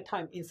spending a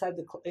time inside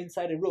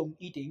a room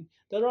eating,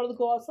 they'll rather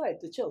go outside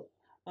to chill.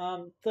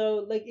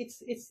 So like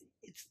it's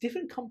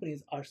different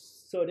companies are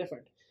so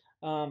different,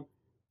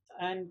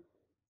 and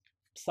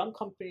some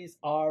companies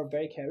are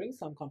very caring,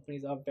 some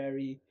companies are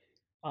very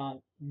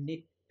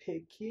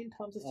nitpicky in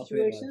terms of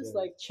situations,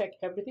 like check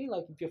everything,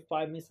 like if you're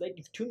 5 minutes late,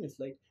 if 2 minutes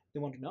late, they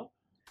want to know.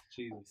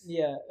 Jesus.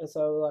 Yeah,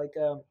 so like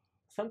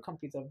some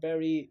companies are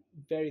very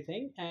very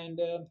thing, and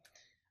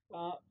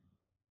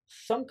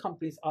some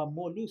companies are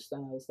more loose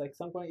than others. Like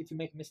some companies, if you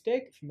make a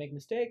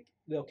mistake,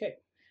 they're okay.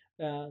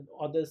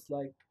 Others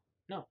like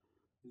no.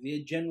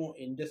 The general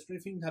industry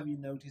thing, have you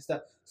noticed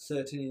that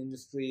certain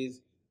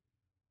industries,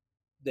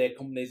 their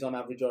companies on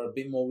average are a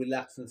bit more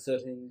relaxed and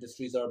certain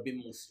industries are a bit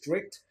more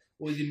strict,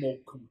 or is it more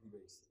company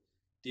based?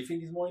 Do you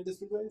think it's more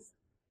industry based?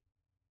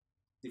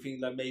 Do you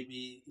think like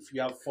maybe if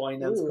you have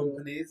finance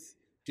companies,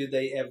 do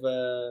they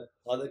ever?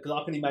 Because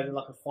I can imagine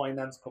like a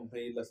finance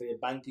company, let's say a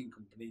banking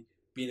company,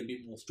 being a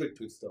bit more strict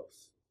with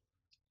stuff.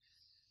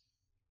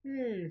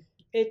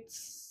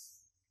 It's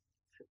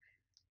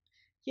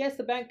yes,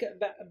 the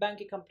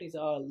banking companies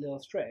are a little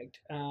strict.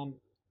 Some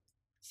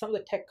of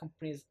the tech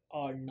companies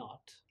are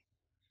not.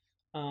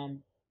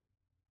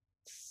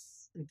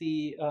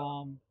 The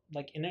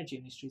like energy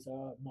industries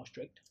are more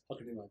strict. I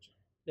can imagine.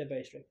 They're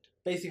very strict.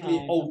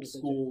 Basically, old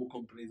school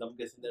companies. I'm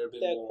guessing they're a bit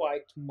they're more.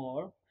 quite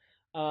more.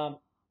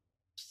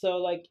 So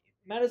like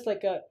matters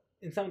like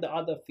in some of the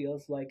other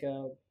fields like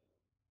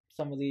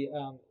some of the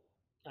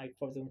like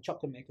for example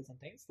chocolate makers and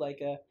things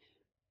like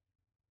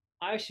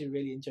I actually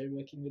really enjoy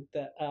working with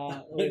the.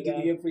 Did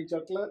you get free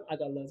chocolate? I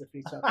got loads of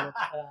free chocolate.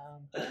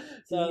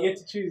 So you get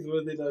to choose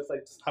whether it's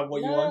like just have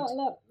what you want.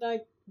 No,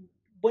 like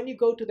when you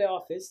go to their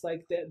office,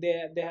 like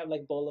they have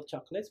like bowl of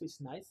chocolates, which is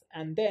nice,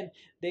 and then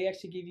they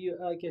actually give you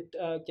like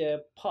a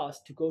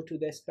pass to go to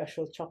their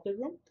special chocolate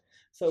room.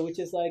 So which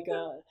is like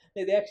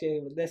they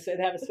actually they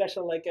have a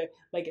special like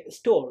a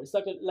store. It's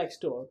like a like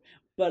store,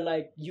 but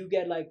like you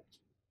get like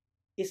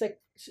it's like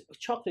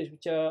chocolates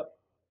which are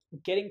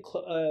getting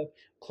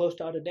close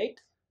to out of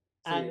date,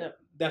 So and yeah,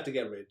 they have to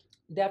get rid.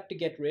 they have to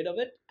get rid of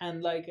it.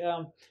 And like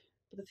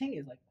but the thing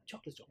is like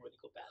chocolates don't really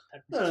go bad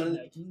that No, much. no,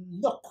 no, Like,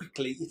 not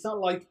quickly. It's not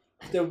like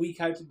they're week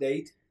out of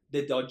date.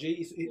 They're dodgy.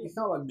 It's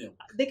not like milk.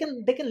 they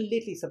can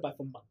literally survive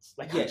for months.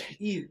 Like Yeah, like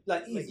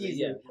like easily. easily.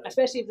 Yeah.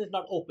 Especially if it's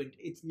not opened,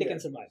 they Yeah. can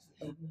survive.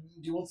 Do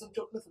you want some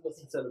chocolate? I've got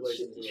some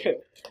celebrations. as well.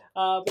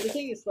 Sure. But the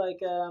thing is like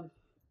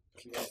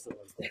You want some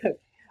as well?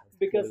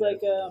 because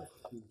like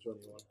Which one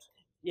you want?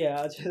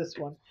 yeah, just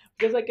one.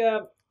 Because like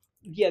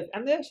yeah,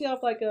 and they actually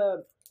have like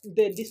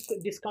the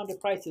discounted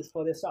prices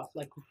for their stuff,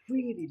 like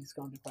really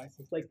discounted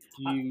prices. Like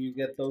Do you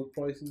get those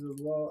prices as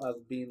well as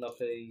being like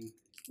a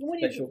when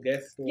special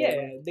guest? Or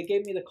yeah, they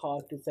gave me the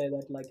card to say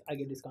that like I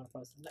get discounted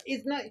prices.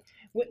 It's not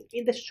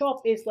in the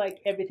shop. It's like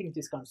everything's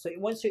discounted. So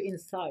once you're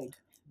inside,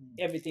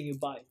 everything you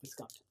buy is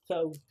discounted.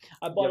 So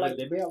I bought like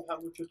limit of how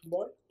much you can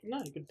buy? no,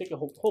 you could take a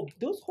whole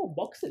those whole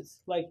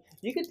boxes. Like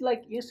you could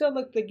like instead of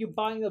like you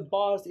buying the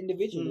bars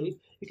individually,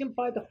 you can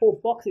buy the whole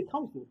box it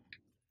comes with.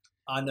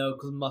 I know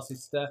because my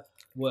sister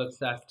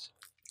works at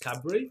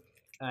Cadbury,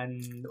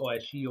 and or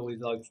she always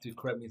likes to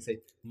correct me and say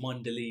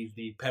Mondelez,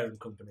 the parent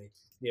company.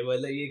 Yeah,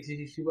 well, like,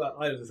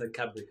 I always say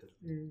Cadbury because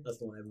that's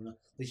the one everyone knows.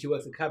 So she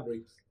works at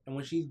Cadbury, and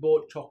when she's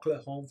bought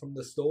chocolate home from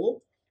the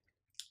store,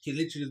 she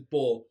literally just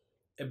bought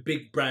a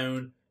big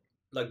brown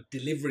like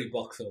delivery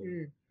box of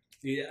it.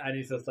 Yeah, and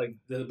it's just like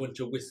there's a bunch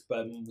of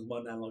Whisper,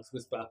 my nan likes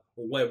Whisper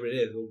or whatever it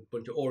is, or a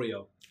bunch of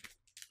Oreo.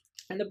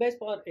 And the best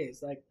part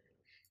is like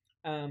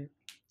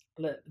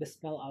the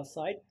smell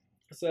outside.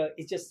 So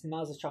it just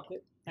smells of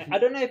chocolate. I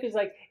don't know if it's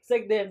like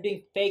they're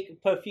doing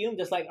fake perfume,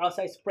 just like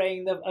outside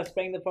spraying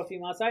the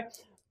perfume outside,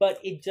 but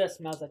it just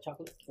smells like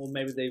chocolate. Or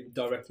maybe they've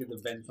directed the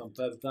vents on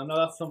purpose. I know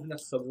that's something that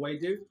Subway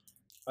do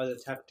as a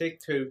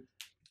tactic to,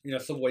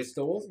 Subway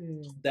stores.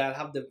 They'll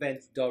have the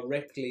vents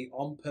directly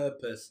on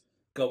purpose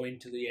go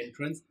into the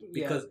entrance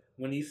because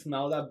when you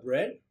smell that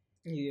bread,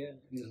 Yeah.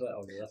 you're just like,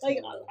 oh, that's Like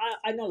not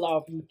I know a lot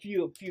of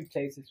few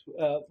places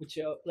which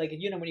are like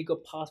when you go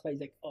past by,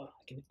 it's like oh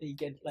I can you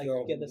get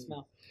the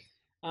smell.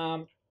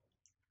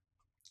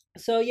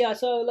 So yeah,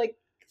 so like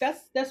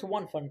that's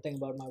one fun thing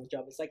about my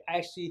job. It's like I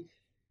actually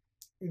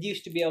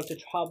used to be able to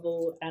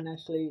travel and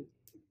actually,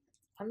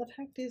 and the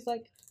fact is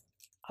like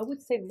I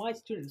would say my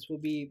students will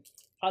be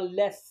are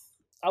less.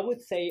 I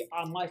would say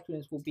my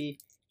students will be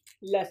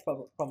less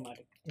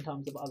problematic in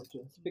terms of other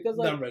students because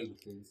like not regular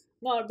things.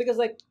 no because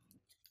like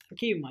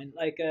keep in mind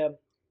like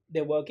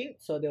they're working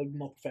so they'll be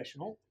more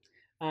professional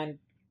and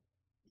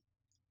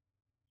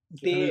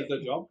they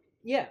the job.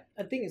 yeah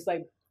the thing is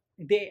like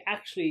they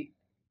actually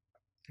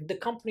the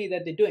company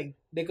that they're doing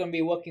they're going to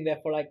be working there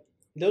for like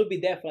they'll be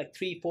there for like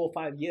 3 4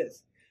 5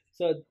 years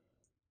so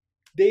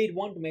they'd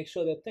want to make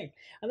sure that thing.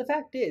 And the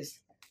fact is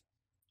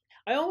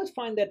I always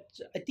find that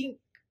I think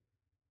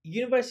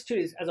university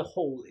studies as a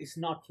whole is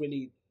not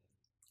really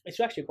it's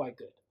actually quite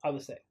good I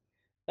would say.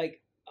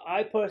 Like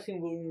I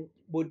personally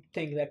would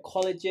think that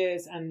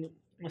colleges and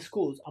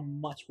schools are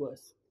much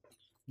worse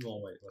No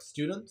way.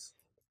 Students.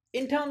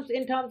 in terms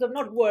of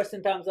not worse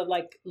in terms of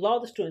like a lot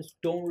of the students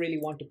don't really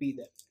want to be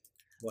there.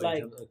 Well,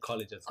 Like, in terms of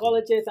colleges.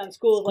 Colleges and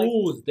schools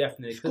Schools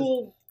definitely. like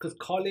school Because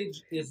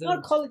college isn't.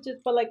 not colleges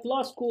but like a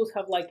lot of schools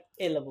have like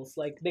A levels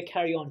like they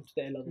carry on to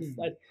the A levels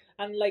like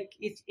and like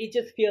it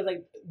just feels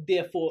like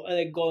therefore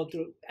like going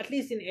through at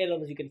least in A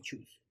levels you can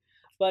choose.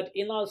 But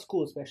in our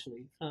school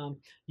especially,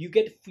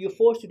 you're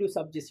forced to do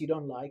subjects you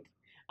don't like,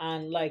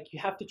 and like you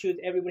have to choose.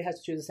 Everybody has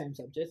to choose the same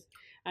subjects.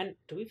 And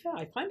to be fair,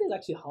 I find it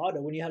actually harder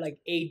when you have like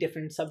 8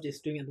 different subjects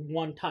doing at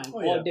one time,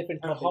 all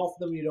different and topics. half of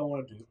them you don't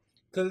want to do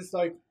because it's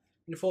like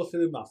you're forced to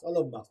do maths. I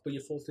love maths, but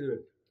you're forced to do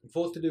it. You're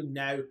forced to do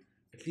now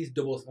at least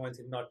double science,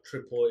 if not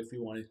triple, if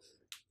you want it.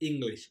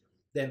 English.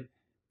 Then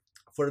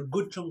for a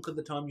good chunk of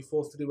the time, you're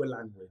forced to do a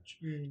language.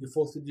 You're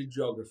forced to do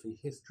geography,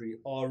 history,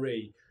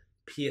 RE,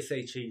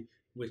 PSHE.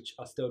 Which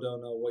I still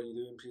don't know what you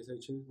do in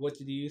PSHE. What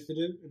did you used to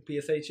do in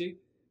PSHE?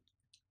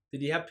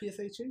 Did you have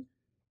PSHE?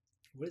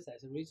 What is that?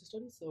 Is it religious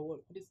studies or what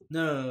is it?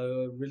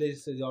 No,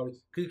 religious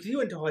studies. Because you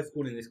went to high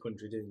school in this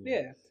country, didn't you?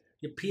 Yeah.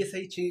 Your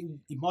PSHE,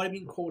 it might have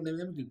been called, let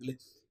me Google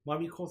it, might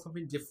be called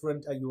something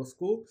different at your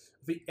school.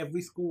 I think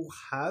every school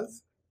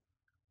has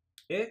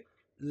it.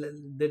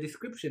 The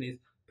description is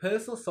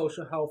personal,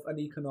 social, health, and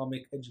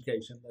economic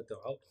education. That's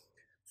all.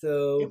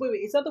 So Wait,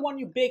 is that the one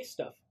you bake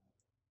stuff?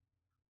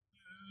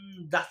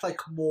 that's like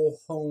more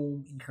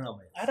home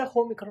economics. I had a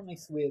home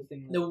economics weird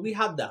thing. No, we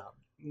had that.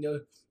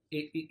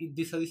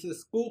 This is a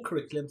school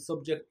curriculum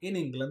subject in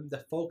England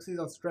that focuses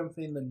on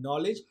strengthening the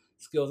knowledge,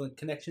 skills, and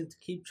connections to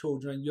keep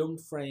children and young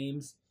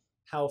frames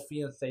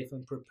healthy and safe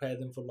and prepare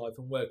them for life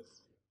and work.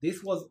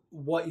 This was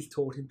what is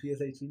taught in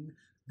PSHE.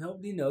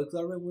 Nobody knows because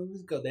I remember when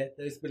we got there,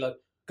 they used to be like,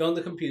 go on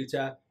the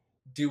computer,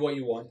 do what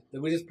you want. They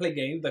would just play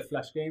games, like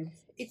flash games.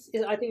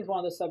 I think it's one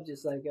of the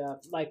subjects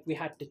like we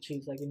had to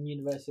choose like in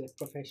university of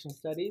professional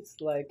studies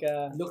like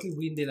Luckily,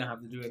 we didn't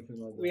have to do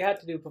anything like that. we had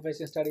to do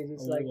professional studies.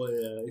 It's like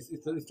yeah.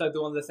 It's like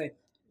the one that's saying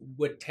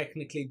we're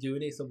technically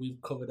doing it, so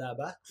we've covered our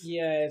backs.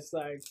 yeah, it's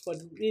like but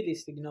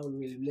realistically, no one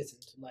really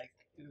listened. Like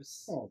it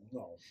was Oh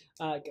no.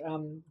 like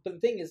but the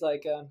thing is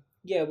like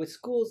yeah, with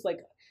schools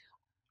like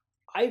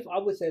I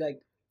would say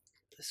like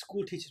the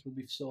school teachers would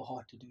be so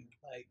hard to do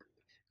like.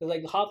 Because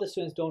like half the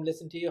students don't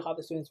listen to you, half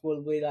the students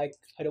will be like,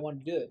 I don't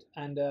want to do it.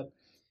 And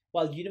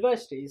while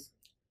universities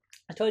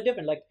are totally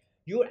different. Like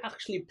you're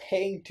actually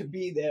paying to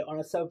be there on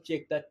a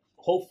subject that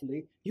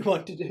hopefully you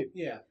want to do.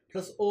 Yeah.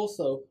 Plus,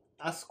 also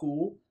at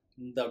school,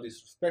 they'll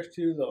disrespect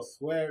you. They'll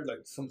swear.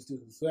 Like some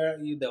students swear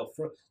at you. They'll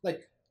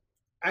like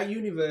at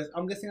university.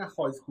 I'm guessing at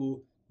high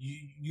school,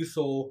 you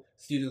saw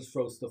students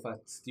throw stuff at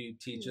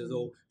teachers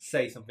or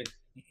say something.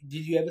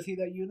 Did you ever see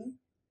that uni?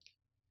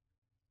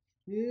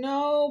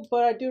 No,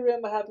 but I do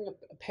remember having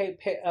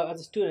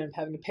as a student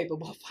having a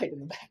paperball fight in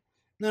the back.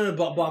 No,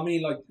 but I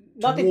mean like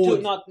Nothing towards,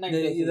 to not. I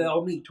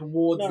mean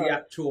towards No, the no.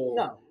 actual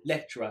No.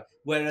 lecturer.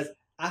 Whereas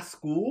at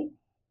school,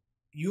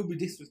 you'll be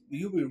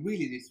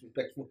really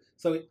disrespectful.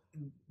 So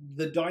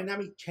the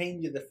dynamic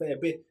changes a fair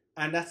bit.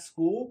 And at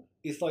school,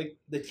 it's like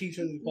the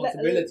teacher's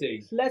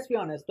responsibility. Let's be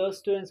honest. Those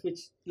students which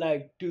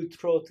like do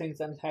throw things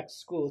and attack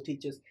school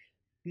teachers,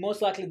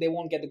 most likely they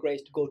won't get the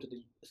grades to go to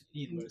the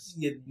university.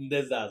 Yeah,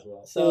 there's that as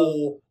well. So-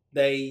 or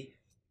they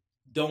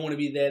don't want to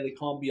be there. They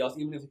can't be asked.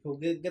 Even if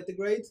they get the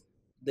grades,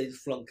 they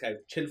just flunk out,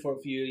 chill for a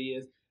few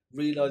years,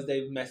 realize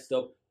they've messed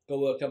up, go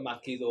work at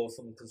Mackey's or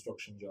some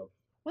construction job.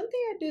 One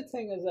thing I do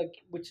think is like,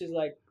 which is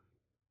like,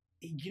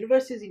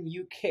 universities in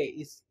UK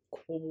is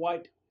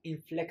quite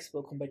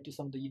inflexible compared to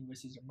some of the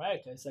universities in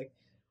America. It's like,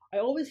 I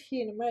always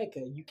hear in America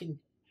you can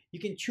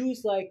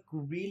choose like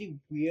really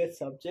weird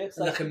subjects,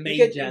 Like a you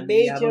major get and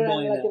you have a and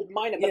minor. like a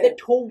minor, but Yeah. they're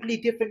totally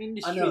different I know.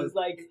 industries,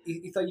 like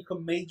It's like you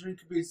can major in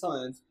computer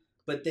science,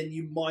 but then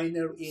you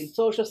minor in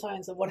social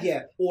science or whatever.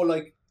 yeah, or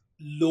like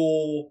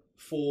law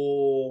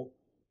for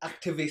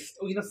activists,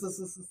 or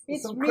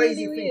It's some really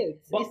crazy thing. weird.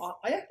 But It's-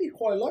 I actually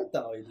quite like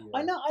that idea.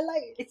 I know, I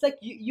like it's like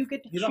you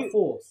get to You're not choose.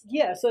 forced.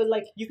 Yeah, so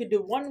like you could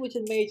do one which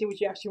is major,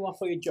 which you actually want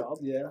for your job,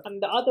 Yeah.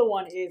 and the other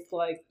one is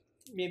like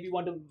maybe you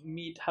want to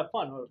have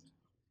fun or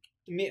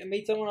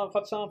meet someone or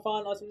have some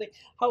fun or something.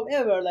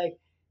 However, like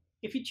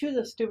if you choose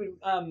a stupid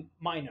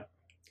minor,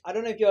 I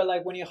don't know if you're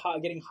like when you're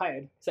getting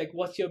hired, it's like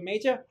what's your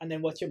major and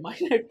then what's your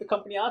minor. The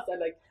company asks,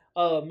 and like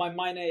my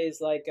minor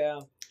is like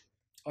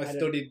I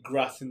studied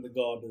grass in the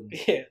garden,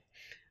 yeah,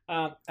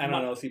 and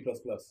I know C++.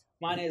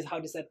 mine is how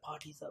to set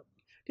parties up.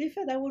 To be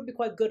fair, that would be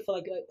quite good for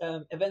like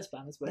events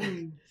planners, but.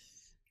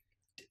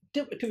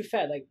 To be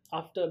fair, like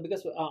after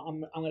because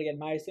I'm gonna get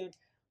married soon,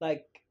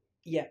 like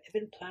yeah,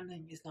 event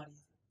planning is not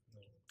easy.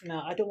 No,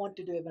 I don't want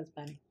to do events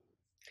planning.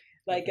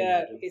 Like can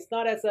imagine. it's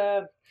not as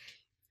I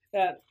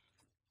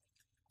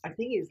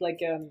think it's like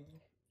I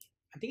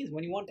think it's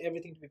when you want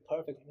everything to be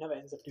perfect, it never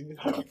ends up to be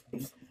perfect.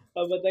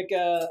 But like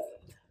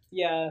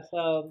yeah,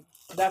 so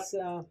that's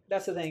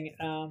the thing.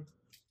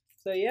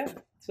 So yeah,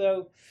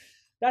 so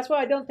that's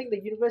why I don't think the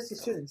university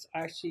students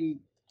are actually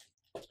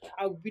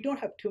we don't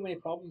have too many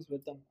problems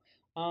with them.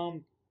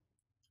 And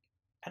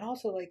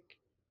also like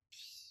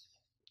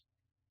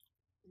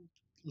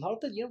a lot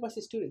of the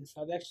university students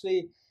have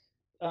actually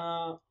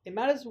it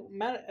matters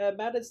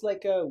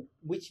like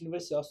which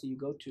university also you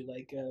go to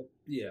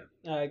Yeah.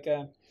 like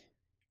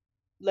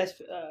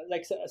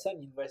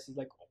certain universities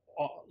like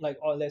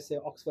or let's say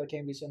Oxford,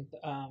 Cambridge, and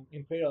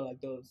Imperial,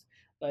 like those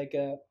like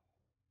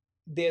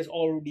there's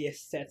already a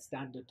set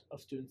standard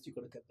of students you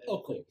gotta get there.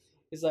 Of course.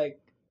 It's like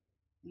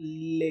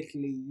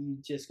literally you're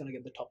just gonna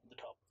get the top of the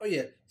top. Oh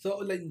yeah. So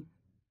like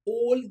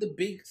all the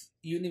big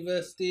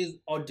universities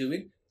are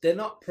doing, they're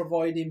not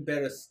providing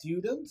better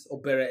students or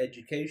better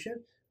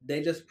education.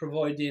 They're just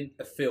providing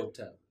a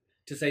filter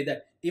to say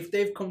that if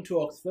they've come to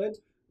Oxford,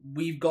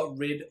 we've got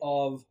rid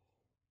of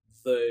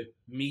the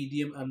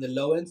medium and the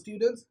low end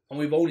students, and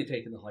we've only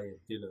taken the high end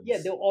students. Yeah,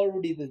 they're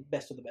already the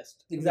best of the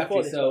best. Exactly.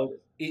 before they So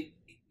started.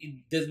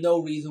 there's no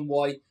reason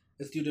why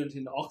a student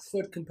in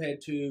Oxford compared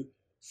to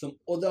some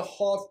other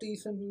half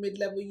decent mid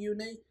level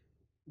uni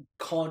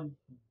can't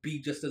be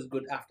just as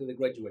good after they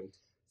graduate.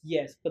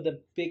 Yes, but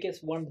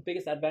one of the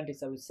biggest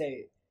advantages I would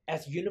say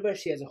as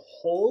university as a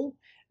whole,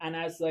 and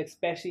as like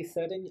especially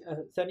certain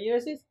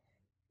universities,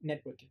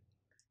 networking.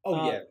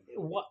 Oh yeah.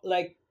 One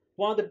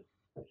of the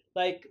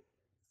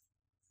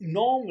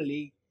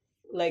normally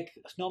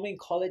in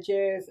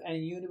colleges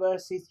and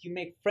universities you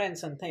make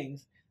friends and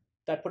things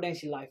that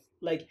potentially life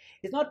like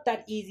it's not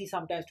that easy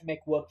sometimes to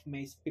make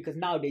workmates because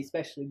nowadays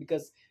especially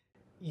because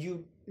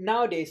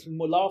nowadays a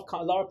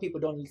lot of people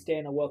don't stay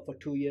in a work for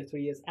 2 years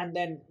 3 years and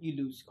then you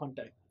lose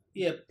contact.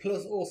 Yeah,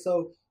 plus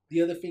also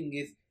the other thing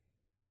is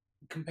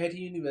compared to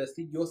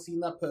university, you're seeing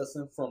that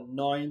person from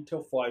 9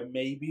 till 5,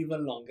 maybe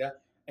even longer,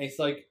 and it's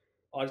like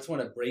I just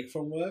want a break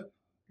from work.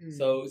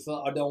 So it's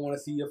like I don't want to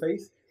see your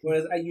face.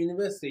 Whereas at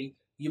university,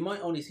 you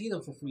might only see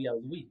them for 3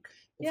 hours a week,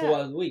 or Yeah. 4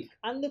 hours a week.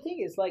 And the thing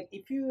is, like,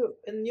 if you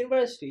in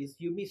universities,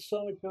 you meet so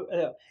many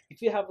people.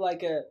 If you have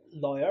like a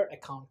lawyer,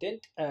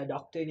 accountant,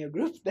 doctor in your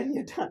group, then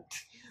you're done.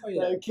 Oh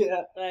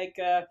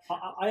yeah.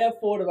 I have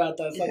thought about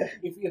that. It's like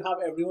if you have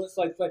everyone, it's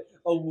like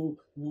oh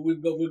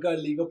we've got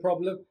a legal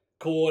problem,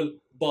 call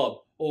Bob.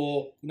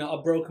 Or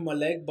I've broken my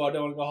leg, but I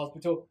don't want to go to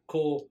hospital.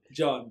 Call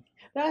John.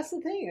 That's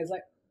the thing. It's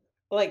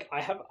like I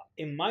have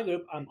in my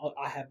group.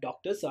 I have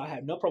doctors, so I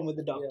have no problem with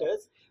the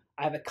doctors.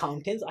 I have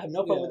accountants. I have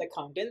no problem with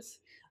accountants.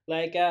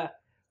 Like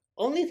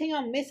only thing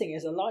I'm missing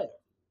is a lawyer.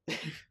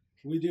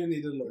 We do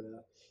need a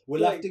lawyer.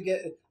 We'll have to get.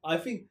 I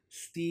think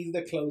Steve's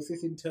the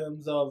closest in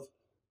terms of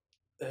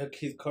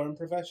his current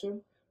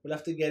profession. We'll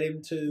have to get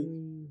him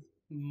to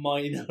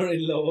minor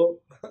in law.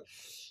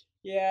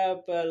 Yeah,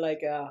 but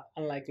like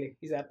unlikely.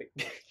 He's epic.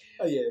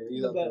 Oh yeah,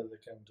 he's up as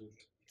accountant.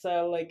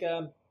 So like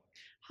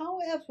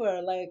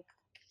however, like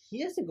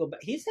he has to go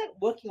back. He's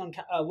working on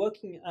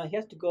he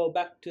has to go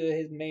back to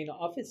his main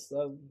office.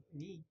 So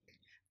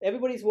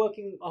everybody's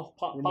working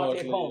partly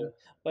at home. Yeah.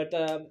 But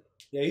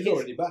yeah, he's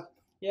already back.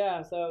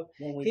 Yeah, so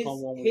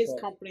his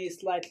company is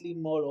slightly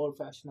more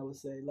old-fashioned, I would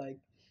say. Like,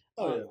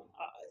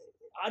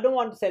 I don't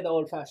want to say the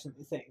old-fashioned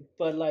thing,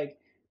 but like,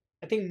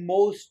 I think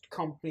most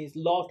companies,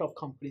 lot of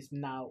companies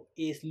now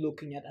is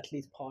looking at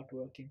least part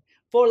working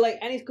for like,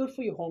 and it's good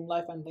for your home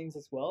life and things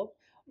as well.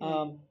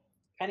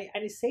 And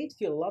it saves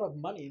you a lot of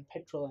money in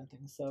petrol and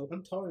things. So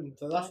and time.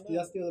 So that's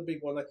the other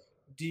big one. Like,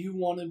 do you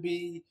want to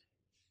be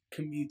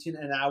commuting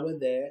an hour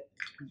there,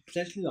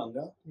 potentially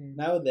longer, an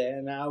hour there,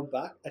 an hour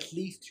back, at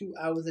least 2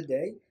 hours a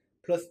day,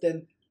 plus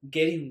then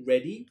getting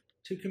ready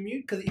to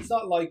commute? Because it's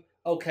not like,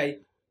 okay,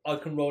 I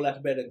can roll out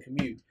of bed and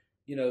commute.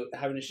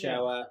 Having a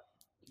shower,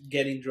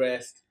 getting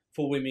dressed,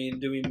 for women,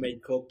 doing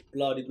makeup,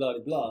 blah, blah, blah,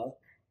 blah.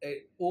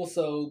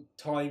 Also,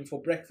 time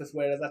for breakfast,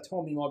 whereas at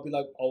home you might be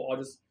like, oh, I'll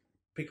just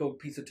pick up a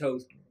piece of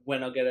toast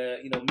when I get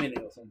a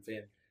minute or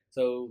something.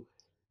 So,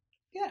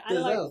 yeah,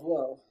 there's that as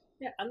well.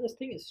 Yeah, and the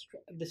thing is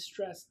the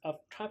stress of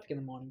traffic in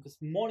the morning, because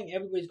morning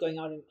everybody's going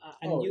out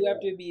and you have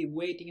to be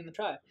waiting in the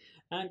traffic,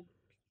 and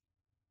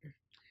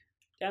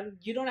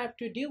you don't have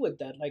to deal with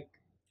that. Like,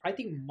 I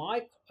think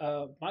my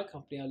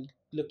company are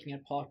looking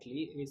at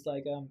partly is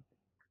like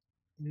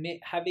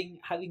having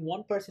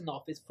one person in the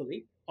office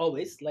fully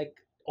always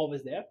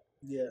there,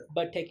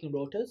 but taking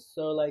rotas,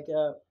 so like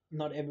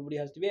not everybody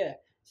has to be there.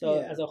 So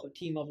as a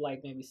team of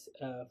like maybe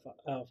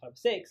 5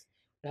 6,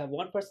 we have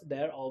one person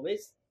there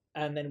always.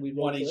 And then we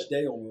one each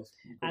day almost,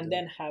 and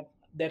then have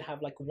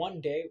like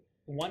one day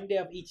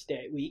of each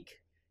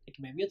week, like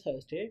maybe a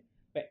Thursday,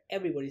 where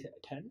everybody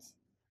attends,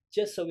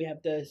 just so we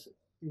have the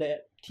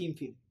team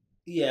feel.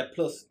 Yeah.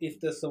 Plus, if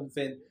there's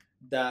something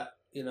that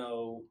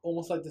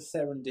almost like the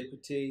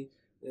serendipity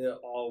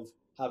of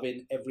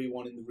having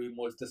everyone in the room,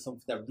 or if there's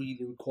something that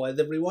really requires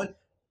everyone,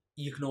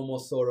 you can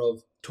almost sort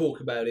of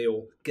talk about it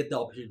or get the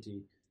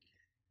opportunity.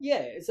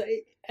 Yeah.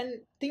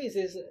 And thing is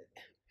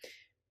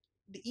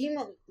the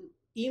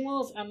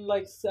emails and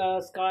like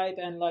Skype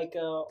and like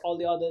all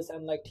the others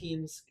and like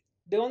Teams,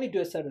 they only do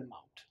a certain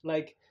amount.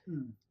 Like,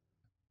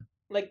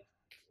 like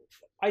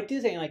I do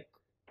think like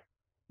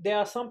there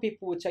are some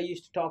people which I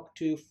used to talk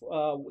to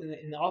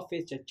in the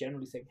office, just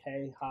generally saying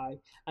hey, hi,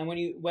 and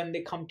when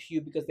they come to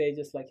you because they're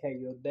just like hey,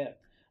 you're there.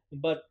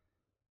 But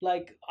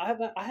like I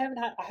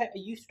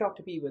used to talk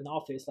to people in the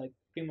office like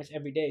pretty much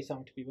every day,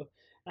 some to people,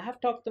 and I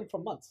have talked to them for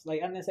months.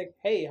 Like, and it's like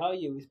hey, how are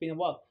you? It's been a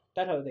while.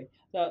 That type of thing.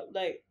 So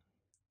like,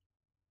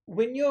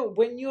 when you're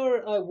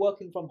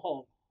working from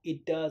home,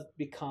 it does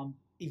become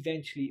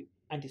eventually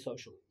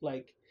antisocial.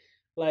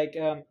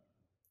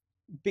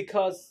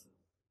 Because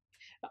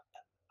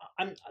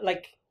I'm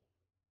like,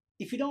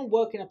 if you don't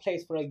work in a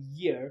place for a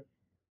year,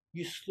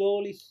 you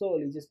slowly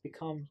just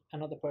become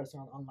another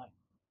person online.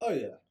 Oh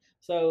yeah.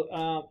 So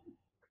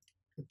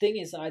the thing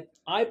is,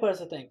 I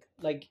personally think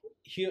like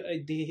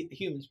the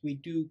humans, we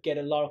do get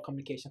a lot of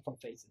communication from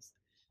faces,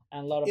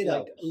 and a lot of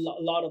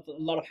a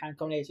lot of hand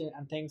combination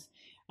and things,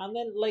 and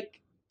then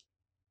like,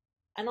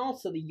 and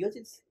also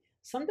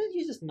sometimes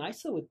you're just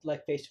nicer with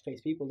like face to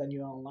face people than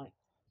you are online.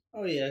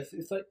 Oh yes,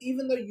 it's like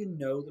even though you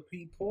know the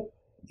people,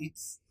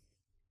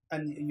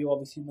 and you're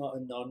obviously not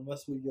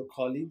anonymous with your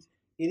colleagues,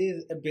 it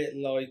is a bit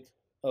like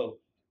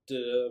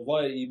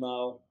via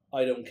email,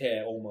 I don't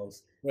care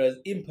almost. Whereas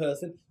in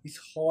person, it's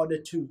harder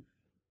to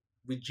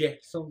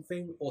reject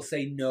something or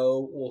say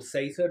no or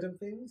say certain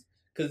things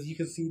because you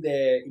can see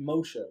their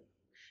emotion.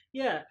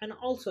 Yeah, and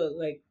also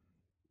like,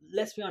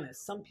 let's be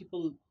honest, some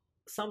people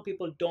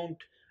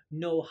don't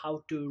know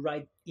how to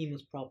write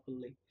emails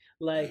properly.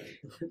 Like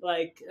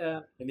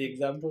any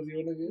examples you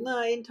want to give?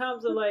 No, in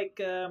terms of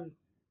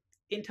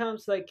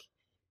like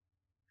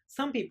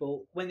some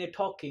people when they're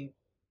talking,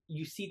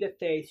 you see their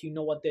face, you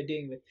know what they're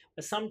dealing with.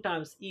 But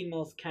sometimes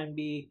emails can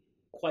be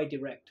quite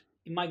direct.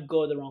 It might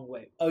go the wrong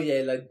way. Oh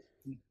yeah, like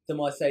they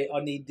might say,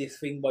 I need this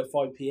thing by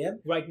 5 p.m.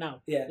 right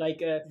now. Yeah.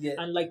 Like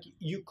and like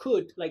you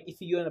could, like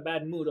if you're in a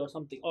bad mood or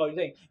something, or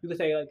you could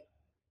say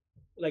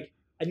like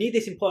I need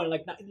this important,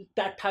 like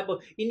that type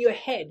of, in your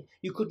head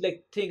you could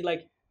like think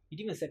like you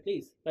didn't even say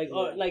please. Like,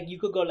 or Yeah. like you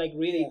could go like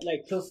really Yeah.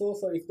 like. Plus,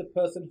 also, if the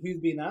person who's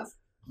being asked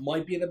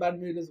might be in a bad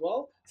mood as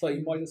well, so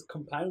you might just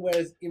compound.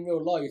 Whereas in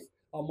real life,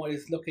 I might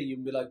just look at you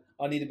and be like,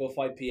 "I need it by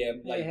 5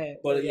 p.m." Like, Yeah,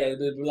 but yeah.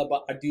 yeah,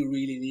 but I do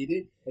really need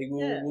it. Like,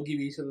 Yeah. we'll give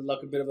each other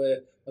like a bit of a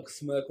like a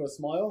smirk or a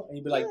smile, and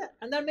you'd be like, Yeah,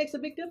 and that makes a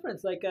big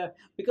difference. Like,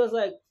 because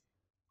like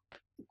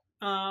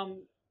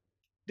um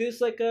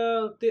there's like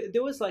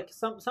there was like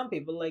some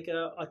people like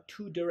are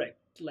too direct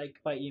like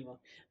by email,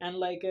 and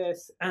like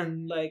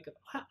and like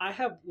I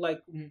have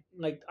like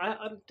like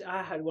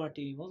I had one or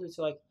two emails. It's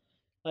like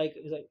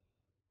it's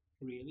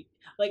really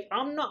like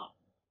I'm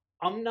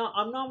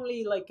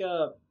normally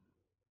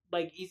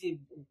like easy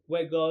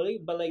way girly,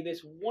 but like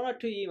there's one or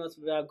two emails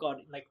where I've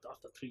got like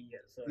after 3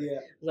 years. So yeah,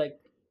 it's like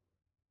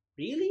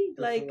really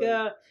that's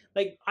right.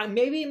 like I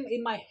maybe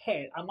in my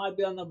head I might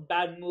be on a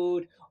bad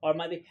mood, or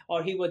might be,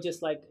 or he was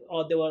just like,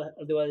 or they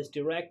were just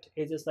direct.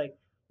 It's just like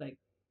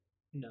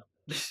no.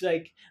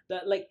 Like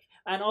that, like,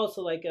 and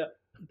also like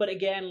but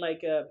again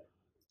like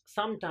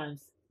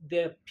sometimes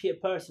the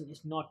person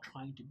is not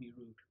trying to be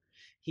rude.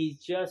 He's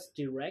just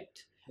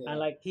direct, Yeah, and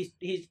like he's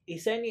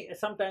sending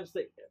sometimes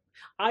like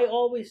I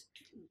always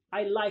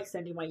I like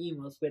sending my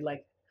emails with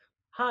like,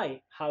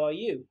 hi, how are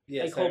you,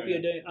 yeah, like same hope you're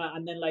here. doing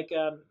and then like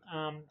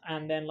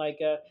and then like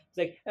it's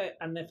like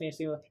and then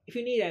finishing with, if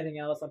you need anything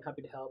else I'm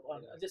happy to help,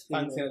 or just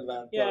Thanks in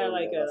advance. yeah,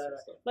 Yeah, that sort of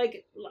stuff.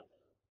 like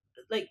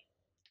like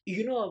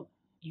you know,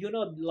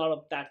 a lot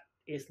of that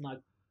is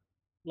not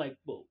like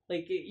bull.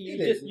 Like you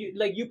It is.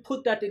 just you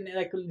put that in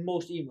like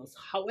most emails.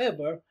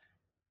 However,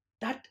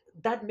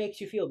 that makes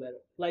you feel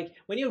better. Like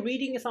when you're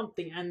reading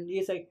something and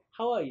it's like,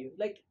 how are you?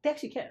 Like they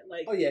actually care.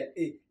 Like Oh yeah,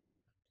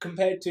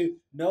 compared to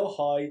no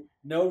hi,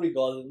 no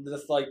regards, and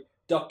just like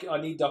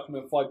I need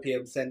document 5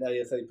 p.m. send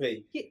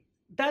ASAP. yeah,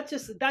 that's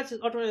just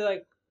automatically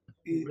like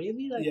It-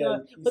 really like yeah,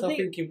 you but start they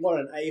thinking what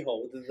an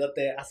a-hole that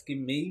they're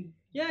asking me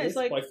yeah, it's this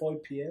like, by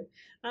 5 p.m.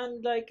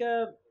 and like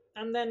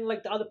and then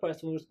like the other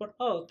person will respond,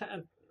 oh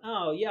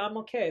oh yeah, I'm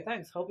okay,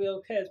 thanks, hope you're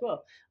okay as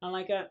well, and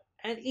like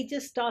and it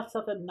just starts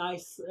off a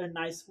nice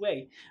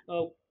way.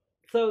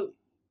 So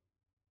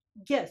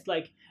yes,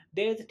 like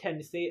there's a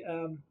tendency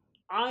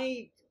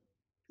I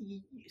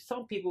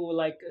some people will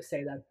like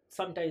say that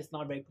sometimes it's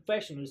not very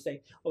professional to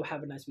say, oh,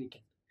 have a nice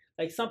weekend.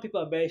 Like some people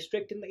are very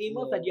strict in the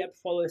emails that Yeah, you have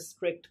to follow a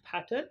strict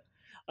pattern.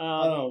 I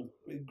um don't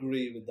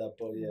agree with that,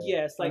 but yeah,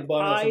 yes, like but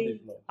I know some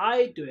people.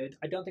 I do it.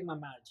 I don't think my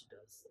manager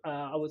does.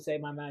 I would say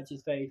my manager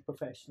is very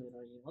professional in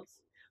her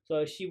emails,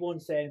 so she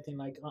won't say anything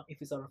like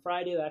if it's on a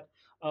Friday that,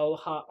 oh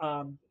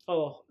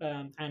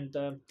and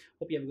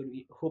hope you have a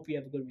good hope you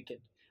have a good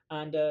weekend,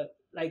 and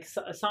like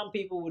some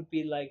people would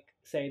be like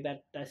say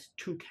that that's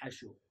too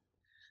casual.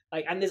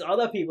 Like, and there's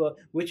other people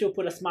which will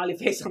put a smiley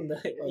face on the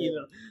Oh, yeah.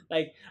 email,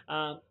 like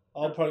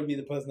I'll probably be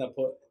the person that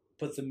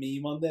puts a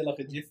meme on there, like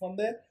a GIF on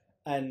there,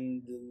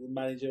 and the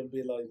manager will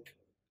be like,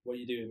 "What are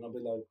you doing?" I'll be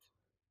like,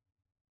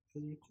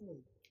 "Can you call?"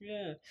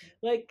 yeah,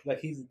 Like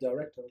he's the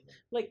director,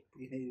 like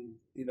he,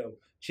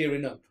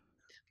 cheering up.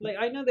 like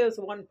I know there's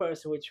one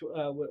person which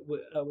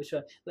which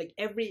like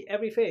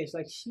every face,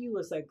 like she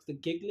was like the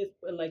giggliest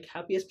like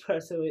happiest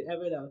person we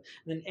ever known,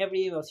 and then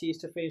every email she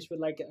used to finish with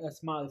like a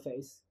smiley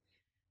face,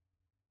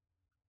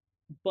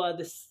 but at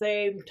the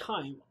same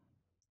time,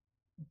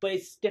 but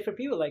it's different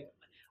people. Like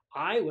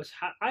I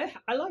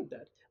like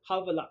that.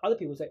 However, like other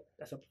people say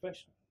that's not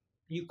professional.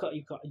 You can't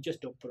you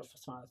just don't put a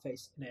smiley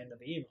face in the end of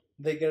the email.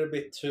 They get a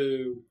bit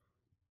too.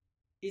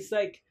 It's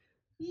like,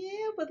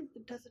 yeah, but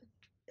it doesn't.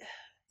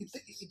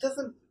 It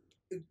doesn't,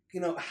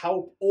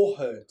 help or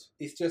hurt.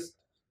 It's just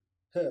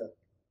hurt.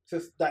 It's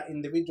just that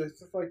individual. It's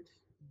just like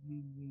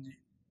mm,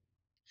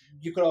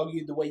 you could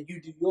argue the way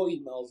you do your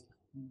emails,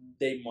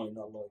 they might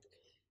not like.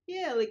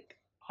 Yeah, like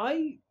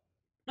I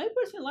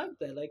personally like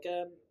that. Like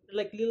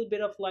a little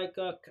bit of like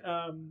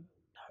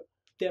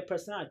their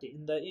personality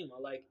in the email.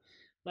 Like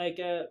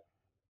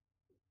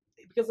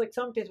because like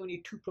sometimes when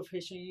you're too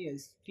professional,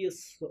 it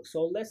feels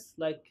soulless.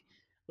 Like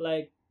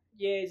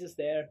yeah, it's just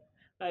there.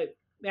 Like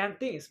and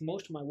thing is,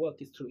 most of my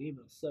work is through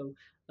emails. So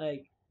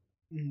like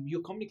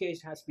your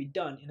communication has to be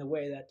done in a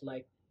way that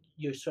like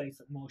you're showing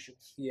some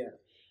emotions. Yeah,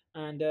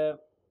 And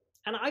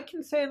and I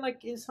can say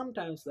like in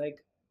sometimes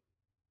like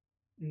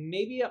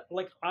maybe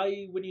like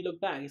I when you look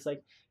back, it's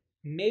like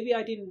maybe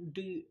I didn't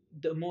do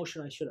the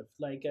emotion I should have.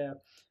 Like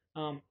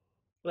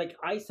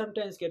I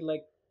sometimes get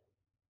like,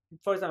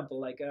 for example,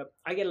 like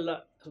I get a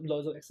lot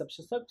loads of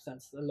exceptional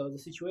circumstances, loads of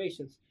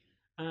situations,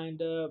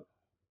 and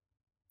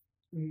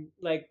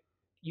like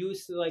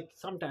use like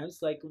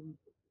sometimes like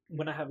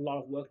when I have a lot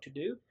of work to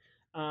do,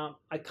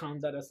 I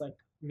count that as like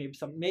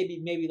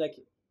maybe like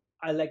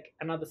I like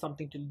another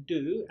something to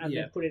do, and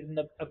yeah, then put it in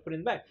the put it in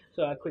the back.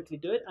 So I quickly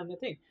do it and the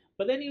thing.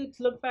 But then you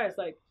look back, it's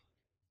like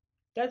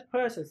that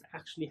person's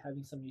actually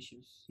having some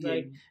issues. yeah,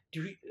 Like,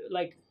 do you,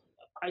 like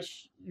I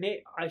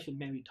should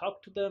maybe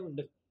talk to them and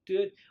do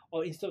it,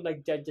 or instead of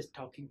like just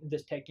talking,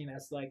 just taking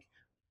as like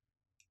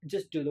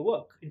just do the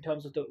work. In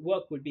terms of the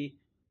work would be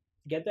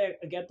get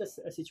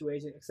the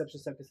situation, exception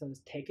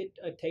circumstances, take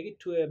it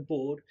to a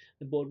board.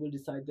 The board will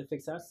decide the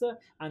fixed answer,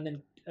 and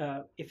then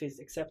if it's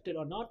accepted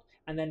or not,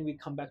 and then we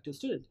come back to the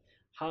student.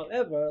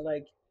 However,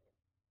 like,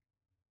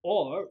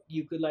 or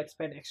you could like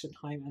spend extra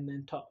time and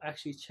then talk,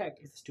 actually check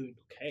is the student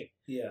okay.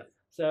 Yeah.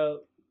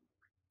 So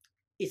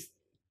it's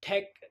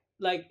tech,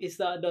 like it's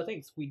the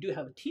things we do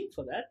have a team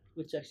for that,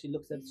 which actually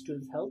looks at the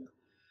students' health.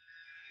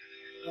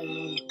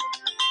 Can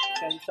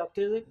you stop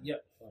music?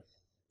 Yep.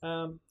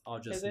 I'll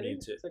Is just that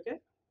mute it. It's okay.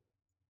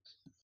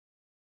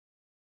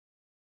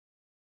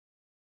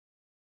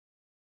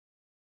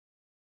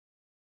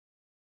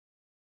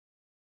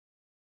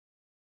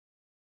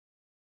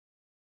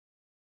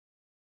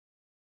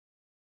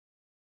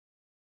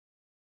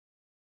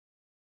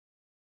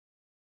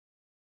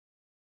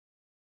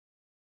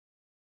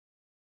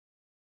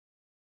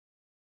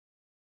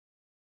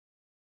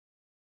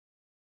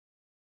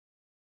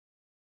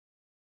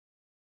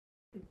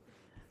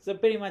 So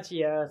pretty much,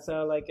 yeah.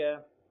 So like,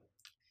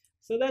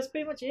 so that's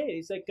pretty much it.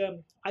 It's like,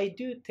 I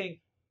do think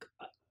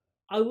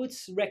I would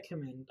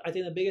recommend. I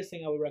think the biggest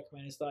thing I would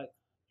recommend is like,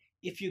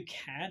 if you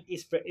can,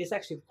 it's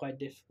actually quite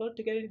difficult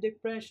to get into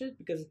apprenticeship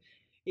because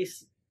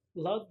it's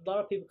lot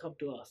of people come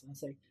to us and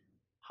say,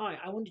 "Hi,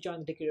 I want to join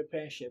the degree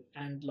apprenticeship,"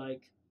 and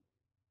like,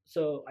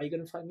 so are you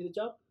gonna find me the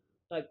job?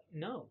 Like,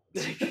 no.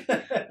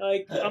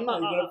 Like I'm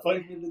not. You're gonna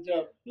find me the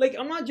job. Like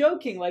I'm not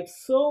joking. Like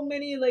so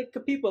many like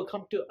people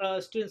come to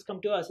students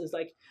come to us. It's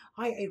like,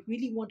 I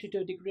really wanted to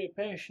do a degree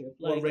apprenticeship.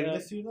 Like What, regular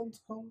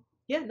students come?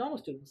 yeah, normal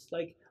students.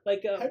 Like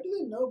How do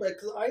they know that?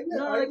 Because I know.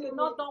 no, I like never-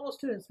 not normal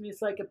students.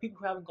 Means like people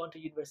who haven't gone to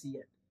university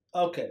yet.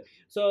 Okay.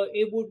 So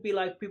it would be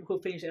like people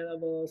who finish A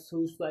levels,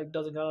 who's like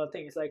doesn't got a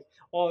thing. It's like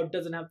or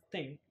doesn't have a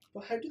thing.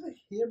 But how do they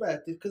hear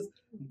about this? Because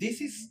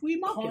this is We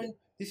market it.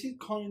 this is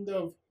kind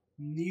of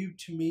new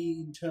to me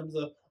in terms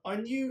of I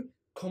knew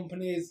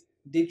companies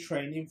did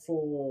training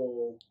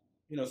for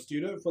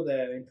student for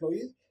their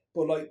employees,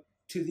 but like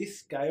to this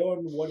scale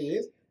and what it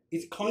is,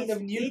 it's kind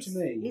of new to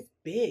me. It's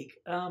big.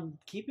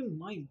 Keep in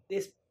mind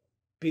there's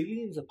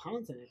billions of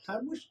pounds in it. How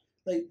much?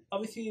 Like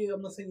obviously,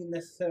 I'm not saying you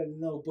necessarily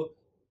know, but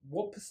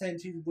what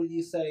percentage would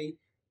you say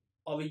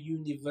of a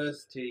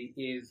university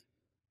is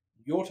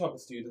your type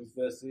of students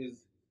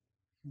versus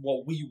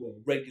what we were,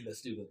 regular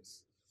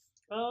students?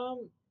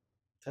 Um,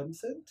 10%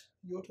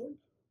 your type?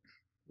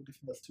 Or do you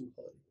think that's too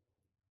high?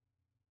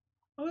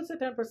 I would say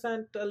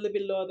 10%, a little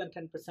bit lower than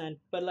 10%.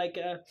 But like,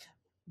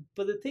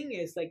 but the thing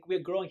is, like, we're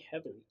growing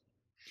heavily,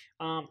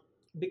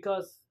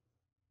 because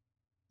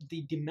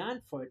the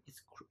demand for it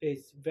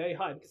is very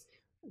high. Because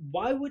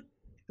why would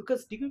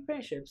because degree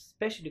apprenticeships,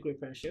 especially degree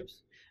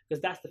apprenticeships,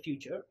 because that's the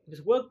future.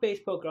 Because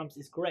work-based programs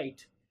is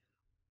great,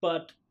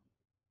 but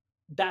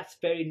that's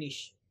very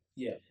niche.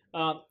 Yeah.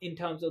 In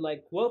terms of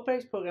like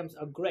work-based programs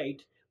are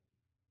great,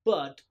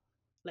 but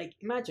like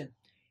imagine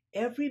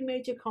every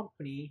major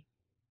company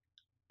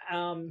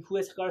who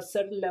has got a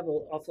certain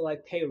level of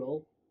like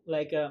payroll,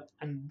 like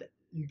and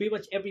pretty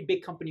much every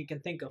big company you can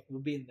think of will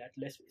be in that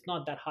list. It's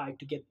not that high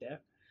to get there.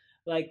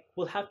 Like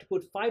we'll have to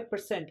put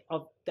 5%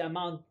 of the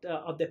amount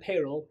of the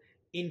payroll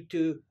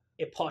into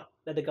a pot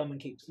that the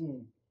government keeps.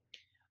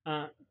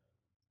 Uh,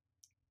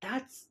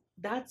 that's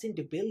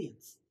into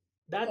billions.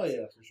 That's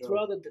for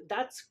sure.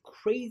 that's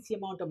crazy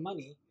amount of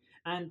money,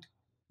 and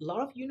a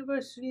lot of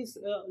universities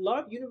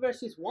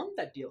want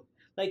that deal.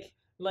 Like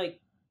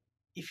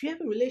if you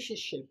have a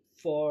relationship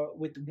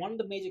with one of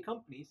the major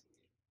companies,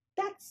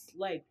 that's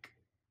like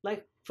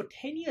for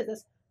 10 years,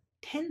 that's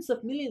tens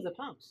of millions of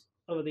pounds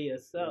over the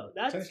years. So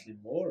that's Potentially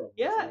more.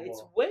 yeah,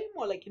 it's way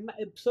more like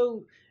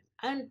so,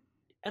 and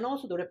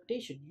also the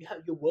reputation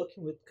you're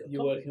working with.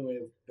 You're working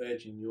with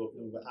Virgin, you're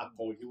working with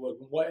Apple, you're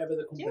working with whatever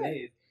the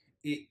company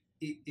is.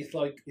 It's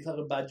like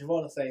a badge of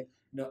honor saying,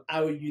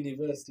 our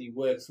university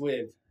works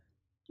with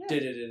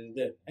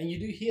Yeah. And you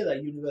do hear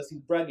that universities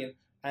bragging,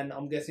 and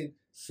I'm guessing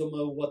some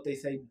of what they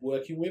say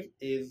working with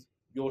is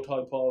your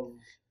type of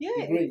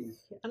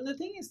degrees. And the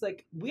thing is,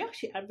 like, we're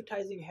actually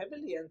advertising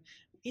heavily, and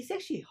it's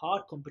actually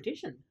hard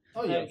competition.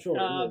 Oh yeah, Like, sure.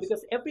 It is.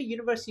 because every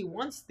university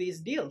wants these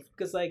deals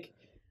because, like,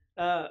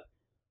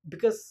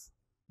 because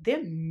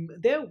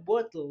they're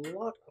worth a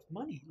lot of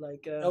money.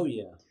 Like, Oh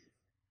yeah.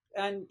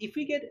 and if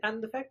we get,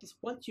 and the fact is,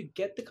 once you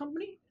get the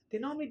company, they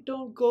normally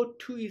don't go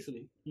too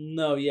easily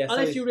No, yes.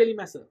 unless you really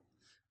mess up.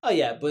 Oh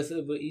yeah, but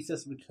it's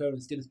just recurring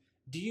students.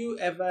 Do you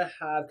ever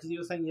have? Because you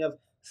were saying you have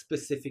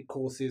specific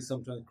courses,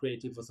 sometimes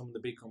creative for some of the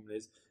big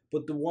companies,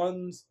 but the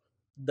ones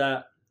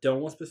that don't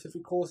want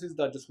specific courses,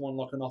 that just want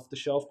like an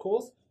off-the-shelf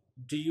course,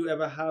 do you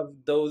ever have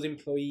those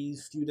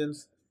employees,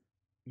 students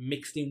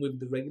mixed in with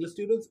the regular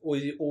students, or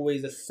is it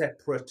always a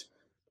separate?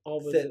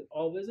 Always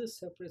a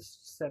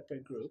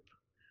separate group,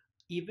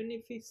 even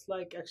if it's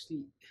like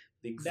actually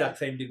The exact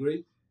same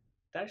degree?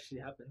 that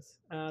actually happens.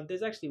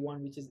 There's actually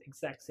one which is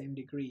exact same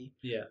degree,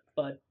 Yeah.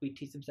 but we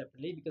teach them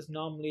separately because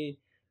normally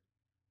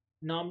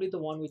the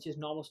one which is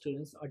normal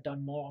students are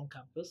done more on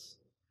campus,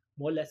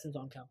 more lessons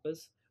on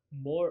campus,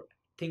 more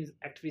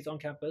activities on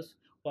campus,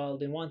 while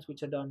the ones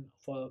which are done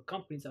for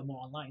companies are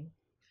more online.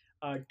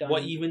 are done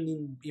What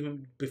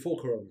even before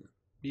Corona?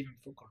 even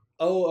before Corona.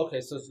 Oh,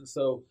 okay.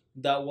 So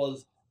that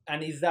was,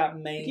 and is that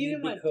mainly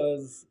in mind-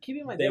 because Keep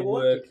in mind they're they're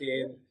working.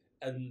 working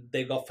and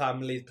they got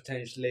families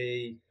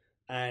potentially,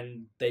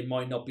 and they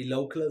might not be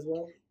local as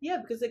well? Yeah,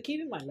 because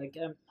keep in mind, like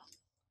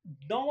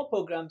normal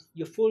programs,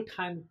 your full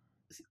time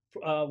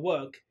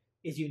work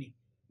is uni.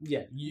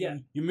 Yeah, Yeah.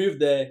 you move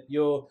there.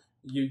 You're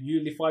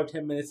usually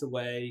 5-10 minutes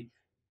away,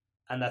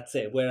 and that's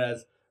it.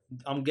 Whereas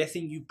I'm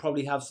guessing you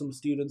probably have some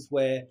students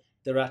where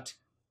they're at,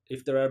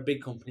 if they're at a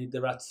big company,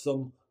 they're at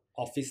some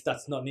office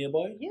that's not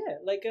nearby. Yeah,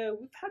 like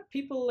we've had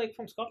people like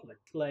from Scotland,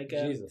 like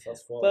Jesus,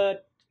 that's far.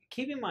 but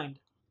keep in mind,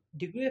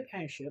 degree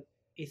apprenticeship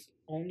is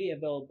only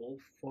available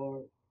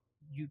for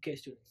UK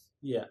students.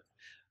 Yeah.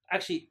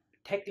 Actually,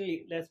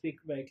 technically, let's be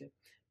very clear.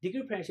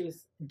 Degree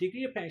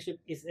apprenticeship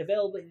is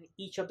available in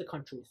each of the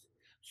countries.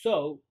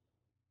 So,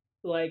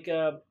 like,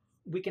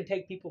 we can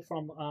take people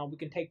from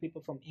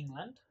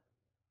England.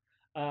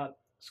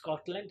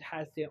 Scotland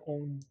has their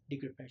own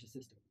degree apprenticeship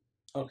system.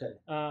 Okay.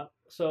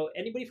 So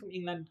anybody from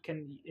England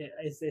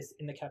is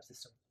in the CAP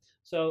system.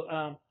 So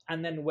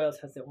and then Wales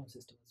has their own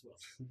system as well.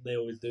 They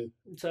always do.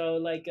 So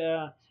like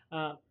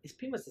it's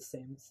pretty much the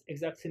same, it's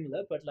exact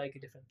similar, but like a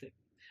different thing.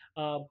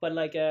 But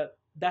like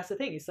that's the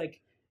thing. It's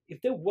like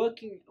if they're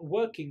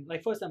working,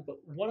 like for example,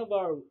 one of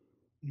our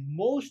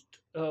most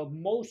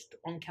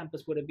on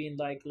campus would have been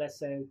like, let's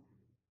say,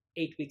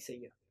 8 weeks a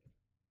year.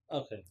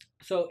 Okay.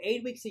 So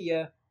 8 weeks a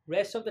year.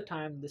 Rest of the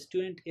time, the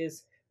student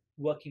is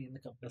working in the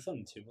company. That's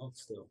only 2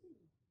 months still.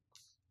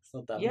 It's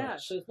not that much. Yeah,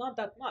 so it's not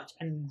that much,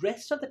 and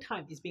rest of the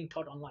time is being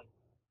taught online.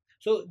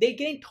 So they're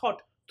getting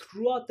taught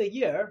throughout the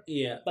year,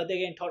 Yeah. but they're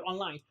getting taught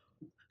online.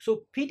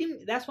 So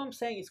that's what I'm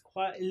saying, it's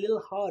quite a little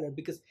harder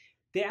because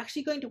they're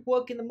actually going to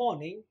work in the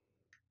morning,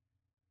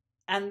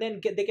 and then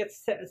they get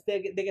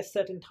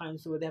certain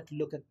times where they have to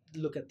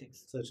look at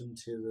things. Certain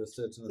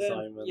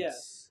assignments. Yeah.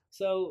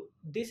 So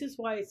this is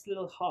why it's a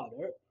little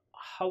harder.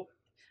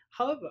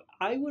 However,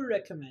 I would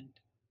recommend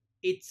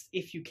it's,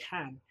 if you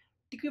can,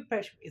 degree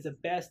apprenticeship is the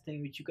best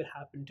thing which you could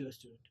happen to a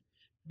student,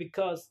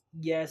 because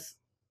yes,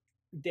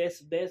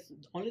 there's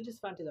only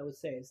disadvantage I would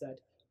say is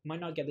that you might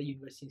not get the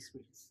university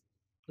experience,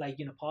 like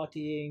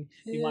partying.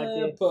 You might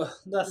get, but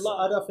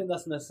I don't think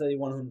that's necessarily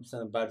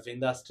 100% a bad thing.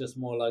 That's just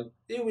more like,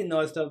 it would be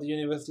nice to have the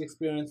university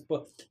experience,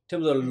 but in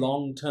terms of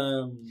long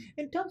term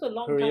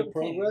career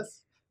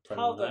progress,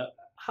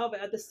 however,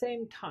 at the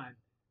same time,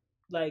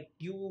 like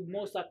you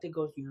most likely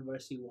go to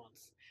university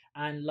once,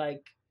 and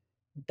like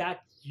that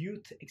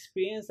youth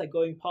experience, like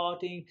going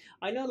partying.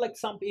 I know, like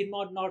it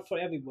not for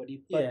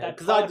everybody, but yeah, that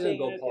because I didn't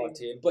go partying,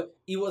 partying, but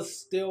it was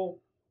still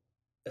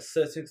a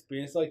certain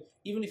experience. Like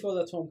even if I was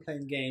at home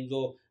playing games,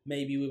 or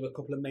maybe with a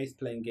couple of mates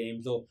playing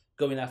games, or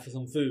going out for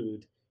some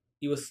food,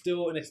 it was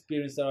still an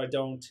experience that I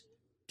don't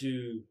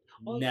do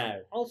now.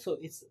 Also,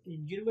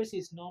 university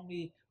is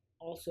normally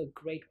also a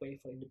great way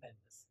for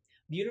independence.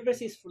 The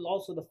university is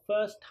also the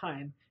first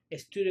time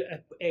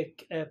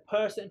a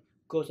person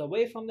goes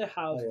away from their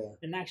house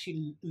and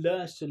actually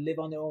learns to live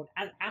on their own,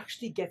 and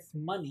actually gets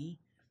money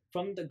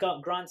from the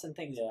grants and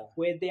things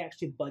where they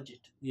actually budget.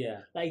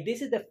 Yeah. Like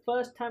this is the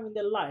first time in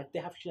their life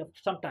they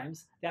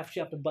sometimes have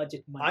to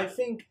budget money. I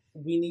think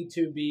we need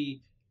to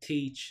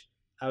teach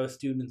our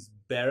students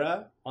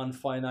better on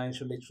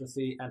financial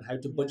literacy and how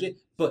to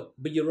budget. But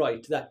you're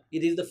right that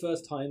it is the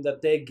first time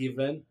that they're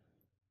given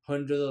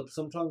hundreds of,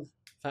 sometimes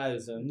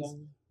thousands,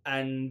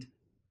 and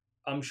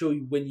I'm sure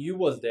when you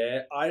was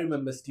there, I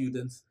remember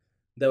students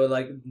that were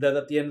like, they're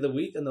at the end of the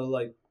week and they're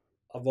like,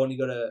 I've only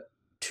got a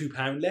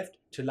 £2 left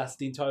to last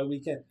the entire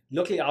weekend.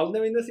 Luckily, I was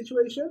never in that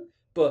situation,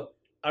 but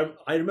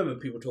I remember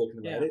people talking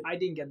about it. I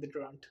didn't get the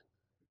grant.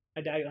 I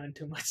earned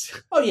too much.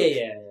 Oh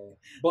yeah.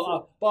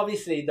 But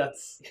obviously,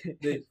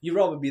 you'd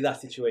rather be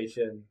that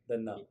situation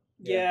than not.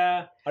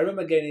 Yeah. I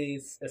remember getting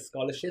a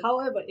scholarship.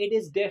 However, it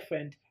is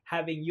different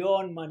having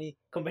your own money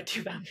compared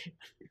to family.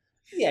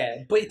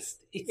 Yeah, but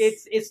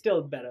it's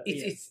still better.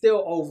 It's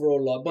still overall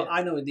a lot, but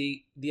I know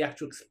the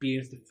actual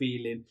experience, the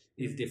feeling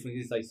is different.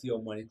 It's like your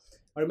money.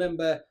 I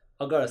remember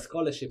I got a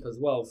scholarship as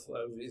well.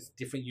 It's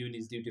different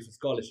unis do different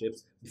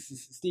scholarships.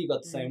 Steve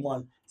got the same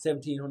one,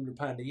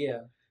 £1,700 a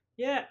year.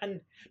 Yeah,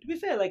 and to be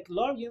fair, like a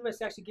lot of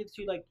universities actually gives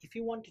you, like, if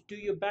you want to do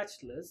your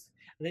bachelor's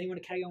and then you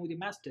want to carry on with your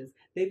master's,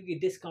 they give you a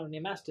discount on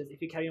your master's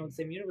if you carry on with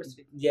the same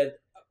university. Yeah,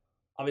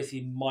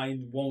 obviously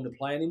mine won't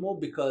apply anymore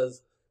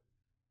because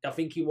I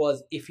think it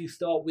was, if you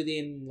start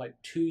within like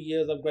 2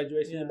 years of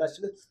graduation in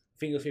bachelor's, I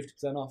think it was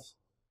 50% off.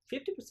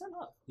 50%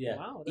 off? Yeah.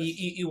 Wow.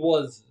 It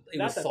was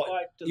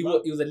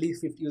at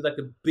least 50. It was like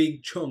a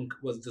big chunk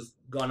was just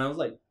gone. I was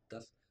like,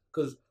 that's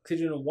because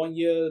considering a 1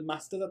 year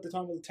master's at the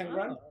time was 10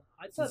 grand.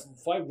 I thought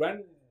 £5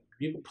 grand.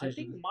 I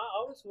think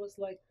ours was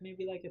like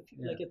maybe like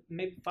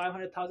maybe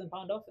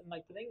 £500,000 off in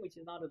like the thing, which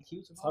is not a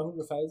huge amount.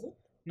 500,000?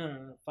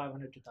 No,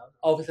 500 to 1,000.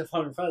 Oh, it's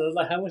 500,000. I was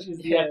like, how much is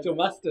the actual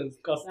master's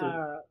costing?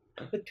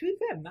 But to be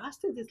fair,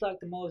 masters is like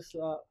the most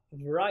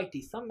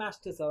variety. Some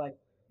masters are like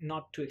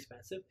not too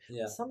expensive.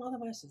 Yeah. Some other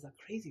masters are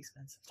crazy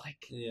expensive.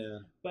 Like. Yeah.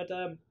 But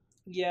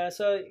Yeah,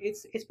 so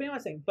it's pretty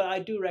much thing. But I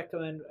do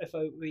recommend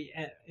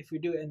if we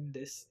do end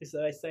this is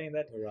that I saying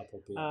that A wrap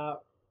up, yeah.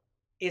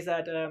 is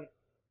that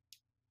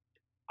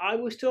I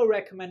would still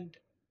recommend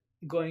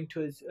going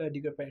to a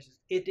degree apprenticeship.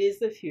 It is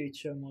the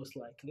future most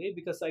likely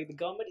because like the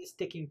government is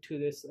sticking to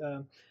this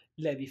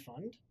levy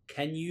fund.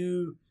 Can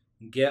you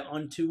get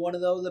onto one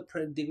of those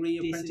degree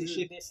This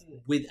apprenticeships is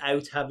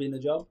without having a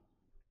job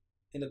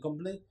in a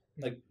company?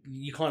 Like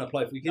you can't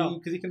apply for No.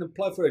 because you can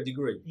apply for a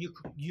degree.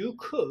 you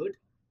could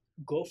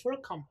go for a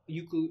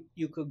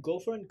you could go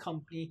for a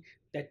company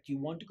that you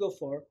want to go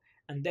for,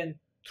 and then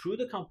through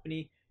the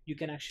company you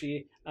can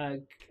actually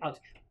out.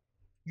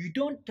 You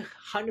don't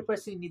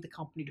 100% need the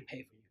company to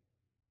pay for you.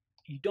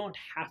 You don't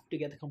have to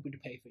get the company to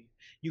pay for you.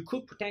 You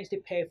could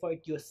potentially pay for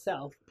it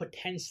yourself,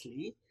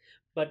 potentially,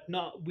 but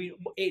not.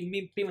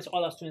 Pretty much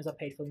all our students are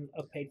paid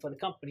for the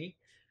company.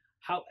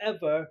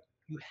 However,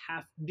 you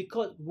have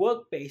because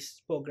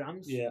work-based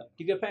programs, Yeah.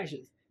 degree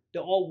apprenticeships,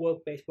 they're all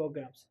work-based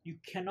programs. You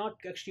cannot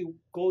actually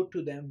go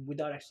to them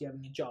without actually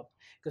having a job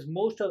because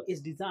most of it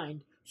is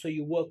designed so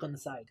you work on the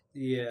side.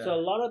 Yeah. So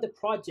a lot of the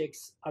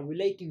projects are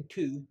relating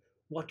to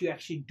what you're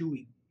actually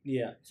doing.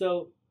 Yeah.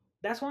 So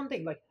that's one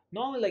thing. Like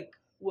normally, like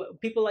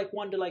people like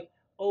wonder, like,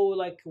 oh,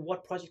 like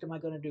what project am I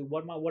going to do?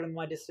 What am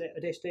my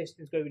destination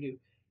is going to do?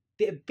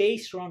 They're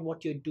based around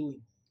what you're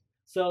doing.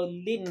 So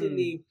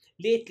literally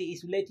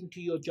it's relating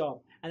to your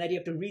job, and that you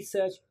have to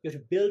research, you have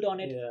to build on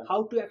it. Yeah.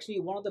 How to actually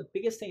one of the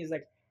biggest things is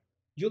like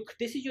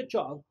this is your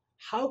job.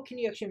 How can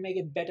you actually make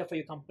it better for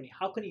your company?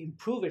 How can you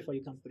improve it for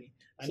your company?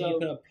 And you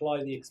can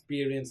apply the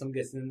experience, I'm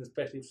guessing,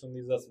 especially if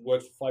somebody that's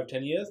worked for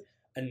 5-10 years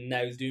and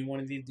now is doing one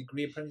of these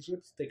degree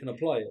apprenticeships, they can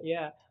apply it.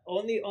 Yeah.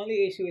 Only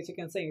issue which you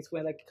can say is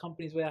where like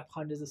companies will have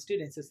hundreds of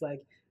students. It's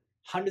like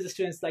hundreds of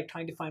students like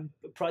trying to find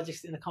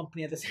projects in the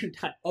company at the same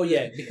time. Oh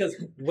yeah, because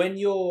when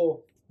you're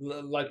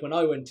like when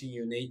I went to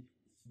uni,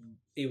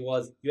 it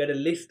was you had a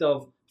list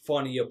of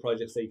final year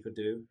projects that you could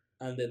do,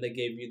 and then they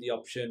gave you the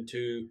option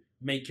to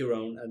make your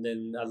own, and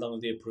then as long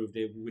as they approved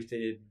it, which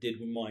they did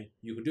with mine,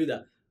 you could do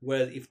that.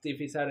 Whereas if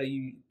it's at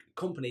a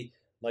company,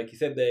 like you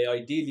said, they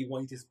ideally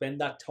want you to spend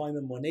that time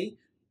and money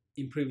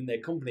improving their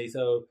company.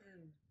 So,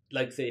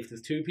 like say if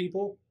there's 2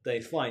 people, then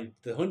it's fine.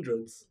 The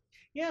hundreds.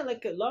 Yeah,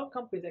 like a lot of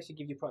companies actually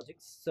give you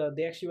projects. So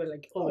they actually were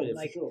like, oh, yeah,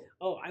 like, for sure.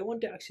 oh, I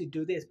want to actually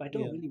do this, but I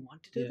don't Yeah. really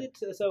want to do Yeah.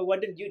 it. So what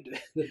did you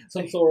do?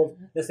 Some sort of,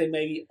 let's say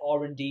maybe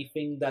R&D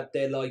thing that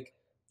they're like,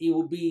 it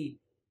would be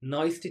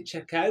nice to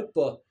check out,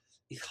 but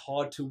it's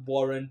hard to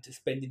warrant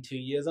spending 2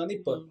 years on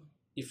it. But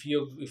if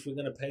we're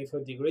gonna pay for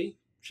a degree,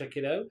 check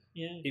it out.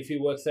 Yeah. If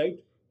it works out,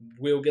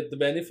 we'll get the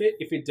benefit.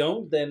 If it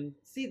don't, then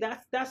See,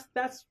 that's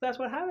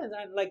what happens,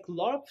 and like a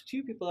lot of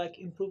few people like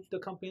improve the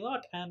company a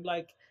lot, and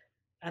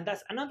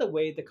that's another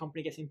way the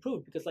company gets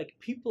improved because like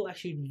people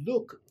actually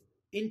look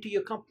into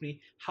your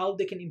company how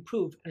they can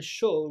improve and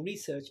show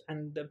research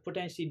and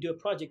potentially do a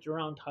project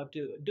around how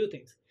to do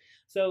things.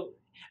 So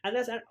and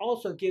that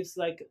also gives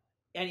like,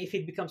 and if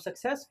it becomes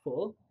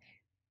successful,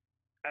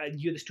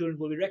 you the student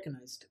will be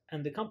recognized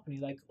and the company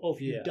like, oh,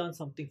 if Yeah. you've done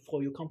something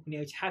for your company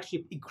which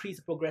actually increase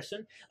the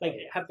progression, like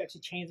have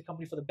actually changed the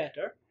company for the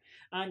better,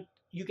 and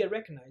you get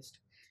recognized.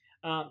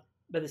 But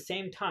at the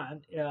same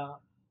time,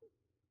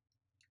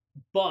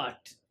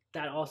 but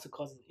that also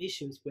causes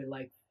issues with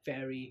like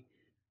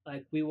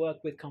we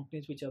work with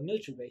companies which are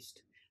military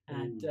based,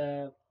 and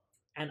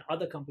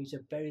other companies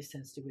are very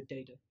sensitive with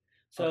data.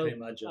 So I can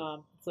imagine.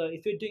 so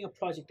if you're doing a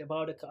project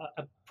about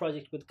a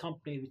project with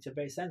companies which are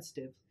very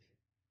sensitive,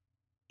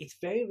 it's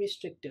very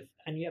restrictive,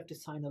 and you have to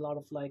sign a lot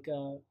of like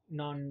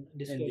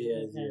non-disclosure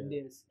NDAs, yeah.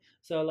 NDAs.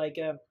 So like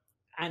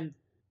and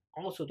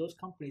also those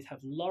companies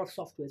have a lot of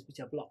softwares which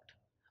are blocked.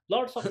 A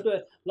lot of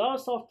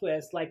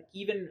softwares like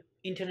even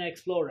Internet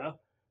Explorer,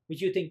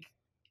 which you think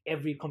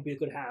every computer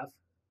could have,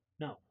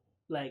 no,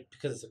 like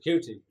Because of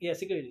security. yeah,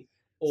 security.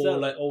 Or So-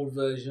 like old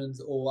versions,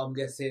 or I'm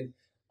guessing,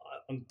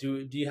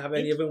 do you have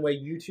any of them where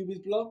YouTube is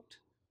blocked?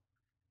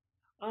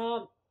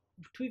 To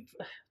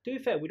be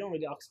fair, we don't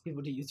really ask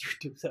people to use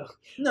YouTube, so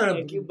No, no,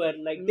 like, but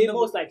like they no,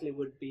 most likely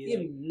would be. yeah,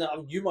 Like,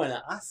 no, you might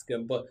not ask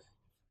them, but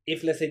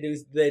if let's say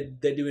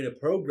they're doing a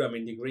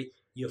programming degree,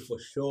 you're for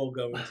sure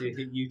going to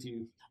hit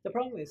YouTube. the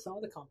problem is some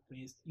of the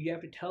companies you have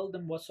to tell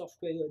them what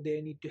software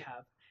they need to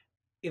have,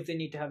 if they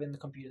need to have in the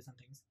computers and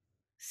things,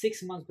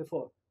 6 months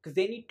before, because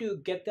they need to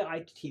get the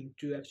IT team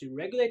to actually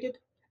regulate it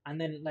and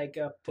then like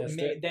Test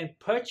it. then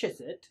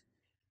purchase it.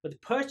 But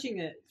purchasing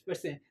it,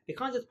 especially, they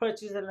can't just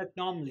purchase it like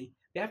normally.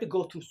 They have to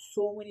go through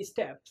so many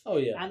steps, Oh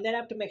yeah, and then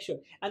have to make sure.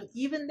 And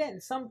even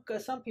then, some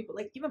people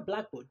like even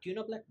Blackboard. Do you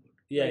know Blackboard?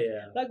 yeah, Like,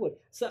 yeah. Blackboard.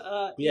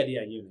 So Yeah,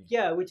 uni.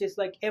 yeah, which is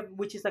like the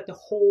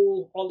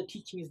all the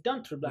teaching is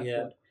done through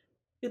Blackboard.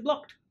 It's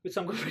blocked with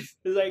some companies.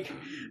 It's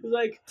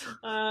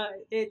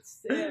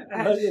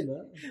Imagine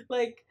that.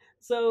 like,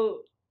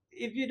 so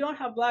if you don't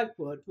have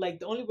Blackboard, like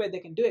the only way they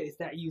can do it is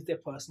that use their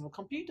personal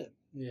computer.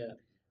 Yeah,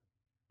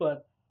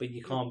 But but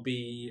you can't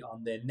be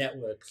on their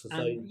network. So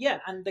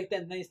and like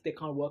then they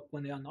can't work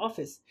when they're in the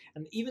office.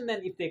 And even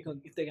then, if they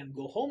can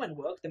go home and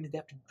work, that means they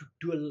have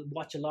to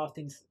watch a lot of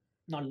things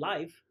not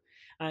live,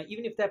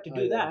 Even if they have to Oh,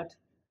 do yeah. that,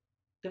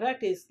 the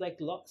fact is, like,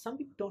 some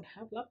people don't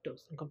have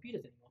laptops and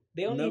computers anymore.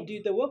 They only No.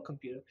 do the work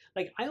computer.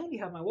 Like, I only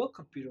have my work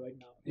computer right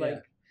now. Like,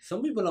 Yeah.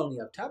 Some people only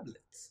have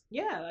tablets.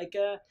 yeah,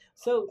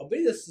 so, I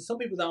bet there's some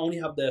people that only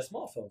have their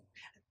smartphone.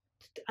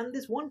 and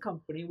this one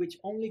company which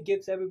only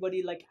gives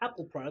everybody like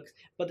Apple products,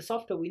 but the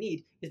software we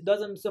need it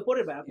doesn't support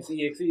it by Apple.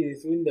 You see,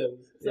 it's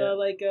Windows. So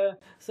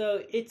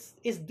so it's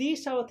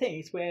these type of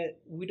things where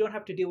we don't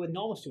have to deal with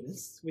normal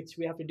students, which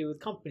we have to deal with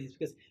companies,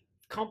 because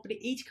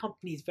each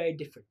company is very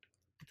different.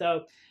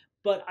 So,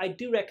 but I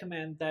do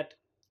recommend that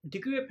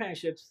degree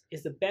apprenticeships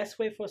is the best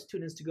way for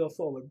students to go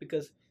forward,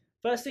 because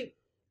first thing,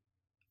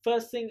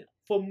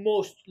 for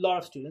lot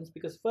of students,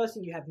 because first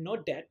thing, you have no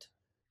debt.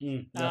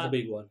 That's a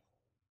big one.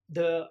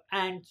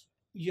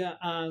 You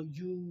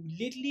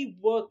literally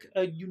work,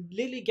 you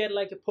literally get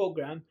like a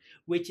program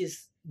which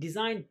is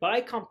designed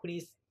by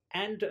companies,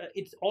 and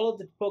it's all of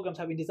the programs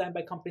have been designed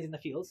by companies in the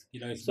fields,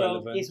 It's so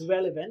relevant. it's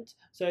relevant.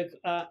 So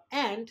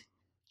and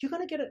you're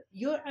gonna get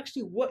you're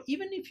actually work,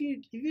 even if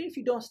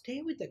you don't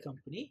stay with the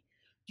company,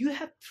 you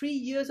have 3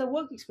 years of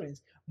work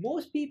experience.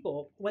 Most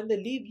people, when they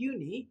leave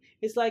uni,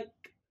 it's like,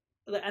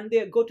 and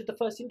they go to the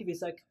first interview,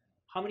 it's like,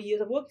 how many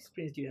years of work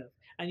experience do you have?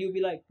 And you'll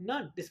be like,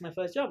 none, this is my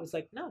first job. It's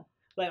like, no,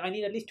 like, I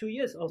need at least 2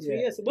 years or 3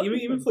 years of work Even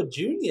experience. for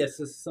juniors,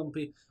 there's some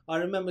people. I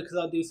remember because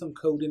I do some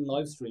coding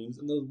live streams,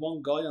 and there was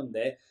one guy on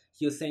there.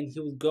 He was saying he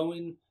was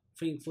going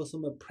for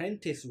some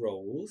apprentice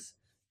roles,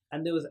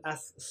 and there was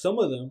some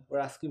of them were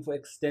asking for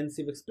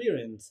extensive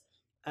experience,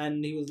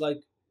 and he was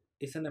like,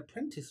 "It's an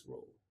apprentice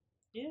role.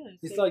 Yeah,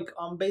 It's like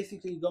I'm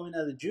basically going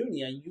as a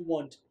junior, and you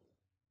want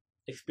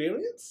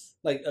experience,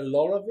 like a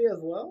lot of it as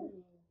well.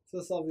 So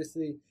it's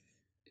obviously,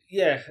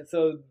 yeah.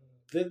 So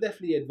there's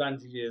definitely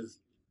advantages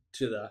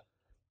to that.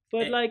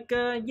 but Eh, like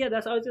yeah,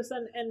 that's, I was just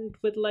end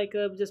with like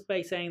just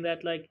by saying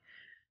that, like,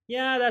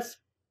 yeah, that's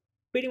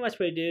pretty much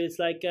what it is.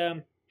 Like,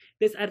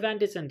 there's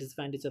advantage and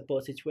disadvantage of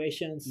both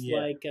situations. Yeah.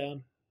 Like,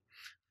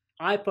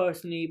 I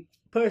personally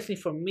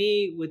for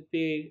me would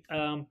be,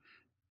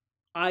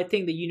 I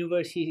think the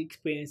university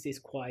experience is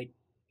quite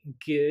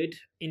good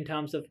in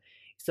terms of,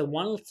 it's a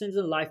once in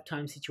a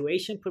lifetime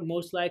situation, but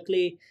most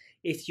likely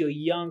it's you're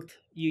young,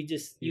 you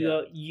just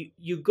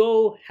you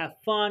go have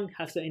fun,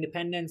 have some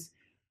independence,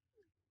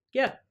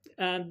 yeah,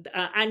 and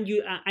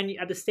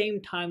at the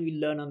same time you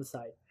learn on the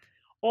side.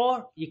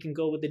 Or you can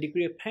go with the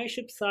degree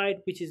apprenticeship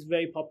side, which is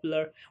very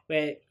popular,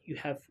 where you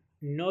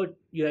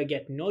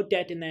get no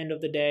debt in the end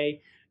of the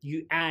day,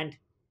 and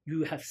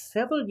you have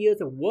several years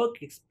of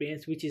work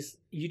experience, which is,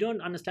 you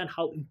don't understand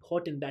how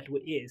important that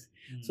is.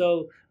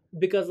 So,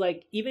 because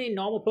like, even in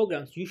normal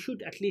programs, you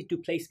should at least do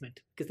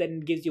placement, because then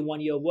it gives you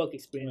 1 year work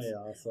experience.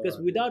 Because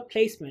without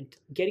placement,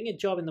 getting a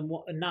job in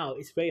the now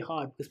is very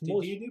hard, because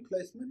do you do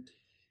placement?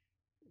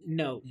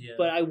 No, Yeah.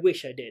 but I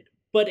wish I did.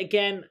 But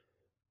again,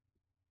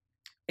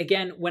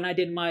 when I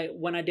did my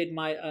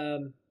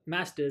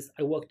masters,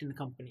 I worked in the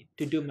company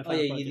to do my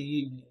final project.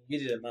 You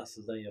did a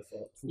master's, then you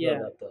thought. Yeah.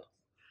 About that.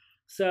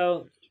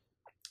 So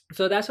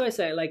that's why I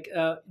say, like,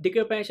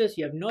 degree apprenticeships,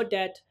 you have no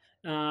debt.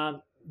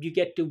 You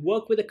get to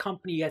work with a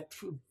company. You have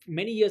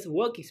many years of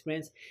work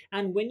experience,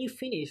 and when you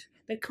finish,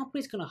 that company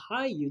is gonna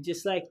hire you.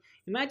 Just like,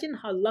 imagine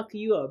how lucky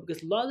you are,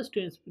 because a lot of the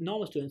students,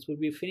 normal students, will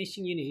be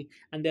finishing uni,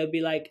 and they'll be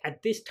like,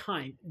 at this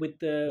time with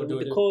the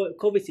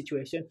COVID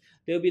situation,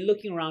 they'll be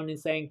looking around and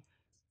saying,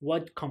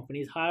 what company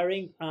is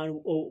hiring,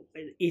 and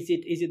is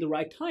it the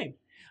right time,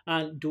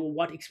 and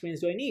what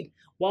experience do I need?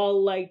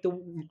 While like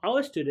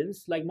our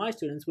students, like my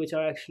students, which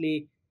are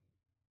actually,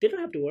 they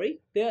don't have to worry.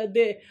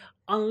 They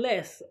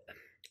unless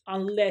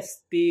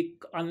the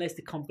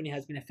company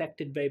has been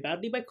affected very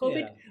badly by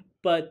COVID,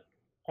 but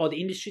or the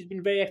industry has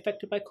been very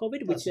affected by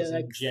COVID, which is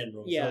like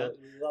general. Yeah,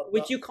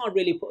 which you can't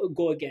really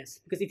go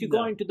against, because if you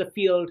go into the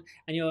field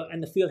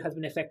and the field has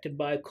been affected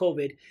by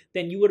COVID,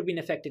 then you would have been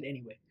affected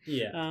anyway.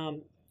 Yeah.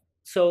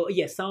 So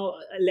yes, some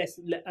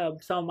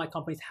of my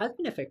companies have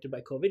been affected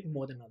by COVID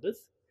more than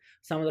others.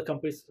 Some of the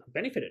companies have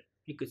benefited,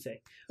 you could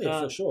say.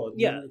 For sure.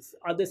 Yeah,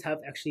 others have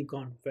actually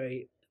gone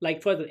very,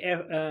 like, for the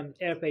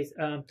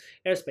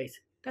airspace,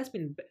 that's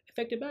been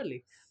affected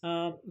badly,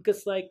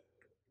 because like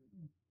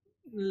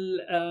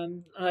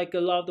a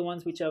lot of the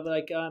ones which are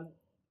like are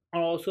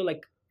also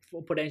like,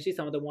 potentially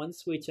some of the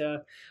ones which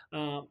are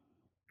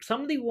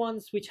some of the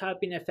ones which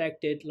have been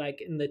affected, like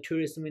in the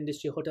tourism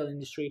industry, hotel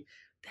industry,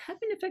 they have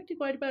been affected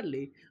quite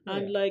badly,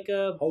 and like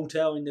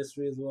hotel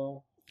industry as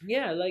well.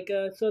 Yeah, like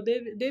so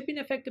they've been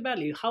affected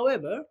badly.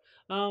 However,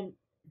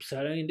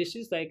 certain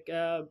industries like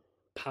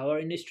power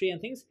industry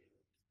and things,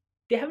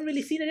 they haven't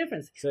really seen a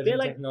difference. Certain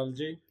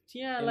technology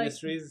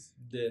industries,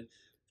 the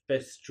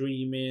best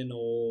streaming,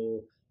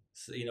 or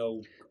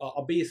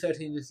I'll be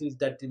certain industries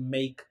that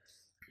make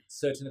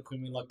certain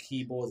equipment like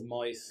keyboards,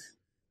 mice.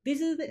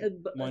 This is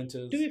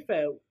monitors. To be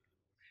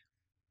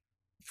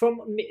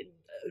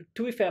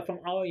fair, from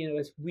our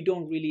universe, we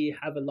don't really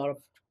have a lot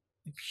of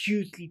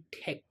hugely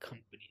tech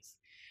companies.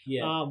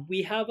 Yeah.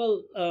 We have a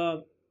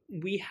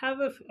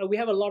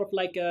lot of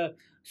like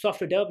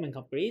software development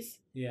companies.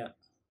 Yeah.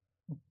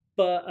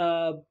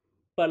 But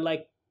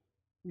like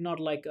not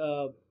like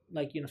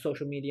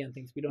social media and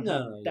things. We don't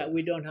have No, that. yeah.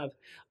 We don't have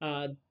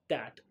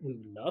that. We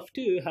would love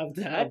to have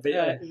that But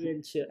yeah,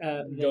 don't chill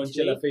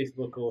eventually. at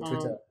Facebook or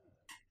Twitter.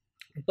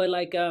 But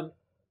like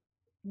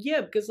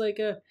yeah, because like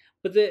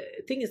but the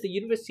thing is, the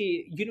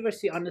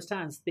university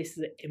understands this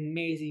is an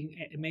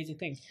amazing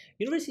thing.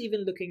 University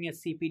even looking at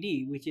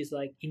CPD, which is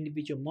like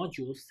individual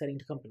modules selling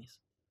to companies.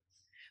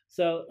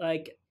 So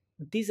like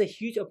these are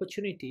huge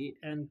opportunity,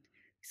 and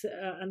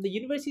the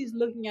university is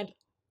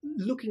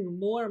looking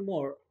more and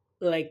more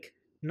like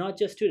not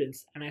just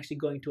students and actually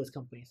going towards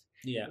companies.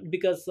 Yeah.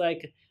 Because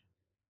like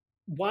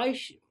why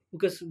should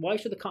because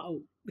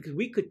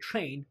we could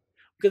train,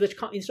 because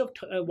instead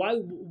of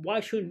why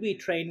shouldn't we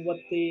train what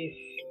the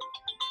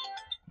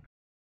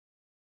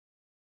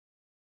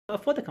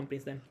for the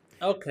companies then?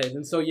 Okay,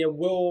 then so yeah,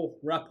 we'll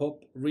wrap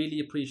up. Really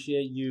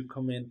appreciate you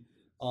coming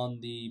on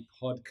the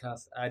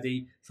podcast,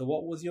 Addy. So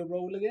what was your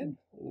role again?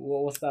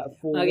 What was that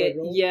Okay,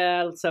 role?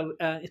 yeah. So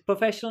it's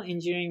professional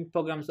engineering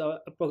programs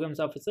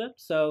officer.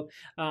 So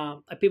I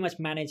pretty much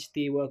manage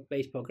the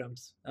work-based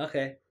programs.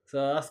 Okay,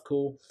 so that's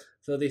cool.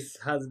 So this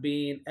has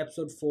been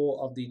episode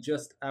 4 of the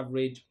Just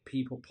Average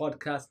People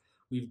podcast.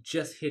 We've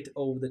just hit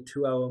over the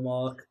 2 hour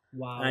mark.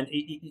 Wow. And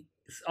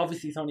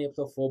obviously it's only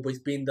episode 4, but it's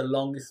been the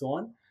longest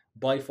one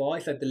by far.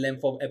 It's like the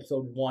length of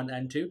episode 1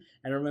 and 2.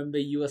 And I remember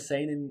you were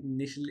saying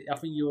initially, I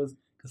think you was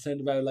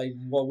concerned about like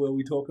what will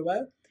we talk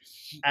about,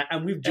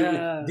 and we've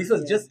this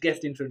was just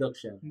guest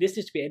introduction. This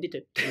needs to be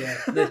edited.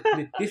 Yeah,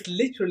 this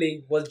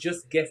literally was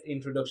just guest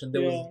introduction.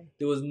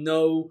 There was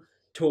no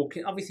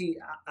talking. Obviously,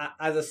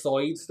 as a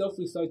side stuff,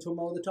 we started talking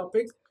about all the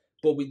topics,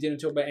 but we didn't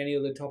talk about any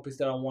other topics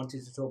that I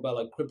wanted to talk about,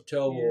 like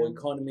crypto or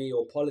economy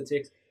or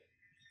politics.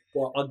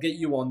 Well, I'll get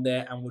you on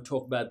there, and we'll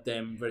talk about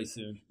them very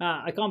soon.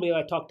 I can't believe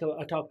I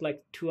talked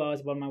like 2 hours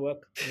about my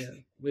work. Yeah,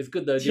 it's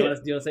good though. Do you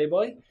want to say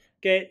bye?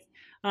 Okay.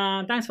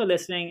 Thanks for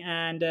listening,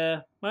 and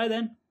bye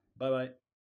then. Bye bye.